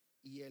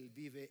y Él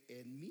vive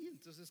en mí,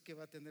 entonces ¿qué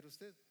va a tener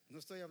usted? No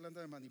estoy hablando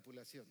de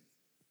manipulación.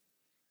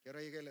 Que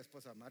ahora llegue la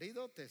esposa: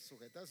 marido, te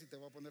sujetas y te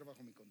voy a poner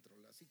bajo mi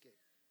control. Así que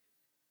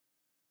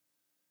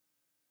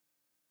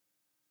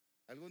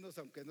algunos,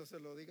 aunque no se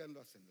lo digan,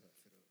 lo hacen, ¿verdad?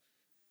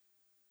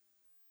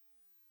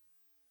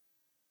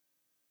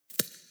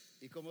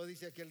 Y como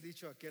dice aquel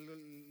dicho, aquel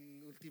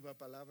última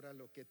palabra: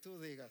 lo que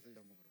tú digas, mi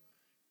amor.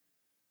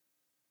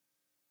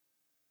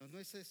 No, no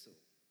es eso.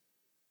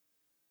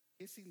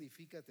 ¿Qué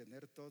significa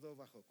tener todo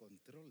bajo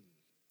control?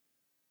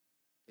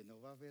 Que no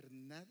va a haber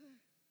nada.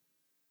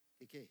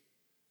 ¿Que qué?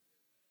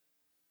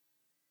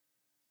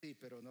 Sí,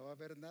 pero no va a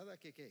haber nada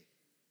que qué,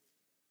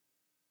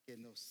 que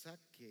nos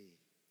saque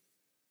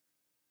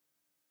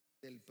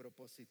del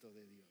propósito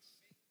de Dios.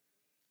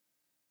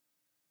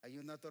 Hay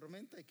una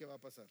tormenta y ¿qué va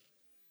a pasar?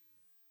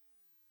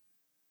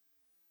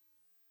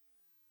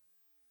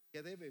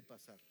 ¿Qué debe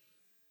pasar?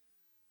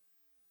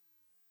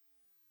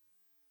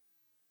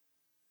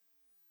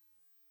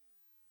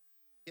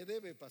 ¿Qué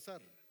debe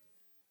pasar?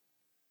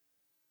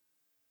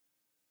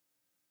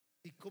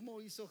 ¿Y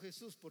cómo hizo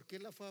Jesús? ¿Por qué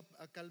la fue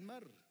a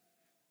calmar?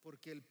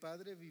 Porque el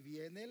Padre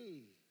vivía en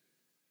Él.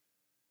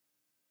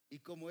 Y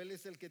como Él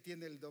es el que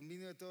tiene el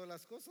dominio de todas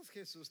las cosas,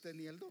 Jesús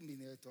tenía el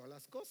dominio de todas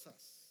las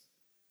cosas.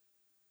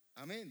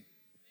 Amén.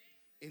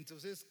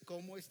 Entonces,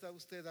 ¿cómo está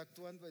usted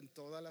actuando en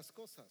todas las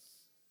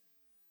cosas?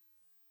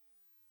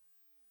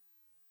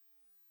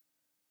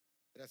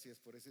 Gracias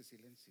por ese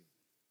silencio.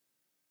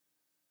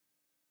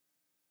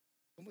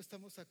 ¿Cómo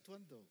estamos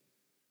actuando?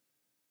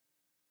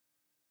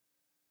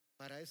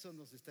 Para eso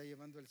nos está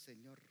llevando el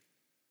Señor.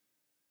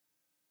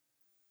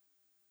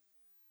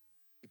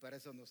 Y para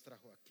eso nos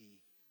trajo aquí.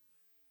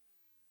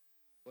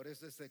 Por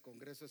eso este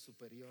Congreso es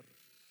superior.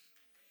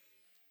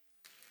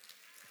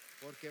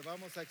 Porque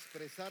vamos a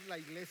expresar la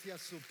iglesia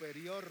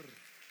superior.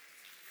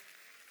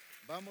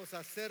 Vamos a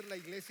hacer la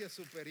iglesia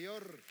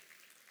superior.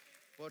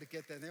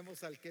 Porque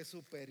tenemos al que es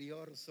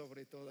superior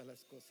sobre todas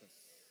las cosas.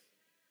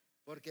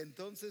 Porque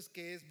entonces,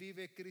 ¿qué es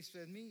vive Cristo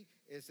en mí?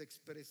 Es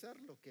expresar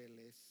lo que Él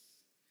es.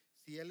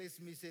 Si Él es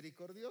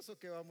misericordioso,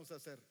 ¿qué vamos a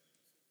hacer?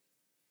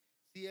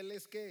 Si Él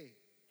es ¿qué?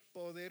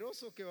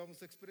 Poderoso, ¿qué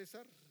vamos a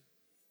expresar?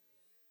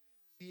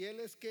 Si Él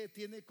es que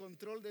tiene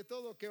control de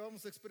todo, ¿qué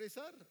vamos a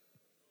expresar?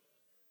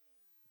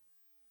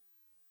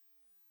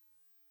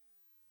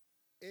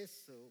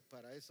 Eso,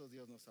 para eso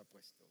Dios nos ha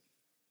puesto.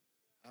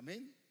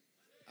 Amén.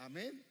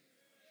 Amén.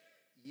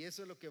 Y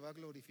eso es lo que va a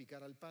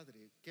glorificar al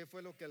Padre. ¿Qué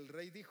fue lo que el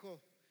rey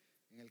dijo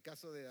en el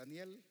caso de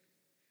Daniel?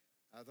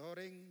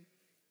 Adoren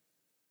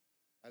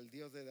al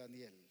Dios de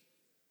Daniel,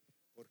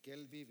 porque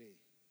Él vive,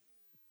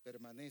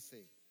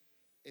 permanece,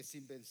 es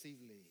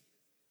invencible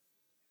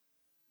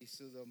y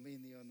su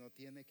dominio no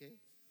tiene ¿qué?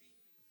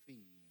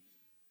 Fin.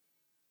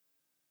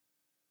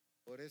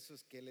 Por eso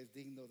es que Él es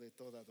digno de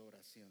toda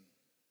adoración.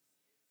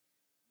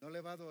 No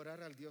le va a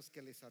adorar al Dios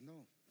que le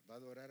sanó, va a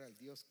adorar al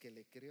Dios que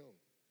le creó.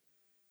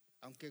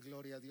 Aunque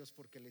gloria a Dios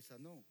porque le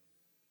sanó.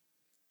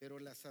 Pero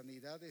la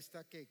sanidad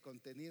está ¿qué?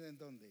 Contenida ¿en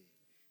dónde?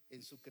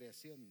 En su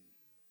creación.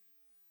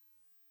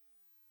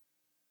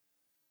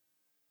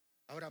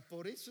 Ahora,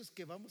 por eso es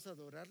que vamos a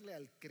adorarle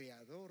al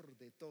creador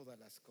de todas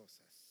las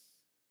cosas.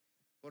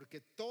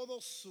 Porque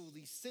todo su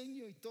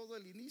diseño y todo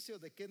el inicio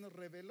de qué nos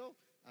reveló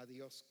a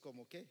Dios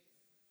como qué,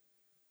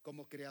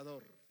 como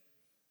creador.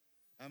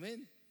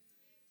 Amén.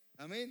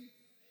 Amén.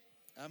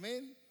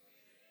 Amén.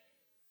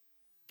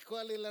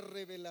 ¿Cuál es la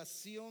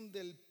revelación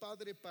del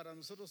Padre para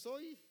nosotros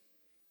hoy?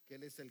 Que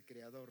Él es el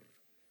creador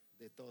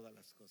de todas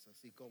las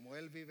cosas. Y como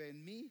Él vive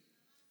en mí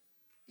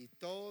y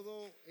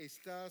todo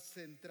está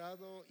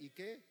centrado y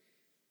qué,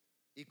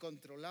 y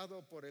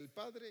controlado por el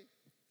Padre,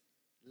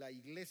 la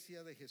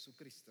iglesia de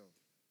Jesucristo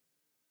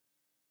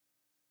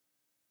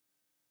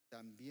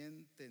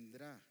también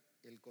tendrá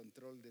el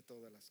control de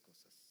todas las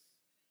cosas.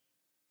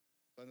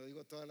 Cuando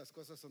digo todas las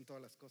cosas, son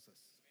todas las cosas.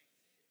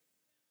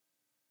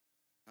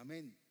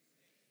 Amén.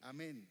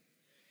 Amén.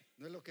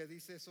 ¿No es lo que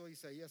dice eso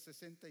Isaías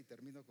 60? Y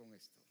termino con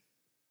esto.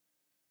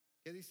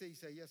 ¿Qué dice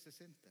Isaías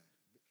 60?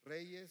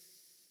 Reyes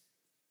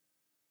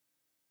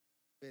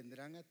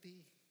vendrán a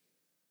ti.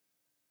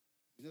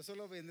 Y no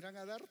solo vendrán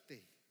a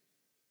darte,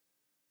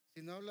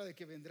 sino habla de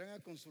que vendrán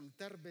a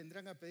consultar,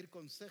 vendrán a pedir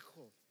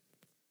consejo.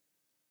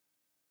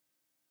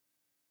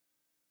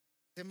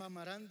 Se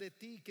mamarán de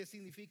ti. ¿Qué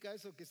significa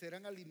eso? Que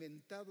serán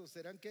alimentados,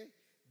 serán ¿qué?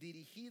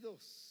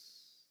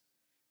 Dirigidos.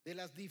 De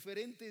las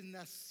diferentes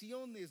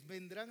naciones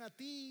vendrán a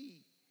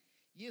ti.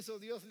 Y eso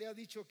Dios le ha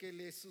dicho que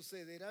le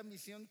sucederá a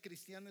Misión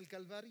Cristiana el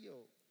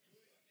Calvario.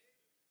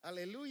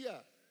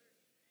 Aleluya,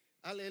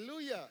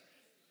 aleluya.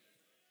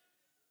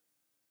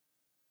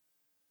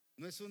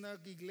 No es una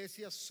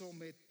iglesia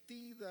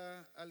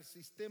sometida al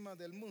sistema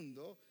del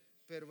mundo,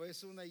 pero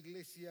es una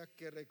iglesia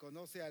que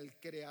reconoce al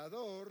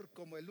Creador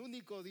como el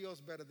único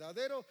Dios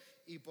verdadero,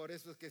 y por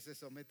eso es que se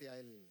somete a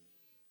Él.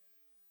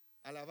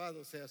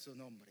 Alabado sea su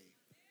nombre.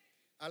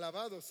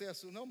 Alabado sea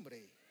su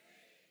nombre.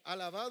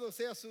 Alabado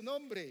sea su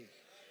nombre.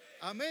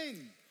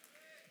 Amén.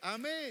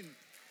 Amén.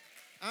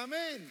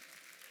 Amén.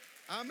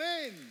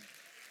 Amén.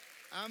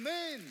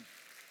 Amén.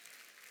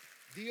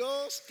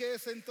 Dios que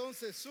es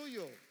entonces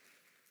suyo.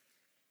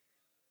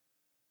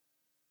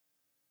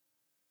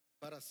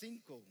 Para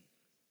 5.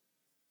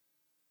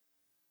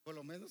 Por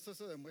lo menos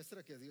eso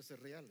demuestra que Dios es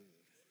real.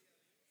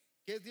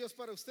 ¿Qué es Dios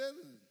para usted?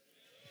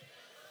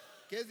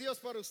 ¿Qué es Dios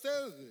para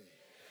usted?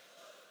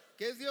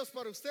 ¿Qué es Dios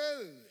para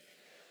usted?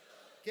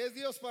 ¿Qué es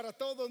Dios para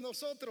todos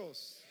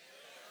nosotros?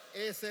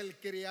 Es el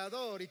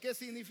Creador. ¿Y qué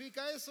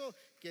significa eso?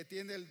 Que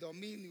tiene el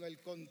dominio, el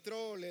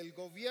control, el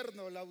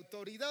gobierno, la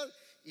autoridad,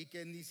 y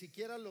que ni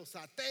siquiera los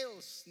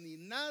ateos ni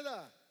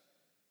nada,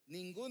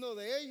 ninguno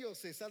de ellos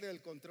se sale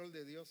del control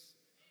de Dios.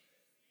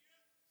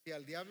 Si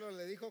al diablo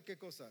le dijo, ¿qué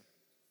cosa?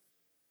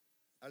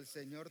 Al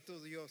Señor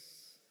tu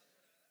Dios.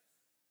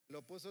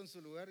 Lo puso en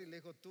su lugar y le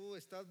dijo, tú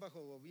estás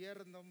bajo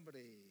gobierno,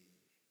 hombre.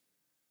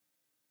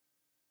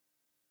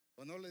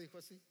 ¿O no le dijo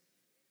así?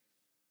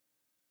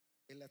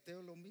 El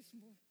ateo lo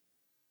mismo.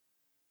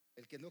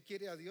 El que no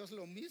quiere a Dios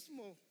lo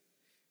mismo.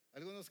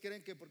 Algunos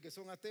creen que porque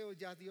son ateos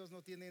ya Dios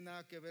no tiene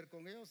nada que ver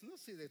con ellos. No,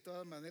 si de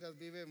todas maneras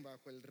viven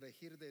bajo el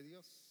regir de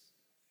Dios,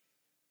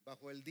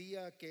 bajo el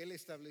día que Él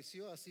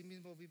estableció, así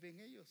mismo viven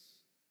ellos.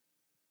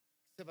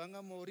 Se van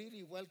a morir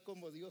igual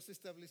como Dios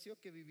estableció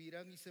que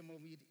vivirán y se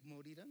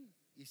morirán.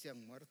 Y se han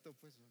muerto,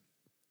 pues.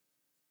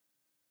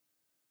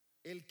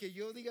 El que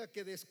yo diga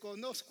que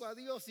desconozco a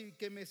Dios y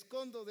que me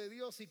escondo de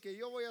Dios y que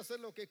yo voy a hacer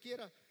lo que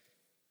quiera,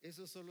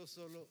 eso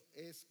solo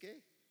es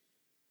que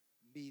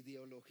mi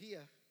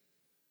ideología.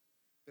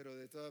 Pero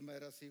de todas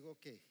maneras sigo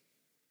 ¿qué?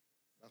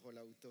 Bajo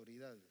la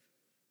autoridad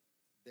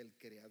del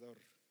Creador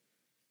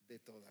de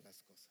todas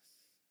las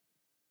cosas.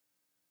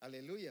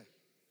 Aleluya.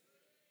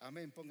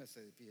 Amén.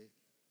 Póngase de pie.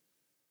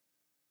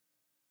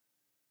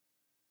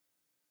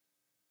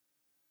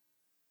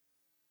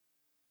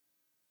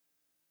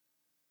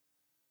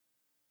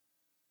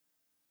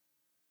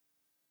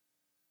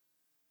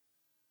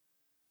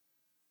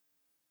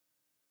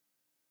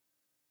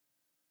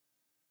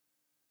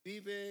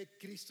 Vive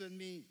Cristo en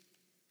mí.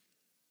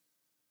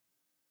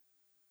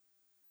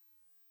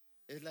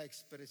 Es la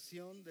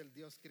expresión del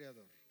Dios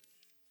creador,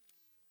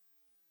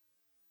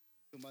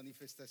 su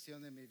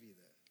manifestación en mi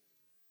vida.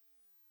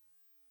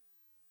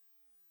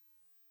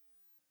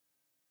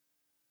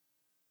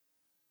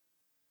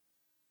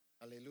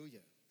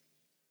 Aleluya.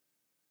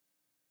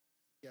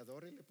 Y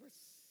adórele pues.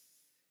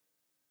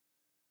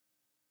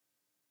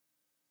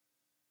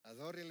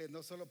 Adórele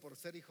no solo por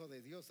ser hijo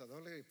de Dios,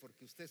 adórele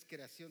porque usted es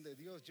creación de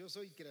Dios. Yo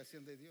soy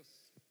creación de Dios.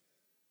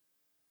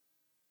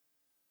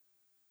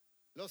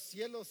 Los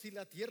cielos y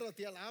la tierra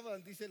te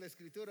alaban, dice la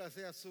Escritura, o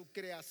sea, su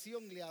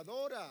creación le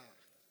adora.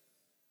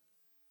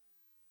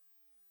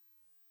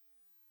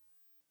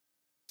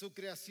 Su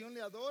creación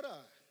le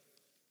adora.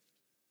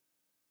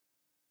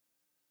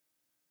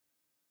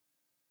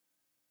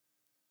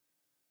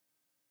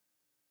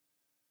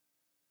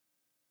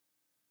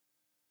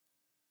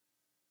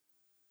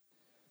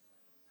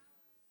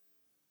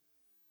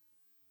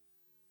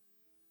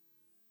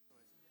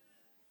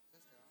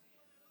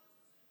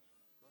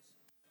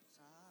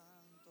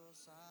 Santo,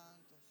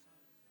 santo,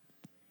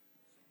 santo,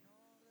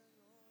 Señor de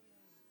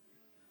gloria.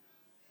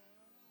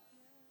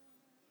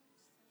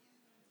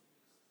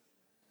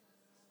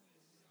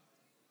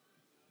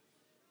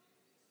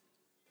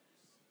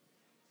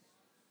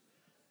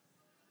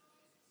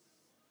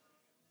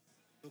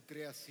 Su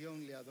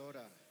creación le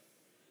adora.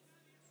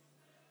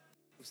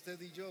 Usted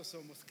y yo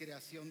somos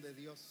creación de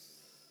Dios.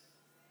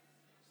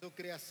 Su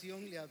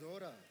creación le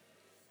adora.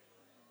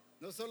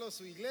 No solo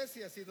su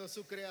iglesia, sino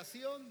su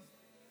creación.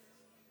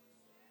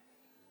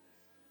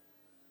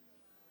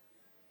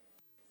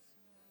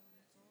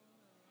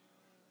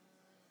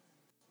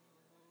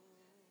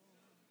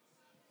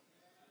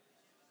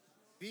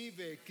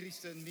 Vive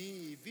Cristo en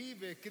mí,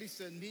 vive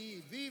Cristo en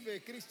mí,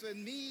 vive Cristo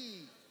en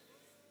mí.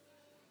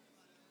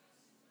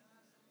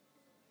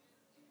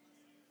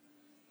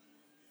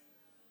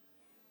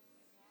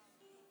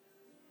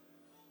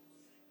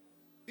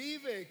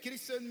 Vive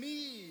Cristo en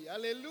mí,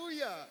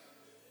 aleluya.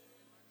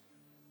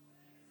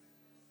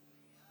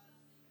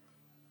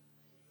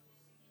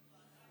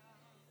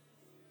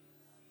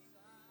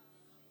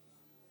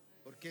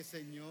 qué,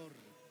 Señor?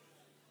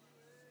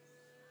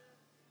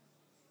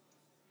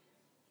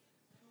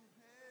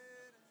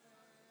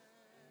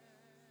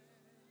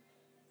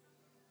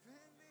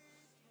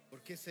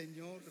 Porque,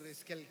 Señor,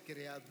 es que el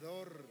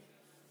Creador,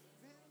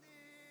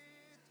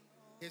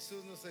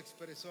 Jesús nos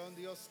expresó a un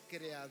Dios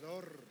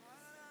creador,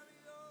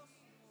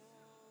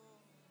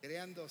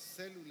 creando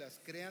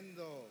células,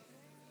 creando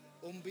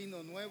un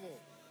vino nuevo.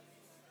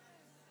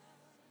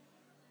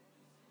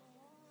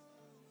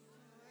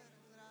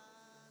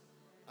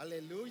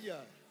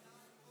 Aleluya.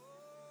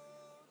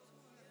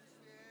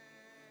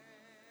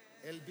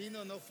 El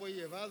vino no fue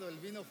llevado, el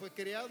vino fue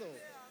creado.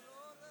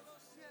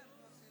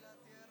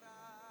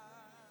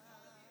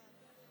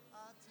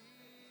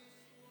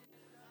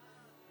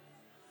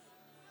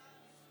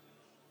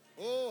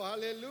 Oh,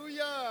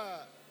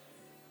 aleluya.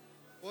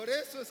 Por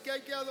eso es que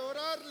hay que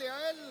adorarle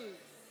a Él.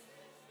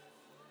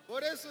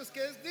 Por eso es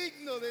que es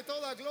digno de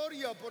toda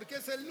gloria, porque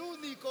es el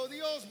único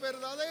Dios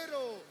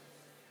verdadero.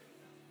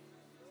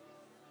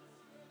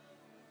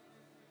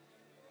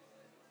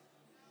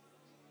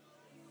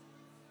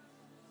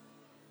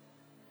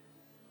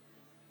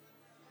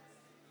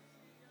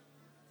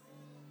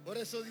 Por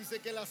eso dice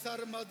que las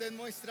armas de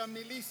nuestra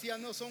milicia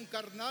no son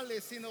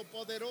carnales, sino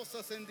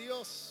poderosas en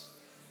Dios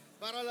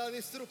para la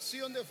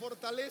destrucción de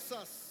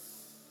fortalezas.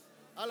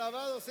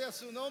 Alabado sea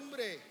su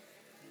nombre.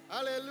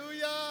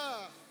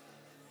 Aleluya.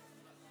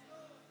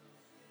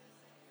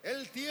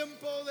 El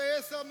tiempo de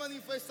esa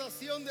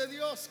manifestación de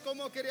Dios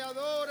como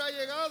creador ha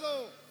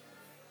llegado.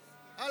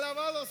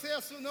 Alabado sea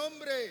su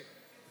nombre,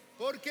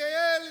 porque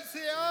Él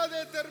se ha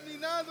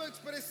determinado a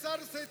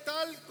expresarse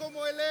tal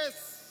como Él es.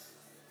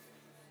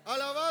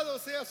 Alabado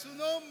sea su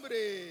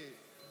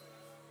nombre.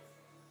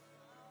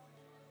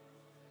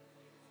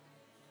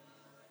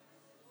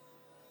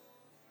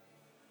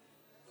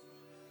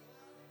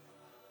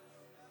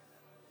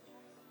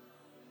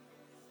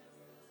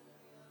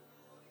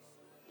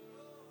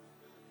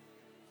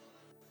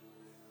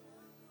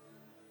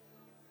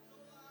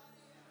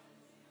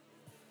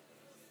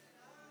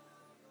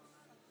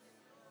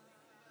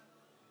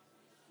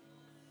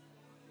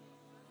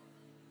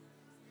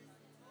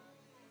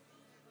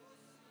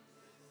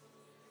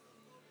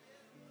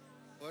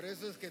 Por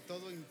eso es que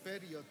todo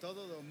imperio,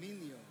 todo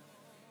dominio,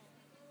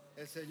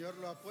 el Señor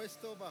lo ha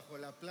puesto bajo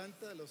la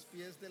planta de los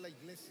pies de la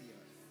iglesia.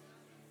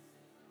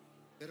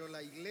 Pero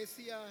la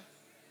iglesia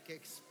que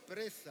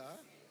expresa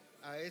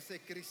a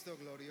ese Cristo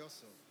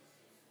glorioso,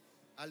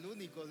 al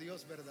único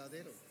Dios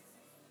verdadero.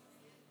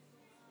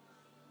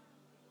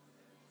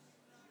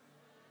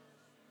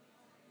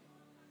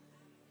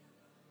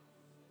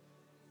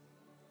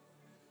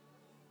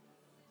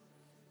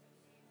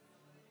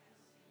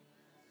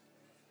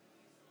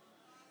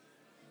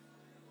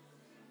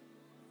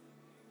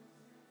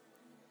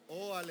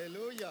 Oh,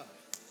 aleluya.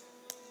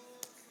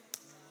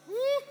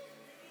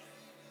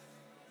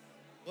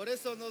 Por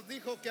eso nos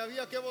dijo que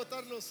había que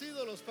botar los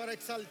ídolos para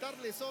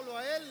exaltarle solo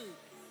a Él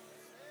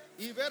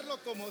y verlo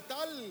como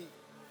tal.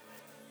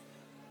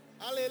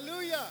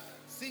 Aleluya.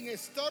 Sin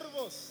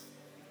estorbos,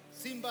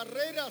 sin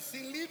barreras,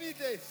 sin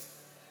límites.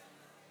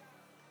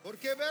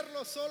 Porque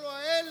verlo solo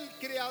a Él,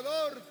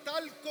 creador,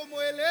 tal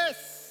como Él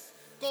es,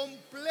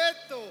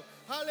 completo.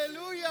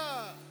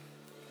 Aleluya.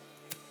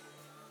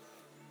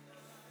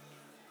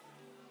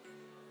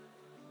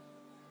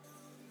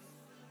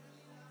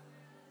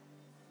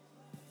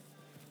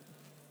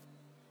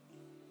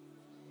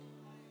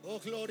 Oh,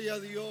 gloria a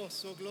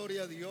Dios, oh,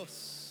 gloria a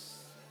Dios.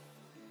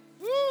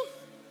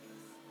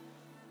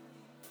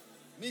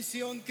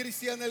 Misión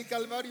Cristiana el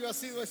Calvario ha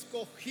sido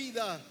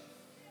escogida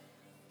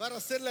para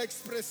ser la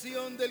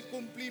expresión del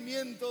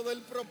cumplimiento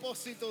del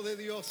propósito de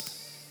Dios.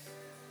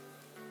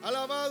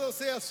 Alabado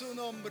sea su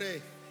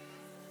nombre.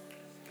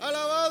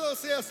 Alabado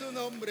sea su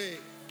nombre.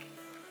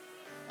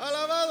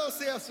 Alabado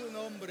sea su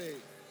nombre.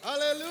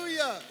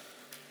 Aleluya.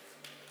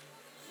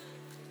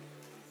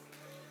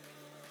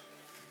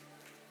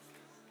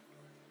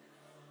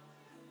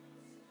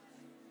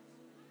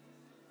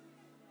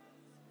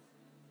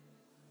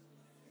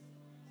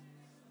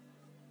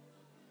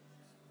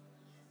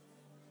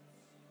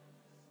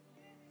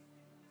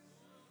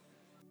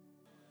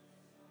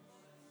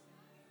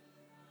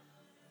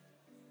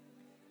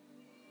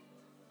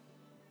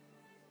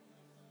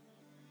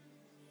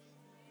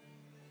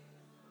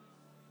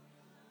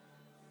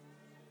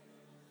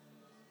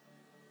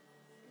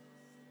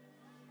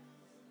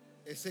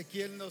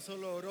 Ezequiel no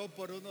solo oró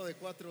por uno de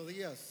 4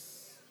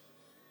 días.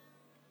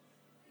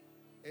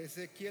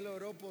 Ezequiel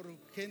oró por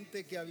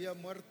gente que había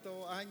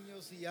muerto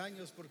años y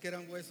años porque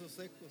eran huesos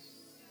secos.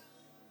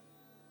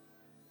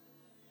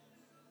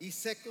 Y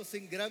secos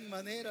en gran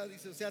manera,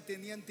 dice, o sea,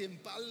 tenían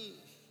tiempal.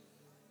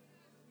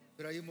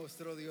 Pero ahí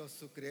mostró Dios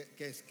que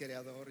es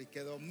creador y que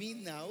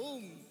domina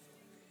aún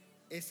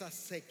esa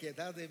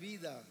sequedad de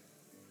vida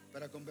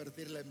para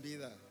convertirla en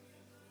vida.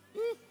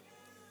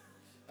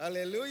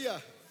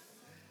 Aleluya.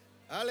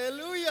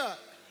 Aleluya,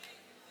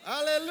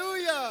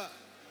 aleluya.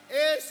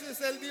 Ese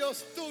es el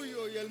Dios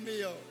tuyo y el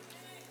mío.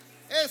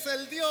 Es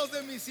el Dios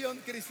de Misión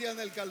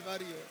Cristiana el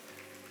Calvario.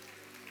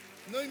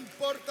 No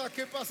importa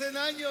que pasen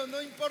años,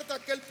 no importa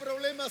que el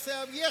problema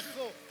sea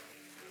viejo,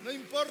 no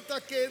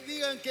importa que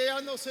digan que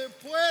ya no se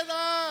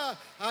pueda,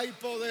 hay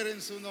poder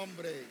en su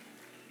nombre.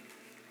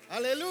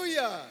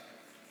 Aleluya.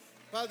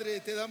 Padre,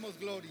 te damos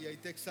gloria y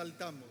te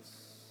exaltamos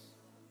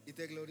y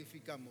te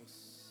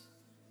glorificamos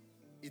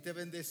y te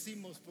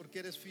bendecimos porque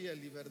eres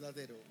fiel y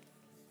verdadero.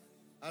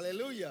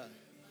 Aleluya.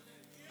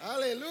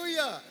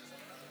 Aleluya.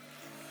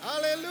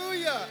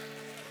 Aleluya.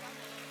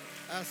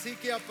 Así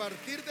que a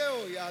partir de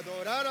hoy,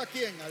 adorar a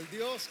quién, al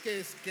Dios que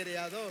es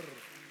creador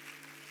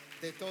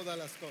de todas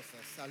las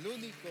cosas, al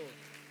único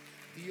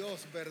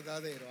Dios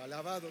verdadero.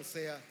 Alabado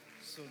sea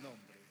su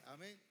nombre.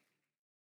 Amén.